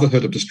sort of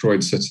brotherhood of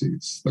destroyed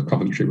cities that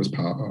Coventry was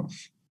part of.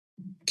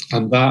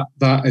 And that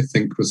I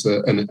think was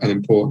an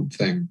important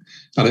thing.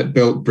 And it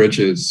built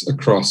bridges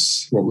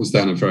across what was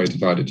then a very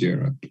divided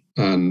Europe.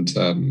 And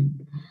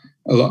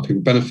a lot of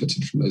people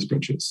benefited from those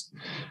bridges.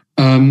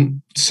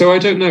 So I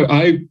don't know.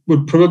 I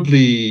would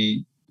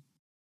probably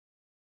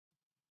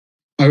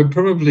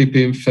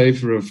be in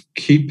favor of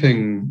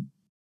keeping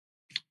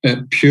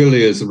it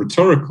purely as a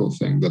rhetorical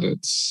thing, that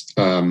it's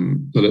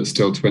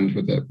still twinned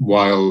with it,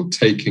 while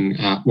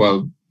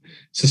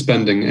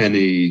suspending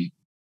any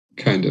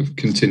kind of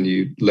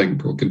continued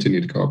link or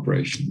continued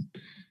cooperation.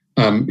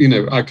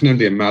 I can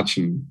only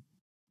imagine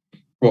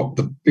what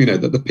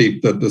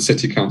the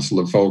city council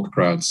of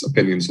Volgograd's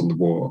opinions on the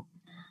war,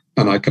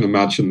 and I can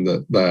imagine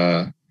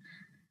that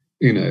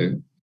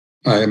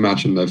I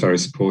imagine they're very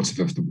supportive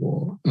of the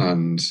war,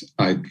 and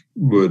I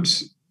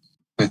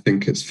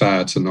think it's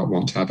fair to not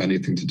want to have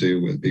anything to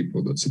do with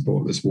people that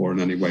support this war in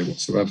any way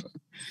whatsoever.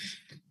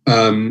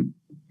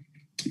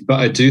 But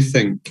I do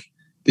think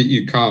that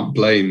you can't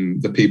blame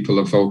the people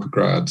of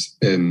Volgograd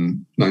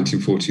in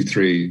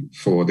 1943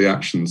 for the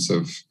actions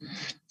of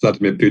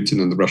Vladimir Putin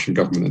and the Russian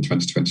government in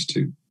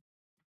 2022.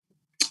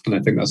 And I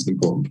think that's an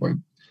important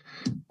point.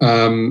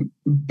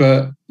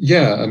 But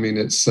yeah, I mean,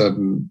 it's a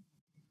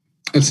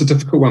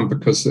difficult one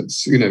because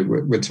it's,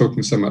 we're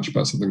talking so much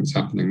about something that's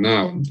happening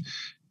now. And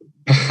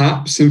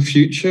perhaps in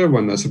future,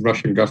 when there's a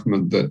Russian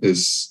government that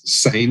is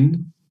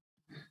sane,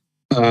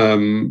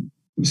 some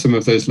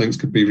of those links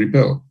could be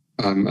rebuilt.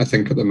 I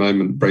think at the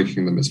moment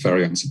breaking them is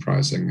very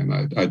unsurprising, and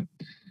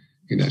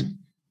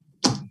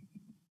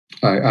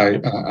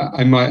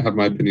I might have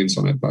my opinions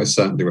on it, but I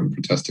certainly wouldn't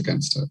protest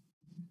against it.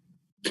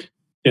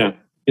 Yeah,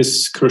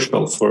 it's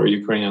crucial for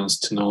Ukrainians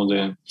to know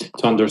to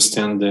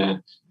understand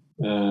the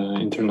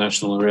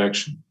international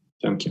reaction.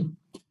 Thank you.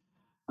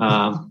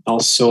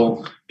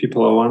 Also,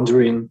 people are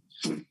wondering.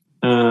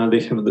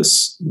 They have a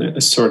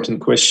certain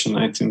question.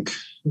 I think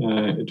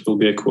it will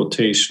be a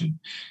quotation.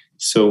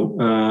 So,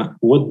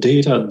 what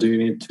data do you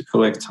need to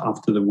collect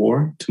after the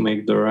war to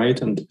make the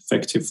right and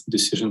effective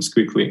decisions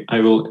quickly? I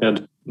will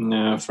add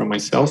from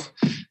myself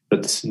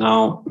that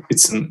now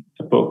it's an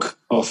epoch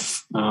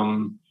of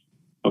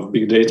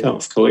big data,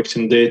 of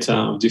collecting data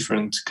of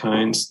different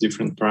kinds,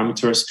 different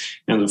parameters.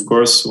 And of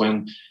course,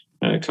 when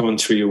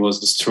Coventry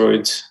was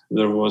destroyed,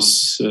 there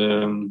was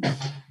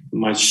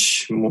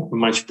much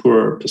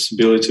poorer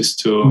possibilities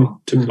to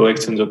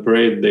collect and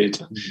operate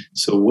data.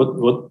 So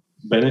what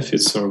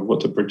benefits or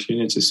what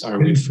opportunities are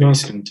we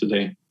facing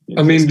today?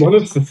 I mean, one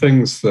of the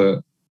things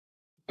that,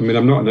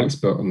 I'm not an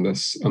expert on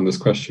this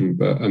question,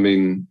 but I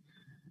mean,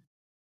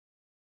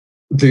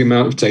 the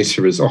amount of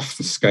data is off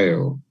the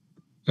scale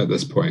at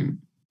this point,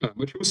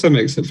 which also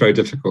makes it very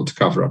difficult to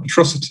cover up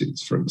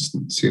atrocities, for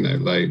instance,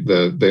 like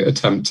the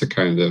attempt to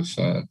kind of,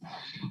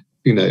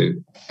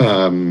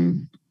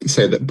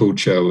 say that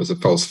Bucha was a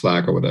false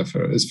flag or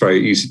whatever is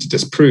very easy to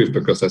disprove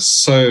because there's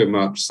so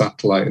much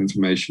satellite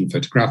information,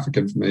 photographic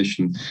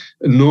information,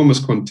 enormous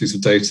quantities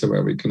of data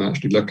where we can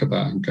actually look at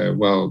that and go,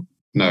 well,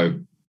 no,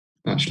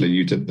 actually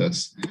you did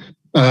this.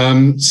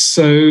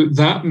 So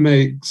that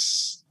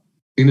makes,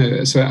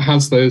 so it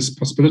has those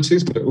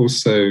possibilities, but it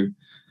also,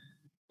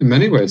 in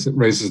many ways, it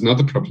raises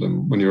another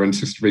problem when you're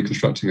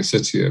reconstructing a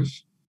city of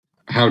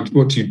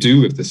what do you do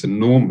with this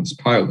enormous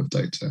pile of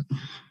data?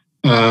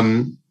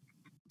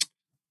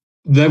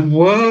 There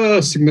were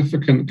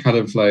significant kind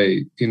of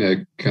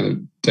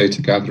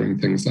data gathering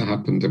things that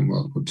happened in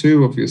World War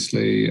II,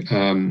 obviously.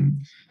 The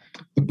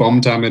bomb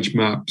damage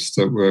maps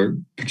that were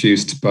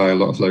produced by a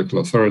lot of local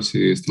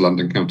authorities, the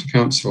London County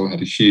Council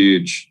had a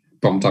huge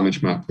bomb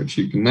damage map, which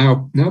you can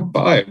now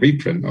buy a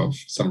reprint of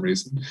for some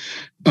reason.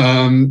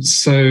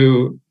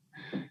 So,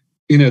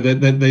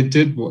 they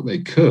did what they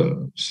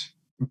could.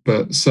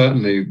 But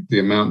certainly the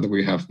amount that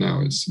we have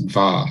now is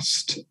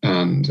vast,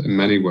 and in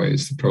many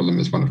ways the problem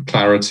is one of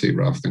clarity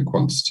rather than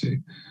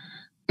quantity.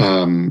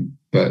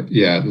 But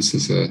yeah, it's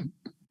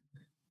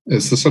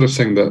the sort of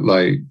thing that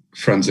like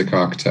forensic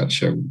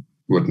architecture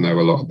would know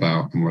a lot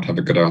about and would have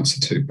a good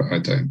answer to, but I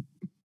don't.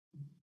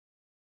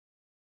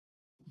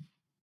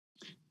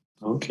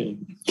 Okay.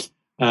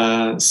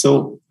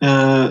 So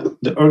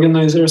the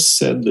organizers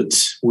said that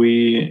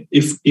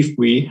if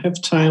we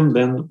have time,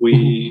 then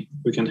we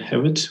can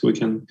have it. We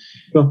can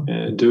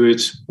do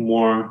it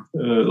more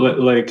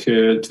like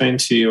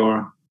 20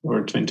 or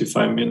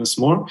 25 minutes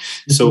more.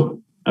 Mm-hmm.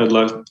 So I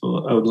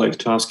would like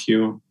to ask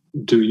you: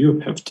 do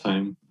you have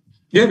time?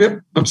 Yeah,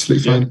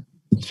 absolutely fine.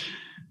 Yeah.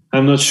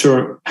 I'm not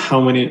sure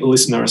how many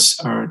listeners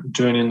are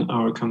joining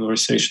our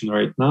conversation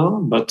right now,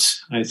 but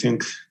I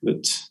think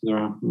that there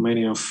are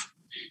many of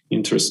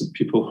interested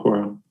people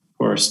who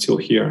are still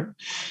here.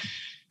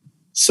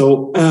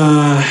 So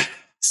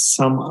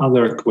some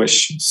other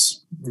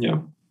questions. Yeah.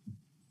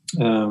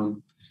 I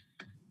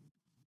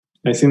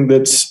think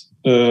that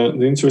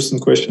the interesting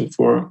question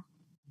for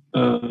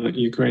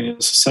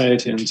Ukrainian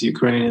society and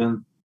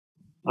Ukrainian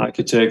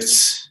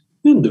architects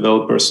and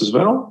developers as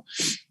well,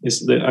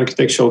 is the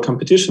architectural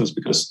competitions,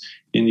 because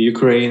in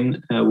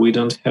Ukraine we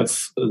don't have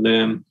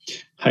the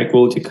high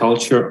quality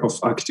culture of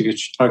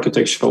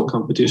architectural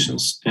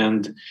competitions,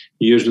 and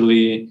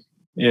usually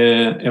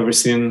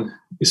everything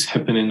is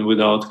happening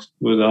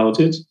without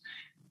it.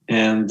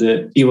 And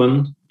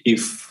even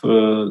if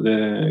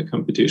the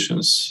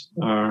competitions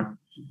are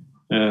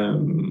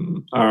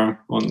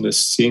on the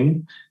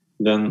scene,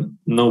 then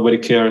nobody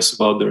cares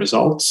about the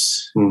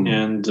results,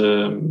 and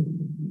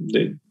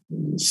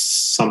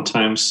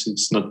sometimes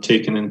it's not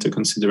taken into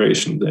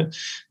consideration the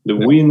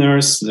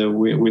winners, the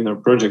winner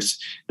projects,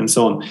 and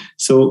so on.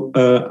 So,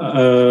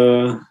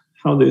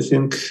 how do you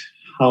think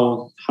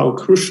how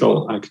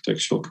crucial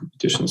architectural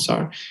competitions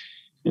are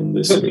in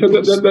this?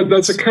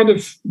 That's a kind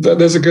of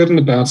there's a good and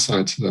a bad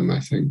side to them, I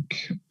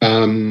think.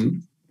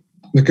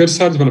 The good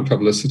side is one of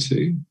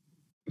publicity.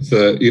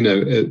 A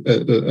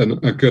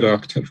good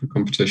architectural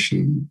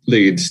competition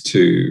leads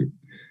to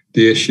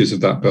the issues of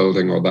that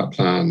building or that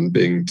plan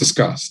being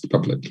discussed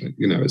publicly.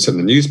 It's in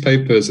the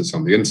newspapers, it's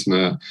on the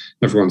internet,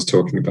 everyone's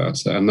talking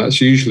about it. And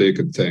that's usually a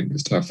good thing,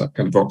 is to have that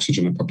kind of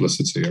oxygen and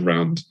publicity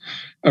around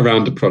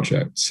a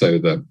project, so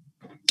that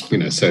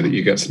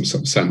you get some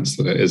sort of sense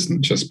that it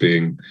isn't just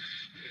being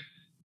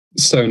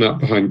sewn up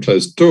behind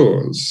closed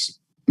doors.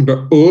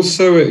 But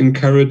also it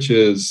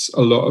encourages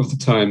a lot of the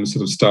time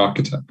sort of star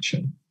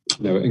architecture.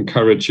 It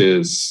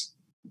encourages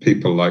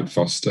people like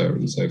Foster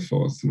and so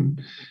forth, and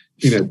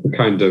to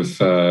kind of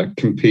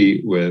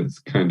compete with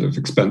kind of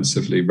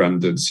expensively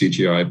rendered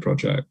CGI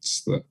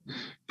projects that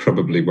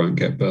probably won't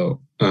get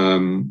built.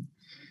 It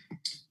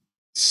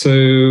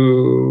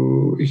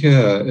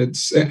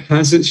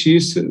has its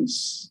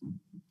uses,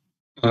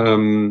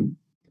 and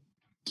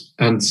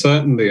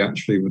certainly,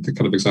 actually, with the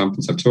kind of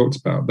examples I've talked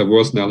about, there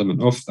was an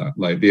element of that,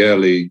 like the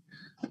early.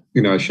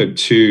 I showed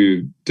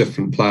two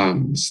different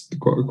plans,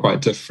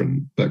 quite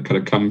different, that kind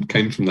of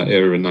came from that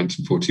era in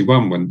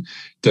 1941, when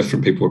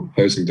different people were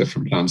proposing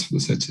different plans for the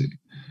city.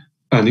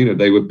 And,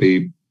 they would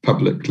be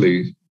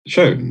publicly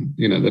shown.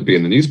 They'd be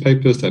in the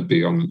newspapers, they'd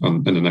be in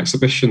an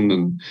exhibition,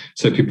 and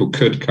so people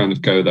could kind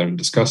of go there and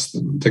discuss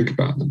them and think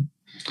about them.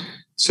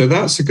 So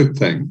that's a good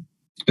thing.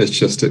 It's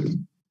just,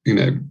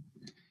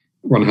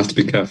 one has to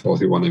be careful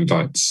who one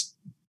invites.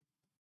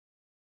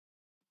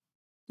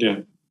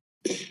 Yeah.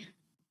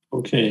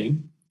 Okay.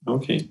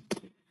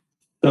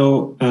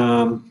 So,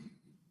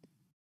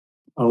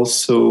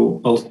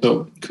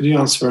 also, could you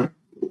answer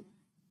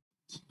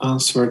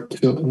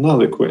to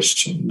another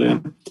question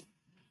then?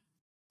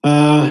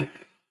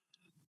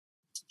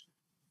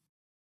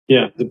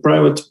 The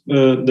private,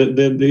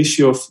 the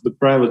issue of the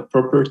private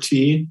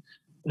property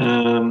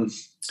and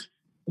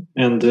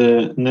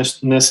the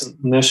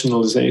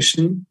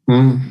nationalization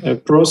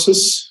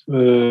process.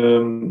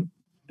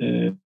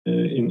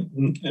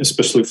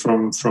 Especially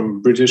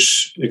from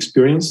British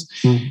experience,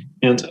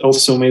 and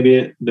also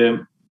maybe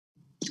the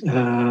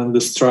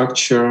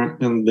structure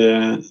and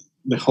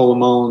the whole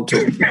amount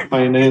of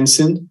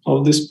financing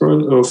of this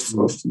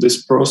of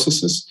these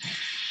processes.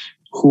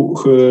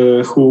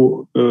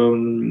 Who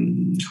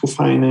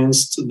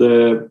financed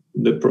the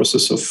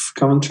process of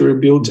Coventry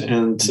rebuild,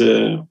 and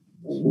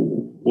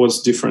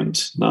what's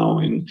different now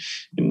in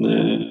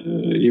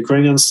the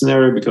Ukrainian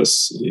scenario,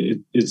 because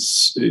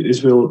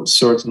it will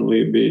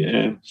certainly be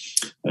a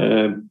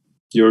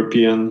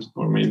European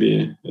or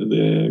maybe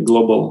the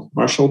global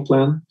Marshall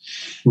Plan,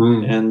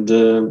 and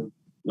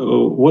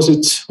was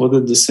it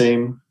the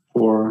same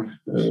for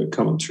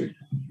Coventry?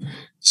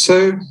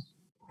 So,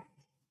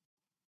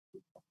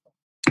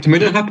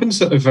 it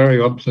happens at a very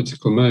odd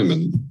political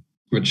moment,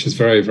 which is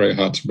very, very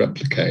hard to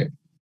replicate.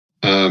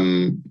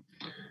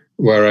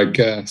 Where I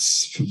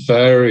guess, for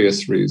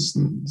various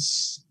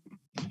reasons,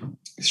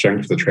 the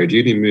strength of the trade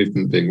union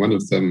movement being one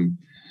of them,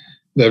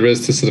 there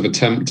is this sort of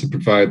attempt to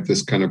provide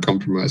this kind of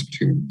compromise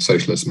between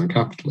socialism and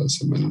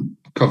capitalism. And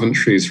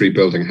Coventry's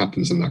rebuilding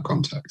happens in that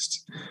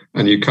context.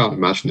 And you can't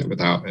imagine it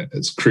without it.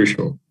 It's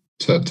crucial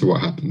to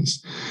what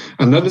happens.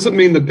 And that doesn't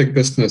mean that big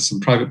business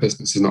and private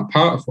business is not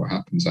part of what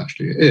happens.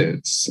 Actually, it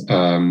is.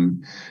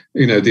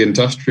 The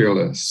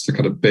industrialists, the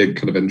kind of big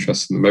kind of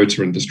interest in the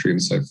motor industry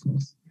and so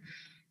forth,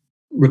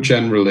 were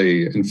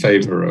generally in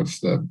favor of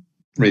the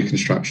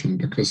reconstruction,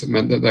 because it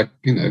meant that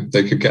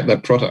they could get their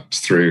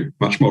products through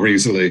much more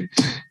easily.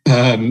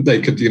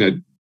 They could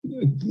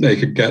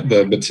get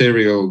the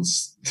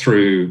materials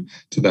through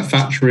to their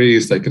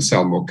factories. They could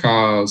sell more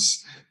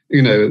cars. So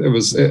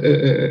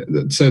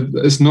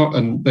it's not.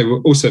 And they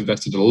were also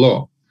invested a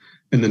lot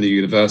in the new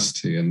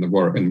university and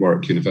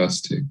Warwick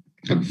University,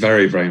 a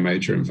very, very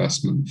major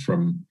investment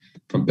from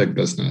big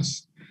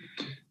business.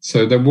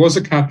 So there was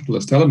a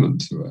capitalist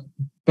element to it.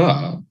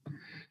 But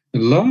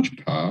in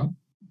large part,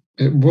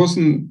 it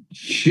wasn't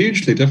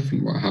hugely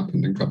different what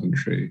happened in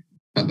Coventry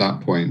at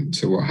that point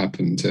to what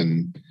happened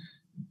in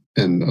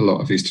a lot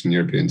of Eastern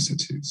European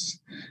cities.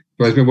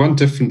 There's been one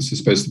difference, I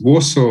suppose.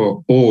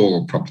 Warsaw,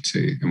 all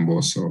property in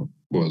Warsaw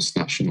was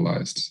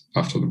nationalised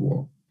after the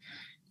war.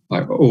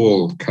 like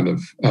all kind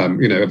of,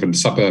 over in the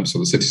suburbs or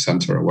the city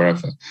centre or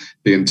wherever,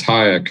 the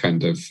entire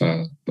kind of,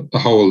 the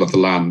whole of the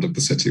land of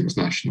the city was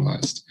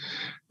nationalised.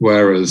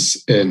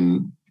 Whereas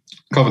in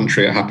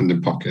Coventry, it happened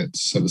in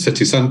pockets. So the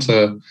city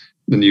centre,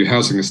 the new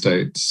housing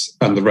estates,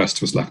 and the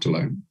rest was left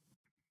alone.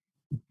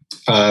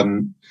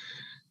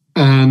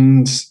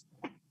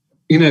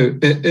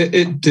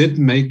 It did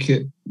make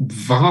it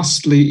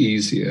vastly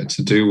easier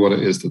to do what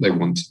it is that they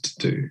wanted to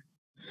do.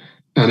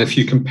 And if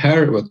you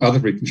compare it with other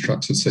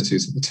reconstructed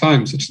cities at the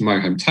time, such as my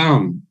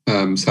hometown,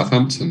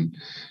 Southampton,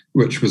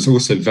 which was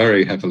also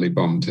very heavily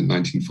bombed in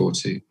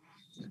 1940,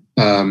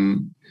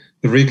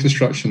 the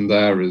reconstruction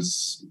there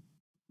is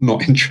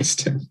not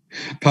interesting,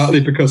 partly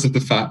because of the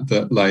fact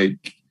that,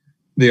 like,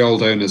 the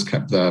old owners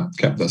kept their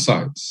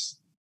sites,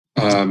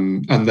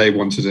 and they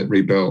wanted it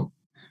rebuilt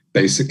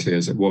basically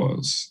as it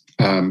was,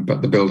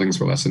 but the buildings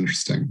were less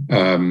interesting.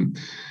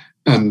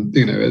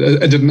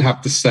 It didn't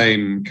have the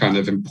same kind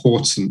of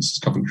importance as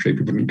Coventry.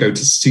 People didn't go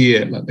to see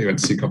it like they went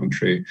to see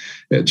Coventry.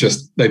 They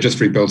just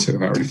rebuilt it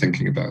without really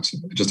thinking about it.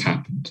 It just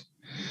happened.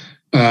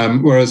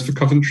 Whereas for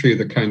Coventry,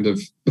 the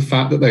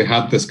fact that they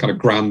had this kind of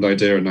grand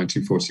idea in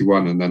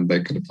 1941, and then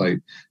they could have like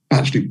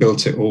actually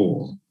built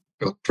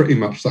pretty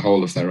much the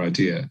whole of their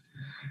idea,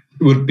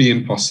 would be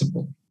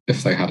impossible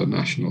if they hadn't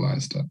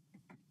nationalised it.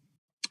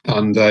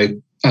 And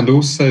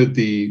also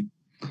the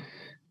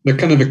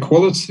kind of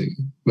equality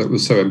that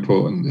was so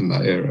important in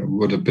that era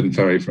would have been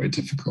very, very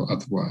difficult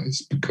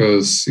otherwise,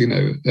 because,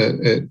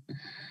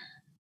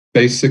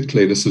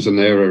 basically this was an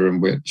era in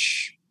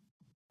which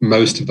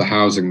most of the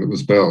housing that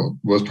was built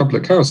was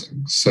public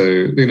housing.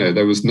 So,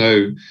 there was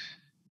no,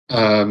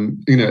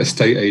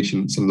 estate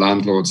agents and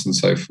landlords and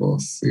so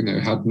forth,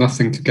 had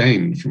nothing to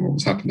gain from what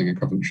was happening in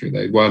Coventry.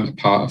 They weren't a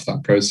part of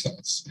that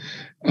process.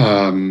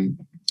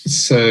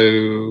 It's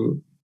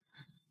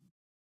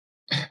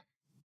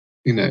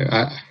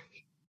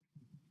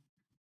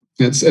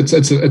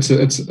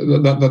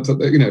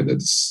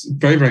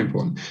very, very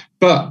important.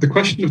 But the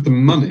question of the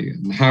money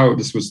and how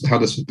this was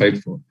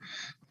paid for.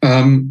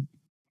 One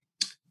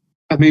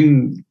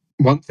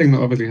thing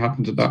that obviously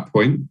happened at that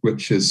point,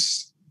 which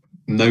is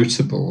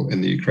notable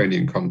in the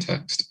Ukrainian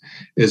context,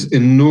 is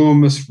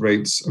enormous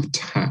rates of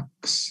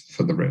tax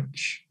for the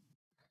rich.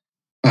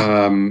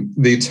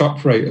 The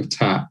top rate of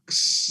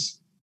tax,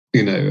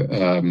 in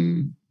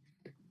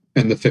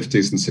the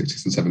 50s and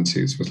 60s and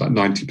 70s was like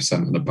 90%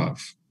 and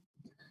above.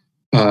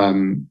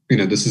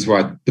 This is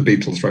why the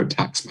Beatles wrote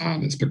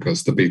Taxman. It's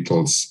because the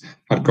Beatles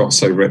had got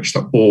so rich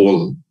that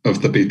all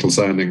of the Beatles'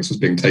 earnings was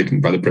being taken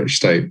by the British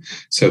state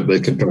so that they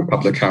could build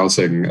public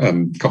housing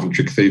and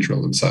Coventry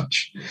Cathedral and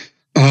such,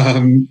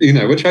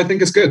 which I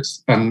think is good.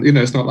 And,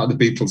 it's not like the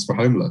Beatles were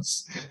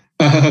homeless.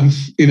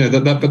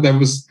 But there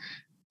was,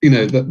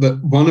 that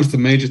one of the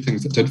major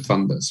things that did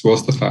fund this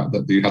was the fact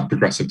that you had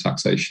progressive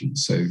taxation.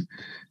 So,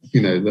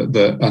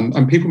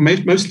 and people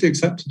mostly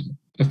accepted it.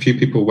 A few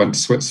people went to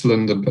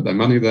Switzerland and put their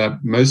money there.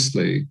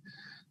 Mostly,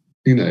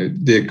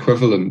 the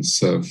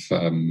equivalents of,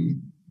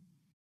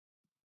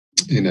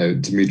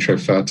 Dmytro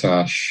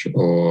Aranchii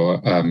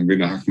or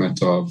Rina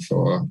Akhmetov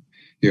or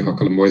Yuho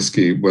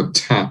Kolomoisky were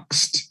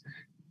taxed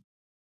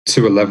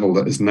to a level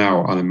that is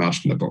now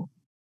unimaginable.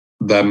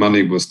 Their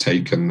money was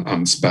taken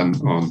and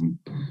spent on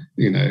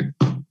the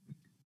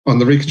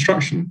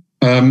reconstruction.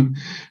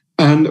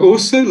 And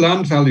also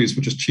land values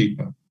were just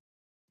cheaper.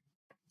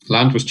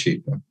 Land was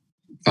cheaper.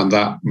 And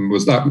that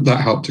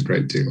helped a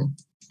great deal.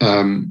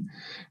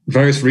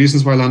 Various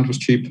reasons why land was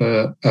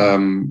cheaper,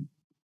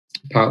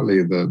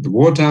 partly the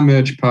war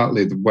damage,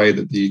 partly the way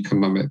that the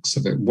economics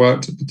of it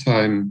worked at the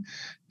time.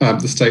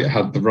 The state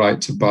had the right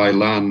to buy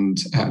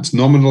land at its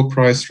nominal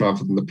price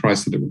rather than the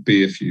price that it would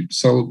be if you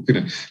sold.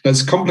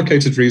 There's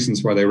complicated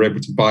reasons why they were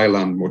able to buy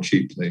land more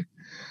cheaply,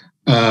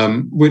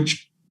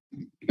 which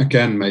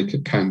again make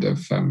it kind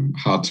of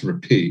hard to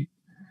repeat.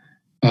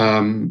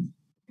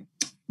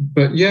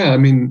 But yeah,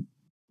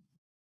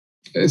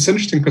 it's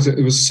interesting because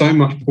it was so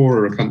much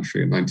poorer a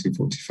country in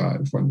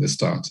 1945 when this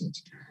started.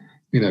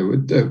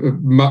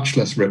 Much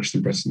less rich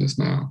than Britain is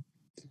now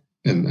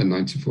in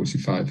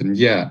 1945, and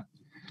yet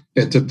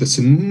it did this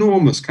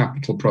enormous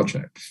capital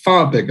project,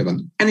 far bigger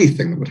than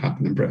anything that would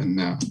happen in Britain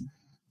now.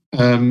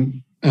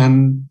 And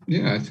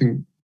yeah, I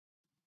think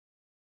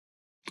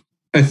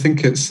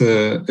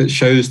it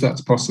shows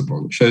that's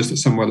possible. It shows that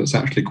somewhere that's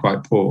actually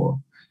quite poor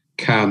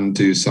can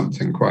do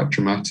something quite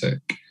dramatic.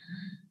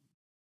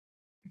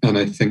 And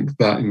I think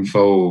that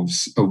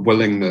involves a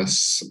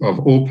willingness of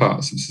all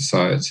parts of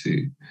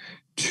society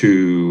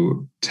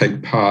to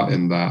take part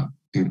in that,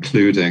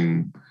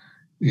 including,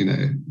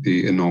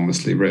 the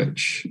enormously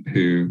rich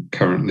who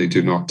currently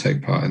do not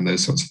take part in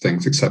those sorts of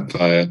things, except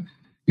via,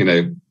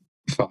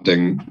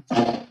 funding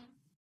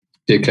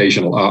the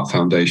occasional art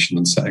foundation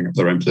and setting up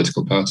their own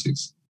political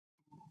parties.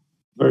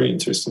 Very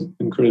interesting,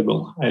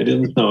 incredible. I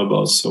didn't know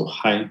about so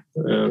high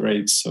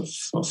rates of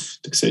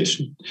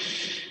taxation.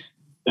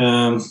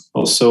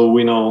 Also,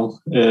 we know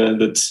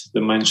that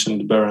the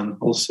mentioned Baron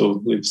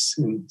also lives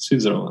in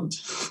Switzerland.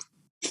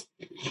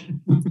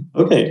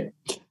 Okay,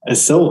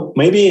 So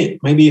maybe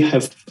you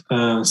have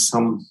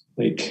some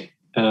like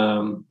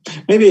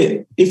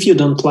maybe if you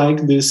don't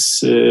like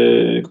this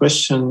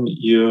question,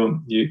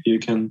 you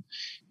can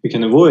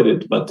avoid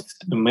it. But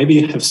maybe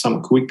you have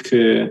some quick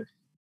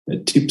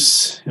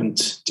tips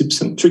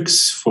and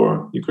tricks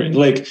for Ukraine.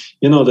 Like,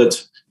 you know,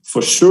 that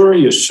for sure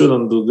you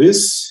shouldn't do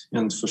this,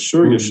 and for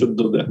sure you should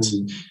do that.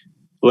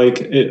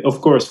 Like,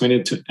 of course, we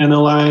need to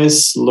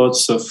analyze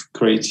lots of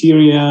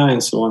criteria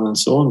and so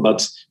on,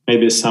 but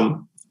maybe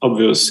some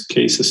obvious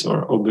cases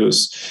or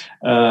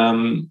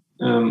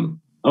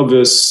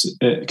obvious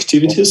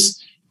activities,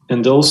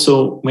 and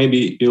also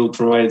maybe you'll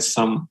provide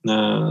some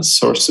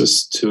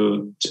sources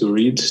to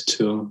read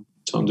to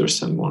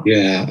understand more.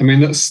 Yeah, I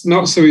mean, that's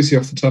not so easy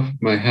off the top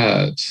of my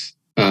head.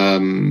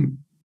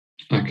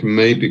 I can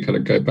maybe kind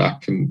of go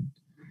back and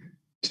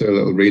do a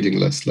little reading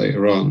list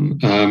later on.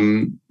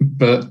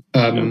 But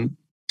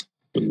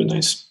would be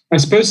nice. I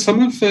suppose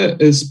some of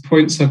it is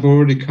points I've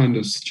already kind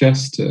of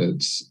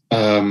suggested.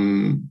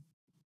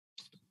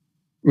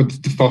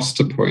 With the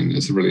foster point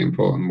is a really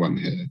important one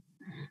here.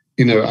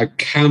 You know, I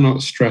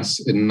cannot stress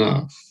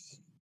enough,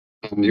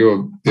 and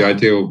you're the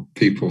ideal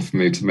people for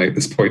me to make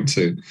this point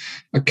to.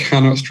 I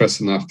cannot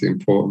stress enough the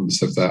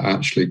importance of there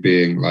actually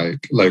being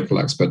like local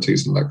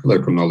expertise and like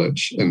local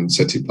knowledge in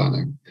city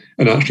planning,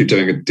 and actually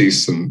doing a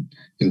decent,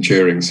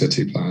 enduring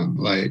city plan.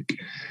 Like,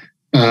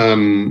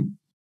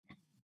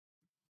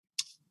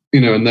 you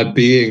know, and there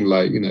being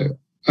like, you know,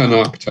 an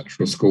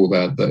architectural school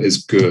there that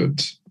is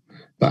good,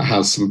 that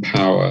has some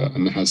power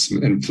and has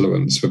some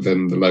influence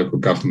within the local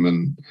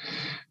government.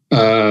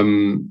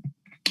 And,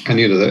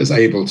 you know, that is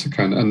able to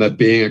kind of, and there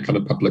being a kind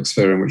of public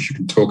sphere in which you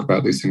can talk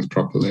about these things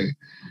properly,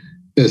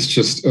 is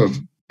just of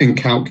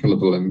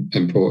incalculable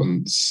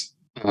importance.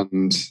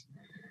 And,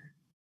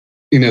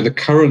 you know, the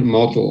current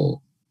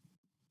model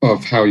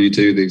of how you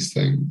do these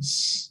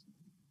things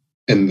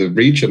in the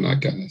region, I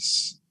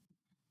guess,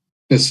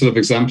 is sort of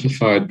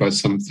exemplified by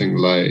something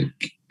like,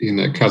 you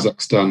know,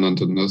 Kazakhstan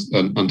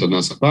under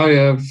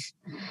Nazarbayev,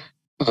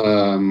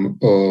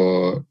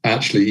 or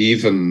actually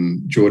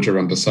even Georgia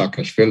under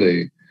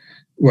Saakashvili,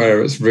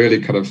 where it's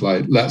really kind of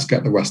like, let's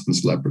get the Western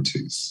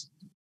celebrities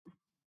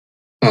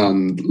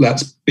and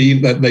let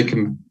they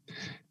can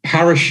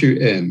parachute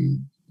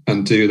in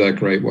and do their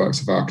great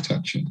works of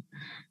architecture.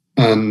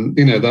 And,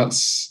 you know,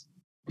 that's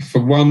for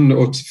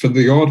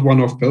the odd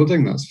one-off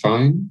building, that's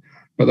fine.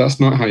 But that's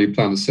not how you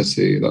plan a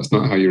city. That's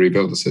not how you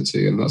rebuild a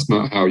city. And that's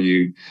not how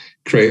you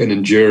create an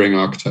enduring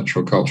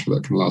architectural culture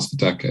that can last for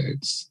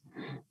decades.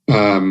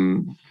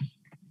 And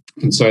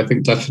so I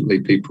think definitely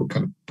people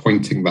kind of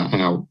pointing that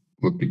out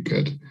would be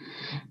good.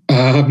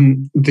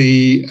 And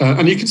you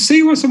can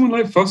see why someone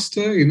like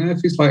Foster, you know,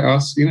 if he's like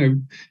us, you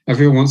know,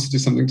 everyone wants to do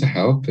something to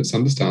help. It's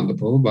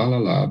understandable, blah, blah,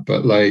 blah.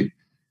 But like,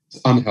 it's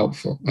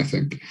unhelpful, I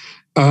think.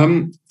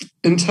 In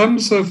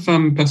terms of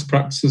best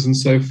practices and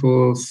so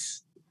forth,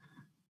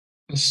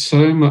 there's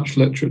so much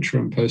literature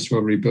on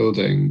post-war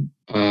rebuilding.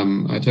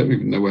 I don't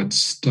even know where to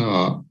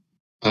start.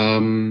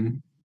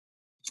 Probably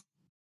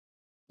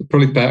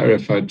better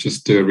if I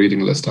just do a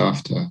reading list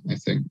after, I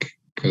think,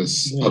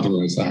 because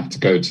otherwise I have to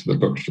go to the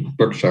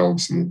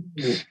bookshelves and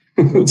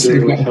see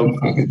what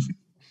happens.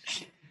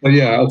 But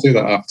yeah, I'll do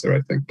that after, I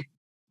think.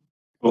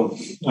 Cool.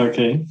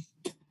 Okay.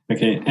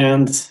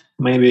 And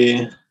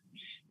maybe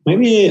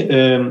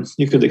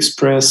you could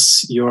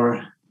express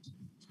your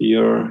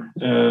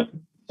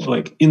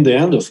like in the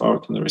end of our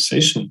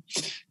conversation,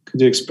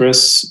 could you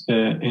express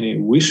any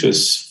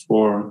wishes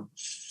for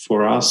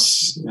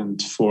us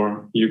and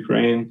for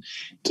Ukraine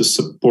to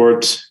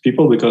support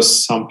people,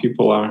 because some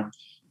people are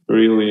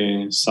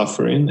really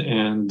suffering,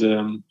 and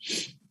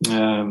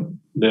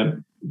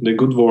the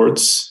good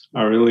words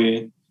are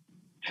really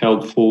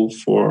helpful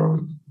for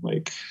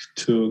like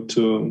to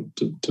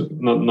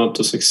not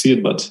to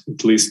succeed, but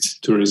at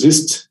least to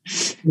resist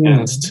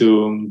and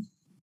to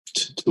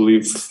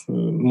live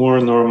more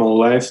normal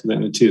life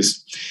than it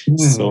is.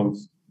 So,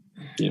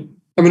 yeah.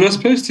 I mean, I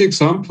suppose the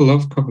example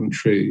of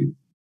Coventry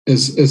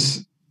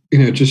is, you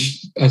know,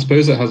 just, I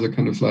suppose it has a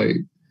kind of like,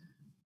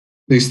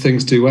 these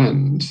things do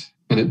end,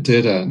 and it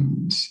did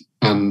end.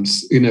 And,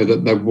 you know,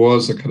 that there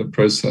was a kind of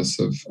process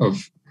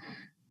of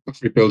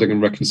rebuilding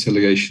and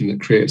reconciliation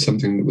that created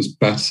something that was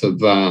better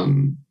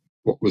than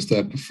what was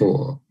there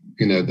before.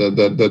 You know,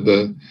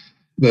 the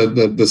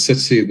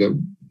city that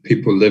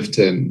people lived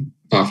in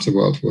after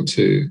World War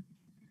II,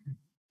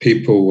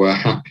 people were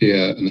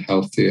happier and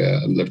healthier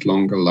and lived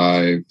longer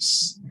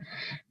lives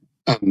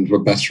and were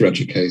better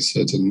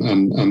educated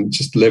and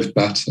just lived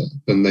better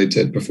than they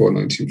did before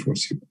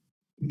 1940,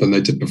 than they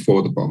did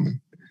before the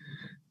bombing.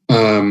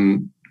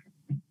 And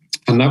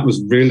that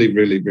was really,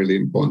 really, really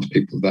important to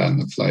people then.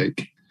 Of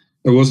like,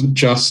 it wasn't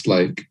just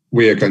like,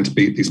 we are going to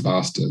beat these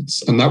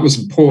bastards. And that was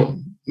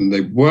important. And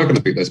they were going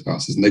to beat those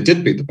bastards. And they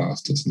did beat the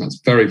bastards. And that's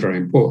very, very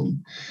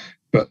important.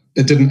 But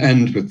it didn't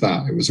end with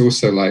that. It was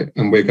also like,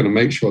 and we're going to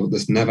make sure that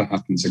this never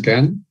happens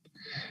again.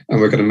 And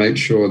we're going to make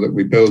sure that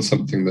we build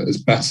something that is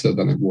better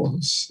than it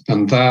was.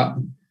 And that,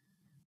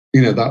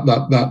 you know,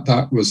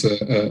 that was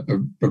a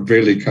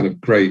really kind of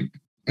great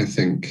I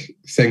think,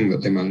 thing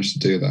that they managed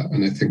to do that.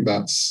 And I think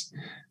that's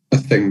a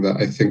thing that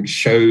I think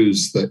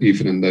shows that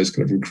even in those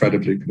kind of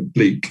incredibly kind of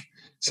bleak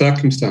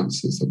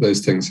circumstances, that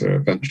those things are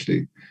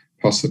eventually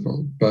possible.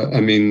 But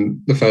I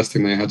mean, the first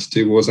thing they had to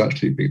do was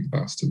actually beat the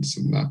bastards,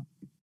 and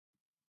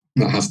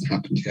that hasn't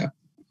happened yet.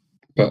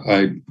 But I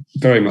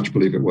very much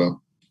believe it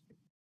will.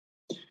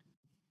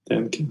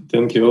 Thank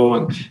you,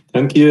 Owen.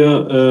 Thank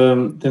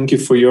you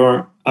for your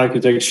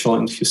architectural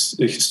and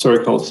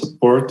historical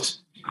support.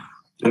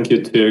 Thank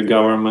you to your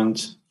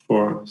government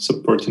for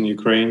supporting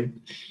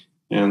Ukraine.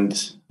 And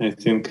I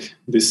think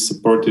this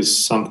support is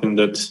something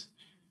that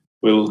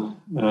will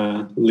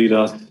lead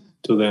us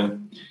to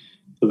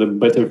the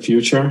better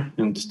future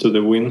and to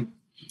the win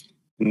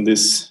in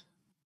this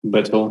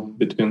battle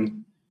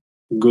between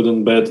good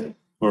and bad,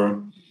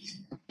 or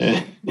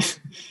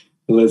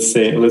let's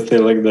say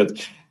like that.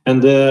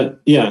 And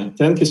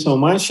thank you so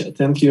much.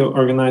 Thank you,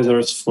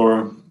 organizers,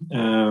 for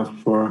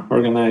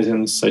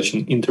organizing such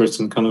an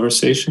interesting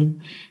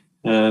conversation.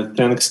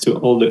 Thanks to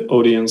all the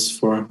audience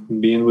for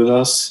being with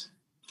us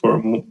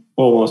for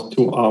almost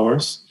 2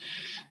 hours.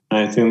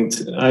 I think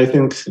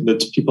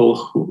that people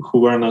who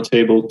were not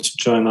able to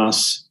join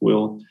us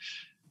will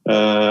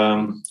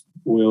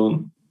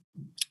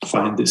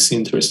find this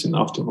interesting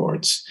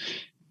afterwards.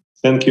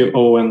 Thank you,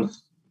 Owen.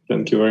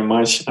 Thank you very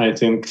much. I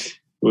think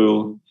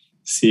we'll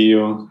see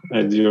you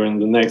during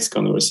the next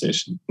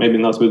conversation. Maybe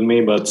not with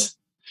me, but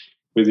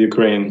with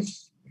Ukraine.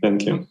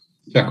 Thank you.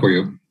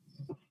 Дякую.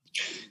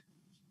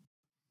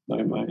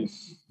 Bye-bye.